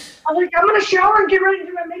 I was like, I'm going to shower and get ready to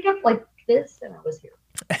do my makeup like this, and I was here.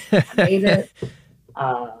 I made it.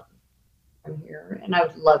 I'm here, and I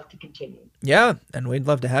would love to continue. Yeah, and we'd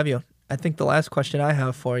love to have you. I think the last question I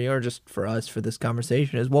have for you, or just for us for this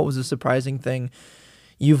conversation, is what was a surprising thing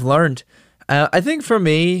you've learned? I think for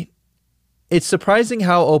me, it's surprising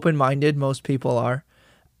how open-minded most people are.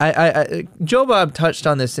 Joe Bob touched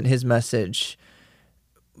on this in his message.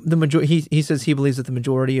 He says he believes that the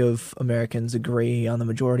majority of Americans agree on the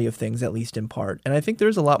majority of things, at least in part. And I think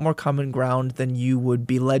there's a lot more common ground than you would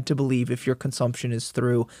be led to believe if your consumption is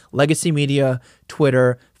through legacy media,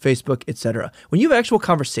 Twitter, Facebook, etc. When you have actual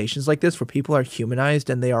conversations like this where people are humanized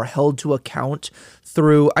and they are held to account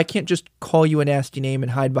through, I can't just call you a nasty name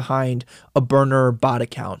and hide behind a burner bot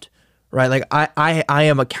account, right? Like I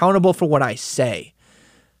am accountable for what I say.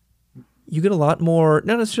 You get a lot more,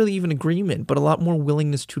 not necessarily even agreement, but a lot more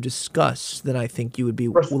willingness to discuss than I think you would be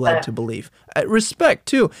led to believe. Respect,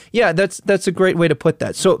 too. Yeah, that's a great way to put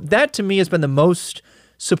that. So that, to me, has been the most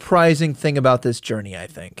surprising thing about this journey, I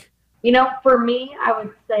think. For me, I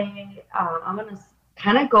would say I'm going to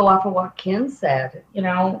kind of go off of what Ken said.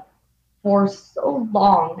 For so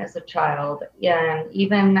long as a child, and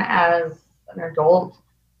even as an adult,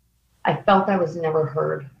 I felt I was never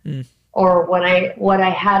heard. Or what I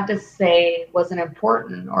had to say wasn't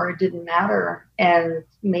important, or it didn't matter. And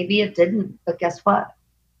maybe it didn't, but guess what?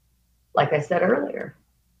 Like I said earlier,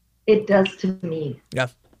 it does to me. Yeah.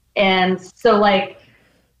 And so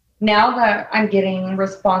now that I'm getting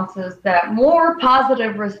responses, that more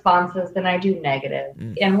positive responses than I do negative.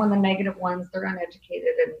 And when the negative ones, they're uneducated,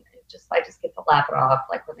 and I just get to laugh it off.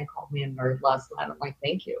 Like when they called me a nerd last night, I'm like,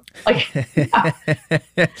 thank you. But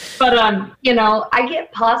I get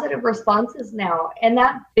positive responses now, and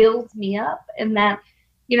that builds me up. And that,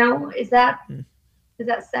 is that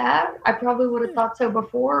sad? I probably would have thought so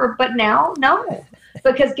before, but now, no.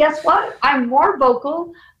 Because guess what? I'm more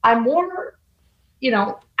vocal. I'm more,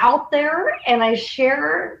 out there, and I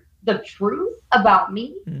share the truth about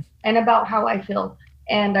me and about how I feel.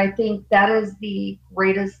 And I think that is the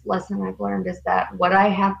greatest lesson I've learned, is that what I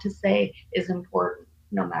have to say is important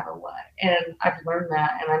no matter what. And I've learned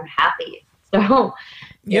that, and I'm happy. So,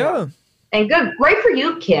 you know. Yeah. And great for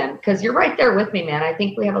you, Ken, because you're right there with me, man. I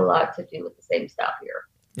think we have a lot to do with the same stuff here.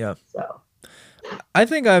 Yeah. So I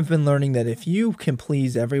think I've been learning that if you can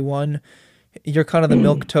please everyone, you're kind of the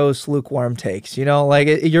milquetoast, lukewarm takes. You know, like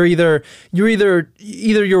you're either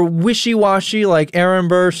you're wishy-washy, like Aaron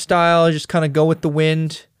Burr style, just kind of go with the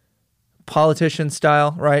wind, politician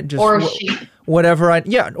style, right? Just whatever.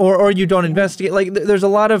 Or you don't investigate. Like there's a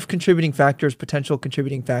lot of potential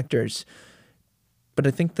contributing factors. But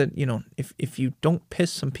I think that, you know, if you don't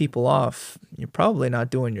piss some people off, you're probably not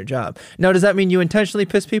doing your job. Now, does that mean you intentionally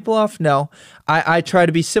piss people off? No. I try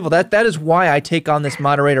to be civil. That is why I take on this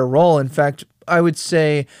moderator role. In fact, I would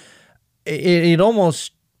say it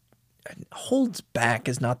almost holds back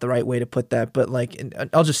is not the right way to put that, but like,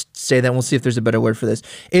 I'll just say that and we'll see if there's a better word for this.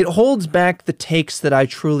 It holds back the takes that I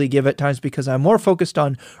truly give at times because I'm more focused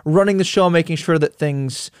on running the show, making sure that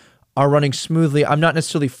things are running smoothly. I'm not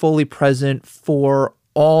necessarily fully present for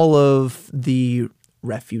all of the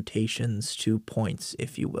refutations to points,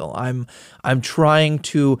 if you will. I'm trying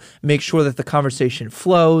to make sure that the conversation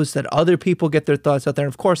flows, that other people get their thoughts out there.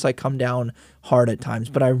 And of course, I come down hard at times,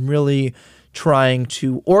 but I'm really trying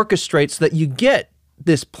to orchestrate so that you get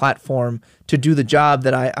this platform to do the job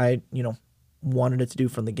that I wanted it to do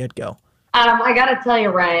from the get-go. I got to tell you,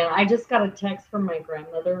 Ryan, I just got a text from my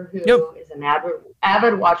grandmother who is an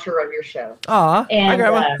avid watcher of your show. Aw,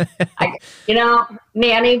 and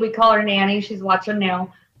Nanny, we call her Nanny. She's watching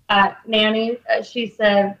now. Nanny, she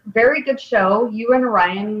said, very good show. You and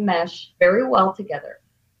Ryan mesh very well together.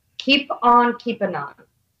 Keep on keeping on.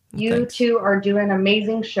 You two are doing an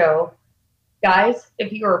amazing show. Guys,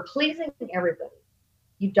 if you are pleasing everybody,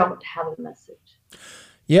 you don't have a message.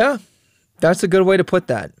 That's a good way to put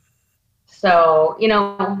that. So, you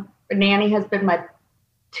know, Nanny has been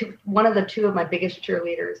one of the two of my biggest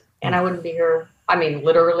cheerleaders, and I wouldn't be here, I mean,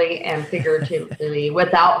 literally and figuratively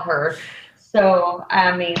without her. So,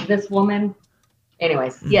 I mean, this woman,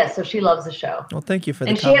 anyways, so she loves the show. Well, thank you for that.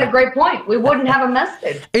 And she had a great point. We wouldn't have a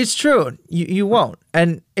message. It's true. You won't.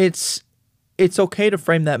 And it's okay to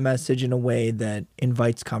frame that message in a way that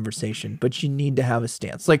invites conversation, but you need to have a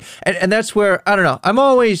stance. Like, and that's where, I don't know, I'm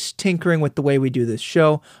always tinkering with the way we do this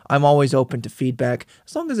show. I'm always open to feedback,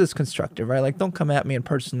 as long as it's constructive, right? Like, don't come at me and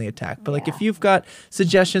personally attack. But like, if you've got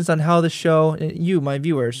suggestions on how the show, you, my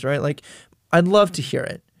viewers, right? Like, I'd love to hear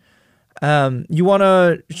it. You want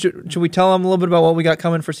to, should we tell them a little bit about what we got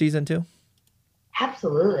coming for season 2?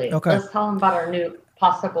 Absolutely. Okay. Let's tell them about our new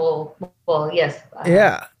possible,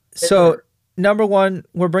 So, number one,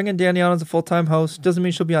 we're bringing Danny on as a full-time host. Doesn't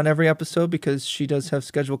mean she'll be on every episode because she does have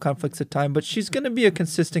schedule conflicts at times, but she's going to be a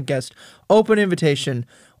consistent guest. Open invitation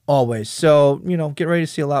always. So, you know, get ready to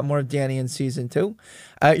see a lot more of Danny in season 2.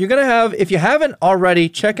 You're going to have, if you haven't already,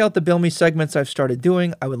 check out the Bill Me segments I've started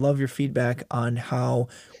doing. I would love your feedback on how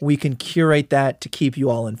we can curate that to keep you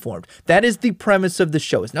all informed. That is the premise of the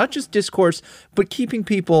show. It's not just discourse, but keeping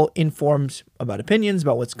people informed about opinions,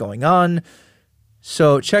 about what's going on.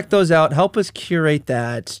 So check those out. Help us curate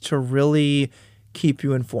that to really keep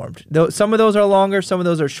you informed. Though some of those are longer, some of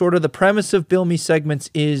those are shorter. The premise of Bill Me segments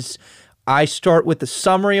is I start with the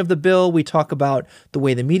summary of the bill. We talk about the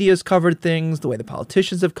way the media has covered things, the way the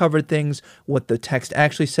politicians have covered things, what the text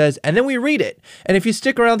actually says, and then we read it. And if you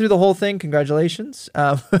stick around through the whole thing, congratulations.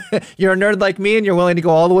 You're a nerd like me and you're willing to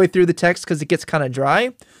go all the way through the text because it gets kind of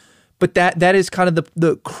dry. But that is kind of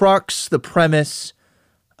the crux, the premise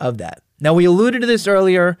of that. Now, we alluded to this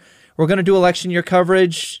earlier. We're going to do election year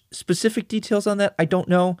coverage. Specific details on that, I don't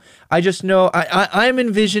know. I just know I'm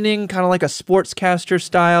envisioning kind of like a sportscaster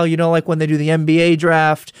style, you know, like when they do the NBA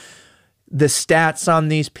draft, the stats on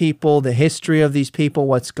these people, the history of these people,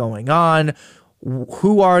 what's going on,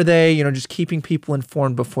 who are they, you know, just keeping people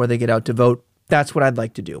informed before they get out to vote. That's what I'd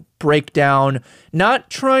like to do. Break down,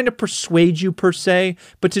 not trying to persuade you per se,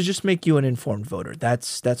 but to just make you an informed voter.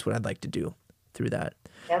 That's what I'd like to do through that.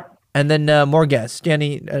 Yep. And then more guests.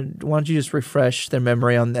 Danny, why don't you just refresh their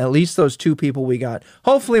memory on at least those 2 people we got?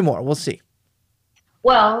 Hopefully more. We'll see.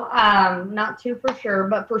 Well, not 2 for sure,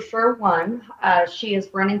 but for sure 1. She is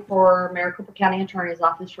running for Maricopa County Attorney's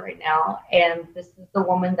Office right now. And this is the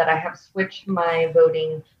woman that I have switched my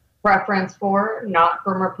voting preference for, not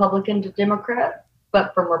from Republican to Democrat,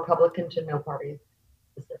 but from Republican to no party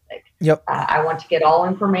specific. Yep. I want to get all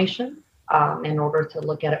information. In order to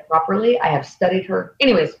look at it properly. I have studied her.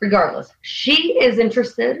 Anyways, regardless, she is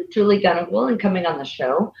interested, Julie Gunnigal, in coming on the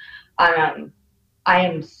show. I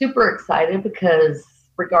am super excited because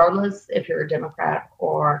regardless if you're a Democrat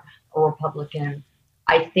or a Republican,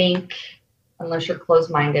 I think, unless you're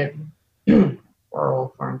closed-minded or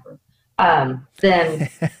old farmer, then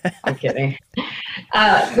I'm kidding.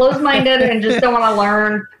 Closed-minded and just don't want to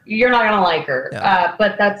learn, you're not going to like her. Yeah.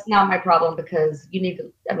 But that's not my problem because you need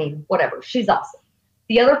to, I mean, whatever. She's awesome.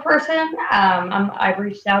 The other person I've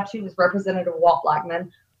reached out to is Representative Walt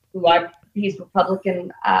Blackman, he's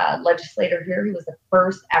Republican legislator here. He was the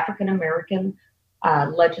first African-American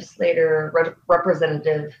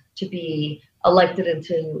representative to be elected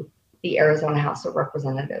into the Arizona House of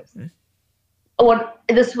Representatives.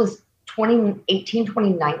 This was 2018,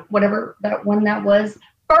 2019, whatever that was.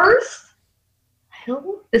 First,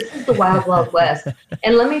 this is the Wild Wild West.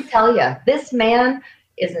 And let me tell you, this man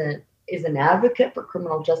is an advocate for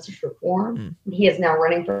criminal justice reform. He is now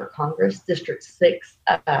running for Congress, District 6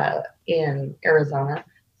 in Arizona.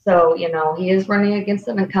 So, he is running against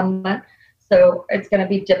an incumbent. So it's going to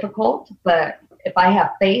be difficult. But if I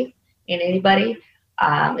have faith in anybody, it's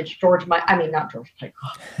not George Michael.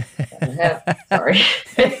 Sorry.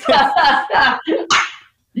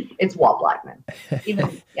 It's Walt Blackman.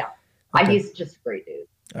 He's just a great dude.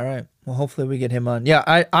 All right. Well, hopefully we get him on. Yeah,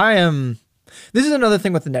 I am. This is another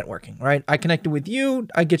thing with the networking, right? I connected with you,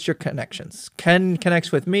 I get your connections. Ken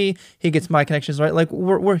connects with me, he gets my connections, right? Like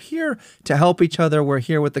we're here to help each other. We're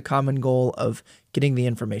here with the common goal of getting the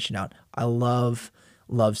information out. I love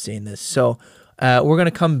seeing this. So we're going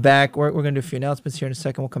to come back. We're going to do a few announcements here in a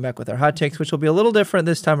second. We'll come back with our hot takes, which will be a little different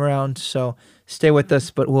this time around. So stay with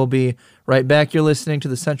us, but we'll be right back. You're listening to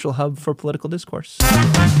the Central Hub for Political Discourse.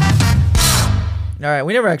 All right,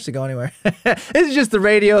 we never actually go anywhere. This is just the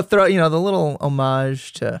radio the little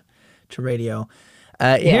homage to radio.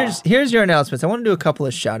 Here's your announcements. I want to do a couple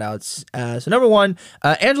of shout outs. So number one,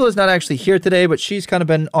 Angela's not actually here today, but she's kind of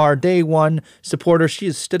been our day one supporter. She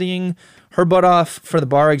is studying her butt off for the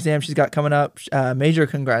bar exam she's got coming up. Major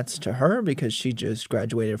congrats to her because she just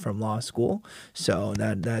graduated from law school. So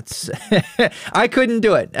that's I couldn't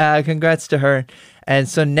do it. Congrats to her. And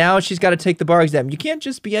so now she's got to take the bar exam. You can't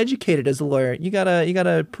just be educated as a lawyer. You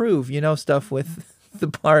gotta prove stuff with the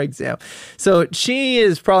bar exam. So she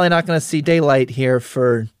is probably not going to see daylight here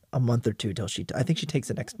for a month or two till I think she takes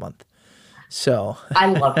it next month. So I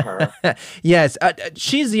love her. Yes.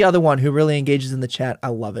 She's the other one who really engages in the chat. I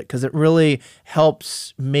love it because it really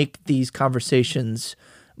helps make these conversations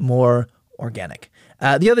more organic.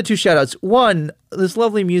 The other two shout outs. One, this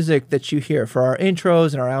lovely music that you hear for our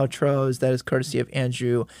intros and our outros, that is courtesy of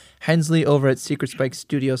Andrew Hensley over at Secret Spike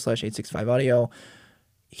Studio /865 Audio.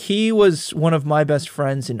 He was one of my best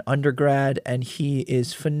friends in undergrad, and he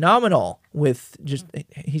is phenomenal with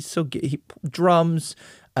drums,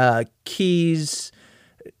 keys,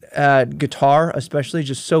 guitar, especially,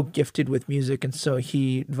 just so gifted with music. And so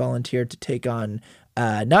he volunteered to take on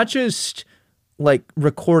not just like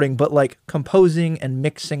recording, but like composing and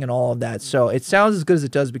mixing and all of that. So it sounds as good as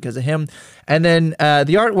it does because of him. And then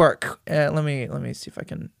the artwork, let me see if I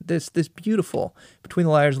can, this beautiful Between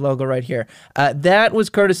the Liars logo right here. That was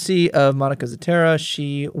courtesy of Monica Zatera.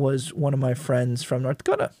 She was one of my friends from North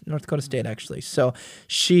Dakota State, actually. So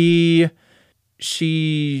she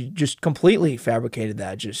just completely fabricated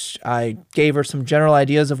that. I gave her some general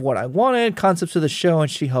ideas of what I wanted, concepts of the show, and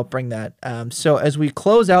she helped bring that. So as we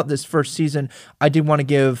close out this first season, I did want to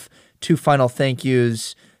give two final thank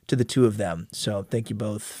yous to the two of them. So thank you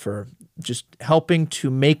both for just helping to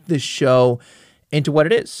make this show into what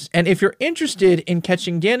it is. And if you're interested in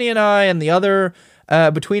catching Danny and I and the other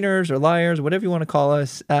betweeners or liars, whatever you want to call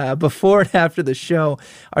us, before and after the show,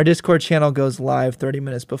 our Discord channel goes live 30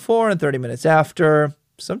 minutes before and 30 minutes after,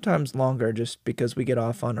 sometimes longer, just because we get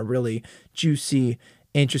off on a really juicy,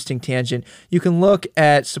 interesting tangent. You can look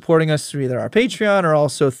at supporting us through either our Patreon or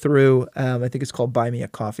also through, I think it's called Buy Me a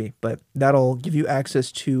Coffee, but that'll give you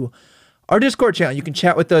access to our Discord channel. You can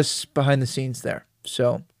chat with us behind the scenes there.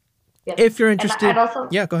 So if you're interested,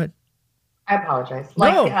 yeah, go ahead. I apologize.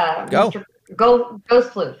 No, go. Ghost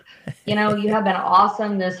Floof. You have been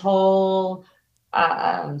awesome this whole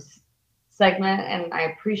segment, and I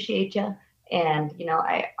appreciate you. And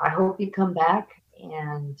I hope you come back,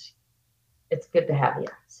 and it's good to have you.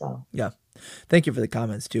 So yeah, thank you for the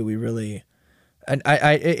comments too. We really, and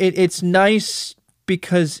it's nice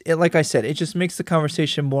because like I said, it just makes the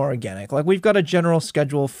conversation more organic. Like we've got a general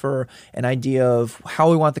schedule for an idea of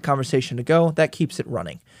how we want the conversation to go. That keeps it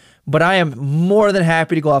running. But I am more than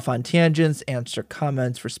happy to go off on tangents, answer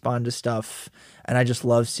comments, respond to stuff, and I just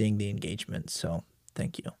love seeing the engagement. So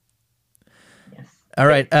thank you. Yes. All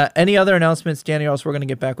right. Any other announcements, Danny, or else we're going to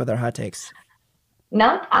get back with our hot takes?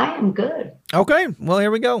 No, I am good. Okay. Well,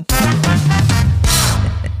 here we go.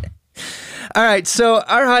 All right. So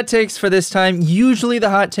our hot takes for this time, usually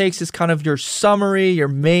the hot takes is kind of your summary, your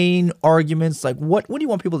main arguments. Like what do you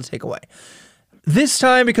want people to take away? This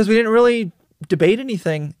time, because we didn't really debate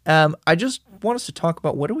anything, I just want us to talk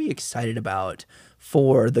about what are we excited about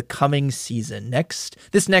for the coming season,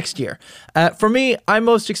 this next year. For me, I'm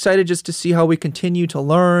most excited just to see how we continue to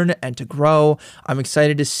learn and to grow. I'm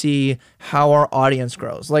excited to see how our audience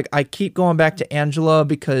grows. Like, I keep going back to Angela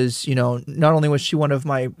because, you know, not only was she one of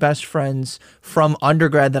my best friends from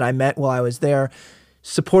undergrad that I met while I was there,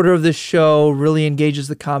 supporter of this show, really engages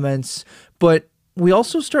the comments, but we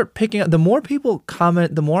also start picking up, the more people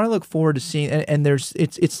comment, the more I look forward to seeing, and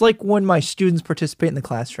it's like when my students participate in the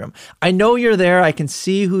classroom. I know you're there. I can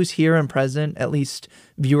see who's here and present, at least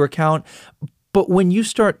viewer count. But when you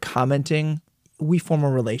start commenting, we form a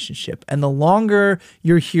relationship. And the longer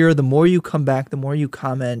you're here, the more you come back, the more you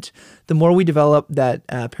comment, the more we develop that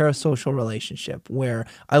parasocial relationship where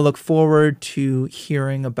I look forward to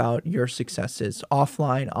hearing about your successes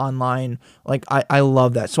offline, online. Like, I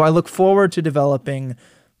love that. So I look forward to developing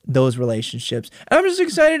those relationships. And I'm just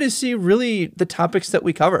excited to see really the topics that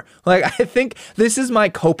we cover. Like, I think this is my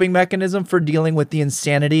coping mechanism for dealing with the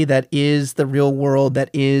insanity that is the real world, that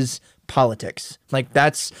is politics. Like,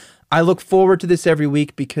 I look forward to this every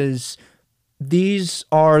week because these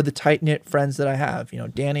are the tight-knit friends that I have. You know,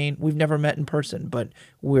 Danny, we've never met in person, but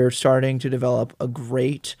we're starting to develop a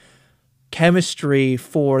great chemistry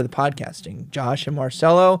for the podcasting. Josh and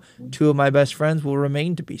Marcelo, two of my best friends, will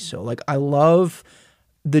remain to be so. Like, I love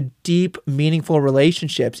the deep, meaningful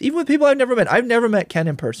relationships, even with people I've never met. I've never met Ken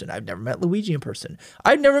in person. I've never met Luigi in person.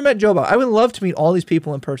 I've never met Joe Bob. I would love to meet all these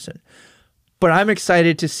people in person. But I'm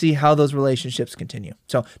excited to see how those relationships continue.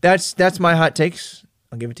 So that's my hot takes.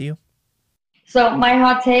 I'll give it to you. So my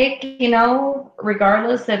hot take, you know,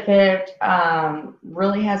 regardless if it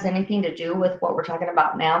really has anything to do with what we're talking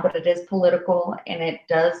about now, but it is political and it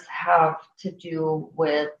does have to do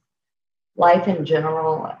with life in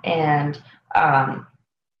general. And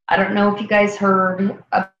I don't know if you guys heard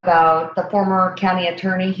about the former county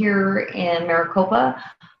attorney here in Maricopa,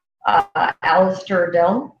 Alistair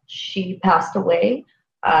Dell. She passed away.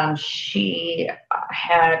 She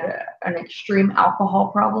had an extreme alcohol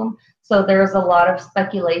problem. So there's a lot of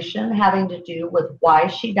speculation having to do with why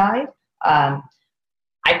she died. I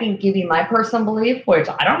can give you my personal belief, which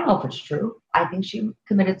I don't know if it's true. I think she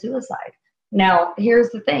committed suicide. Now, here's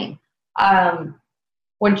the thing.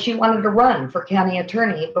 When she wanted to run for county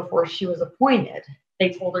attorney before she was appointed, they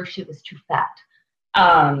told her she was too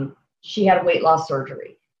fat. She had weight loss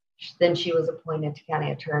surgery. Then she was appointed to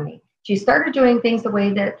county attorney. She started doing things the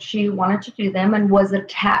way that she wanted to do them and was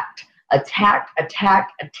attacked.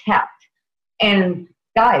 And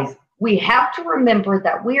guys, we have to remember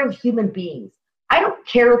that we are human beings. I don't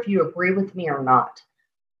care if you agree with me or not.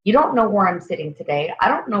 You don't know where I'm sitting today. I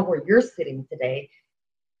don't know where you're sitting today.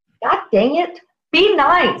 God dang it, be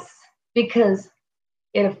nice, because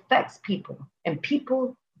it affects people, and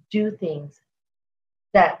people do things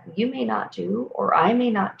that you may not do or I may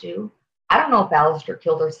not do. I don't know if Alistair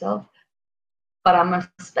killed herself, but I'm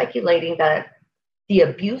speculating that the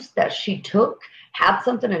abuse that she took had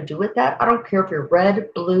something to do with that. I don't care if you're red,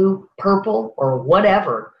 blue, purple, or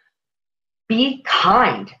whatever. Be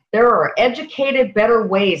kind. There are educated, better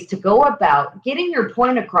ways to go about getting your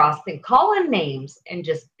point across than calling names and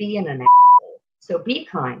just being an asshole. So be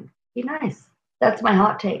kind. Be nice. That's my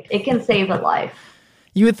hot take. It can save a life.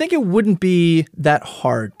 You would think it wouldn't be that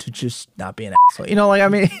hard to just not be an asshole. You know, like, I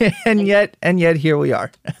mean, and yet here we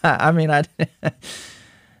are. I mean, I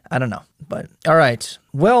don't know, but all right.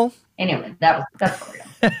 Well, anyway, that's for real.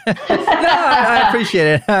 No, I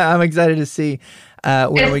appreciate it. I'm excited to see where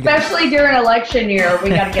we go. Especially during election year, we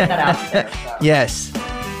got to get that out there. So. Yes.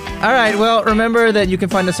 All right. Well, remember that you can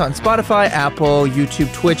find us on Spotify, Apple,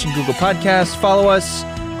 YouTube, Twitch, and Google Podcasts. Follow us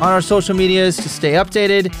on our social medias to stay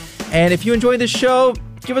updated. And if you enjoy this show,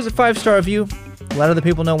 give us a 5-star review. Let other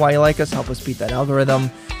people know why you like us. Help us beat that algorithm.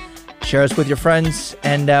 Share us with your friends.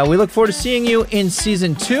 And we look forward to seeing you in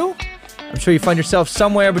Season 2. I'm sure you find yourself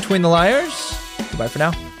somewhere between the liars. Goodbye for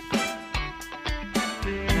now.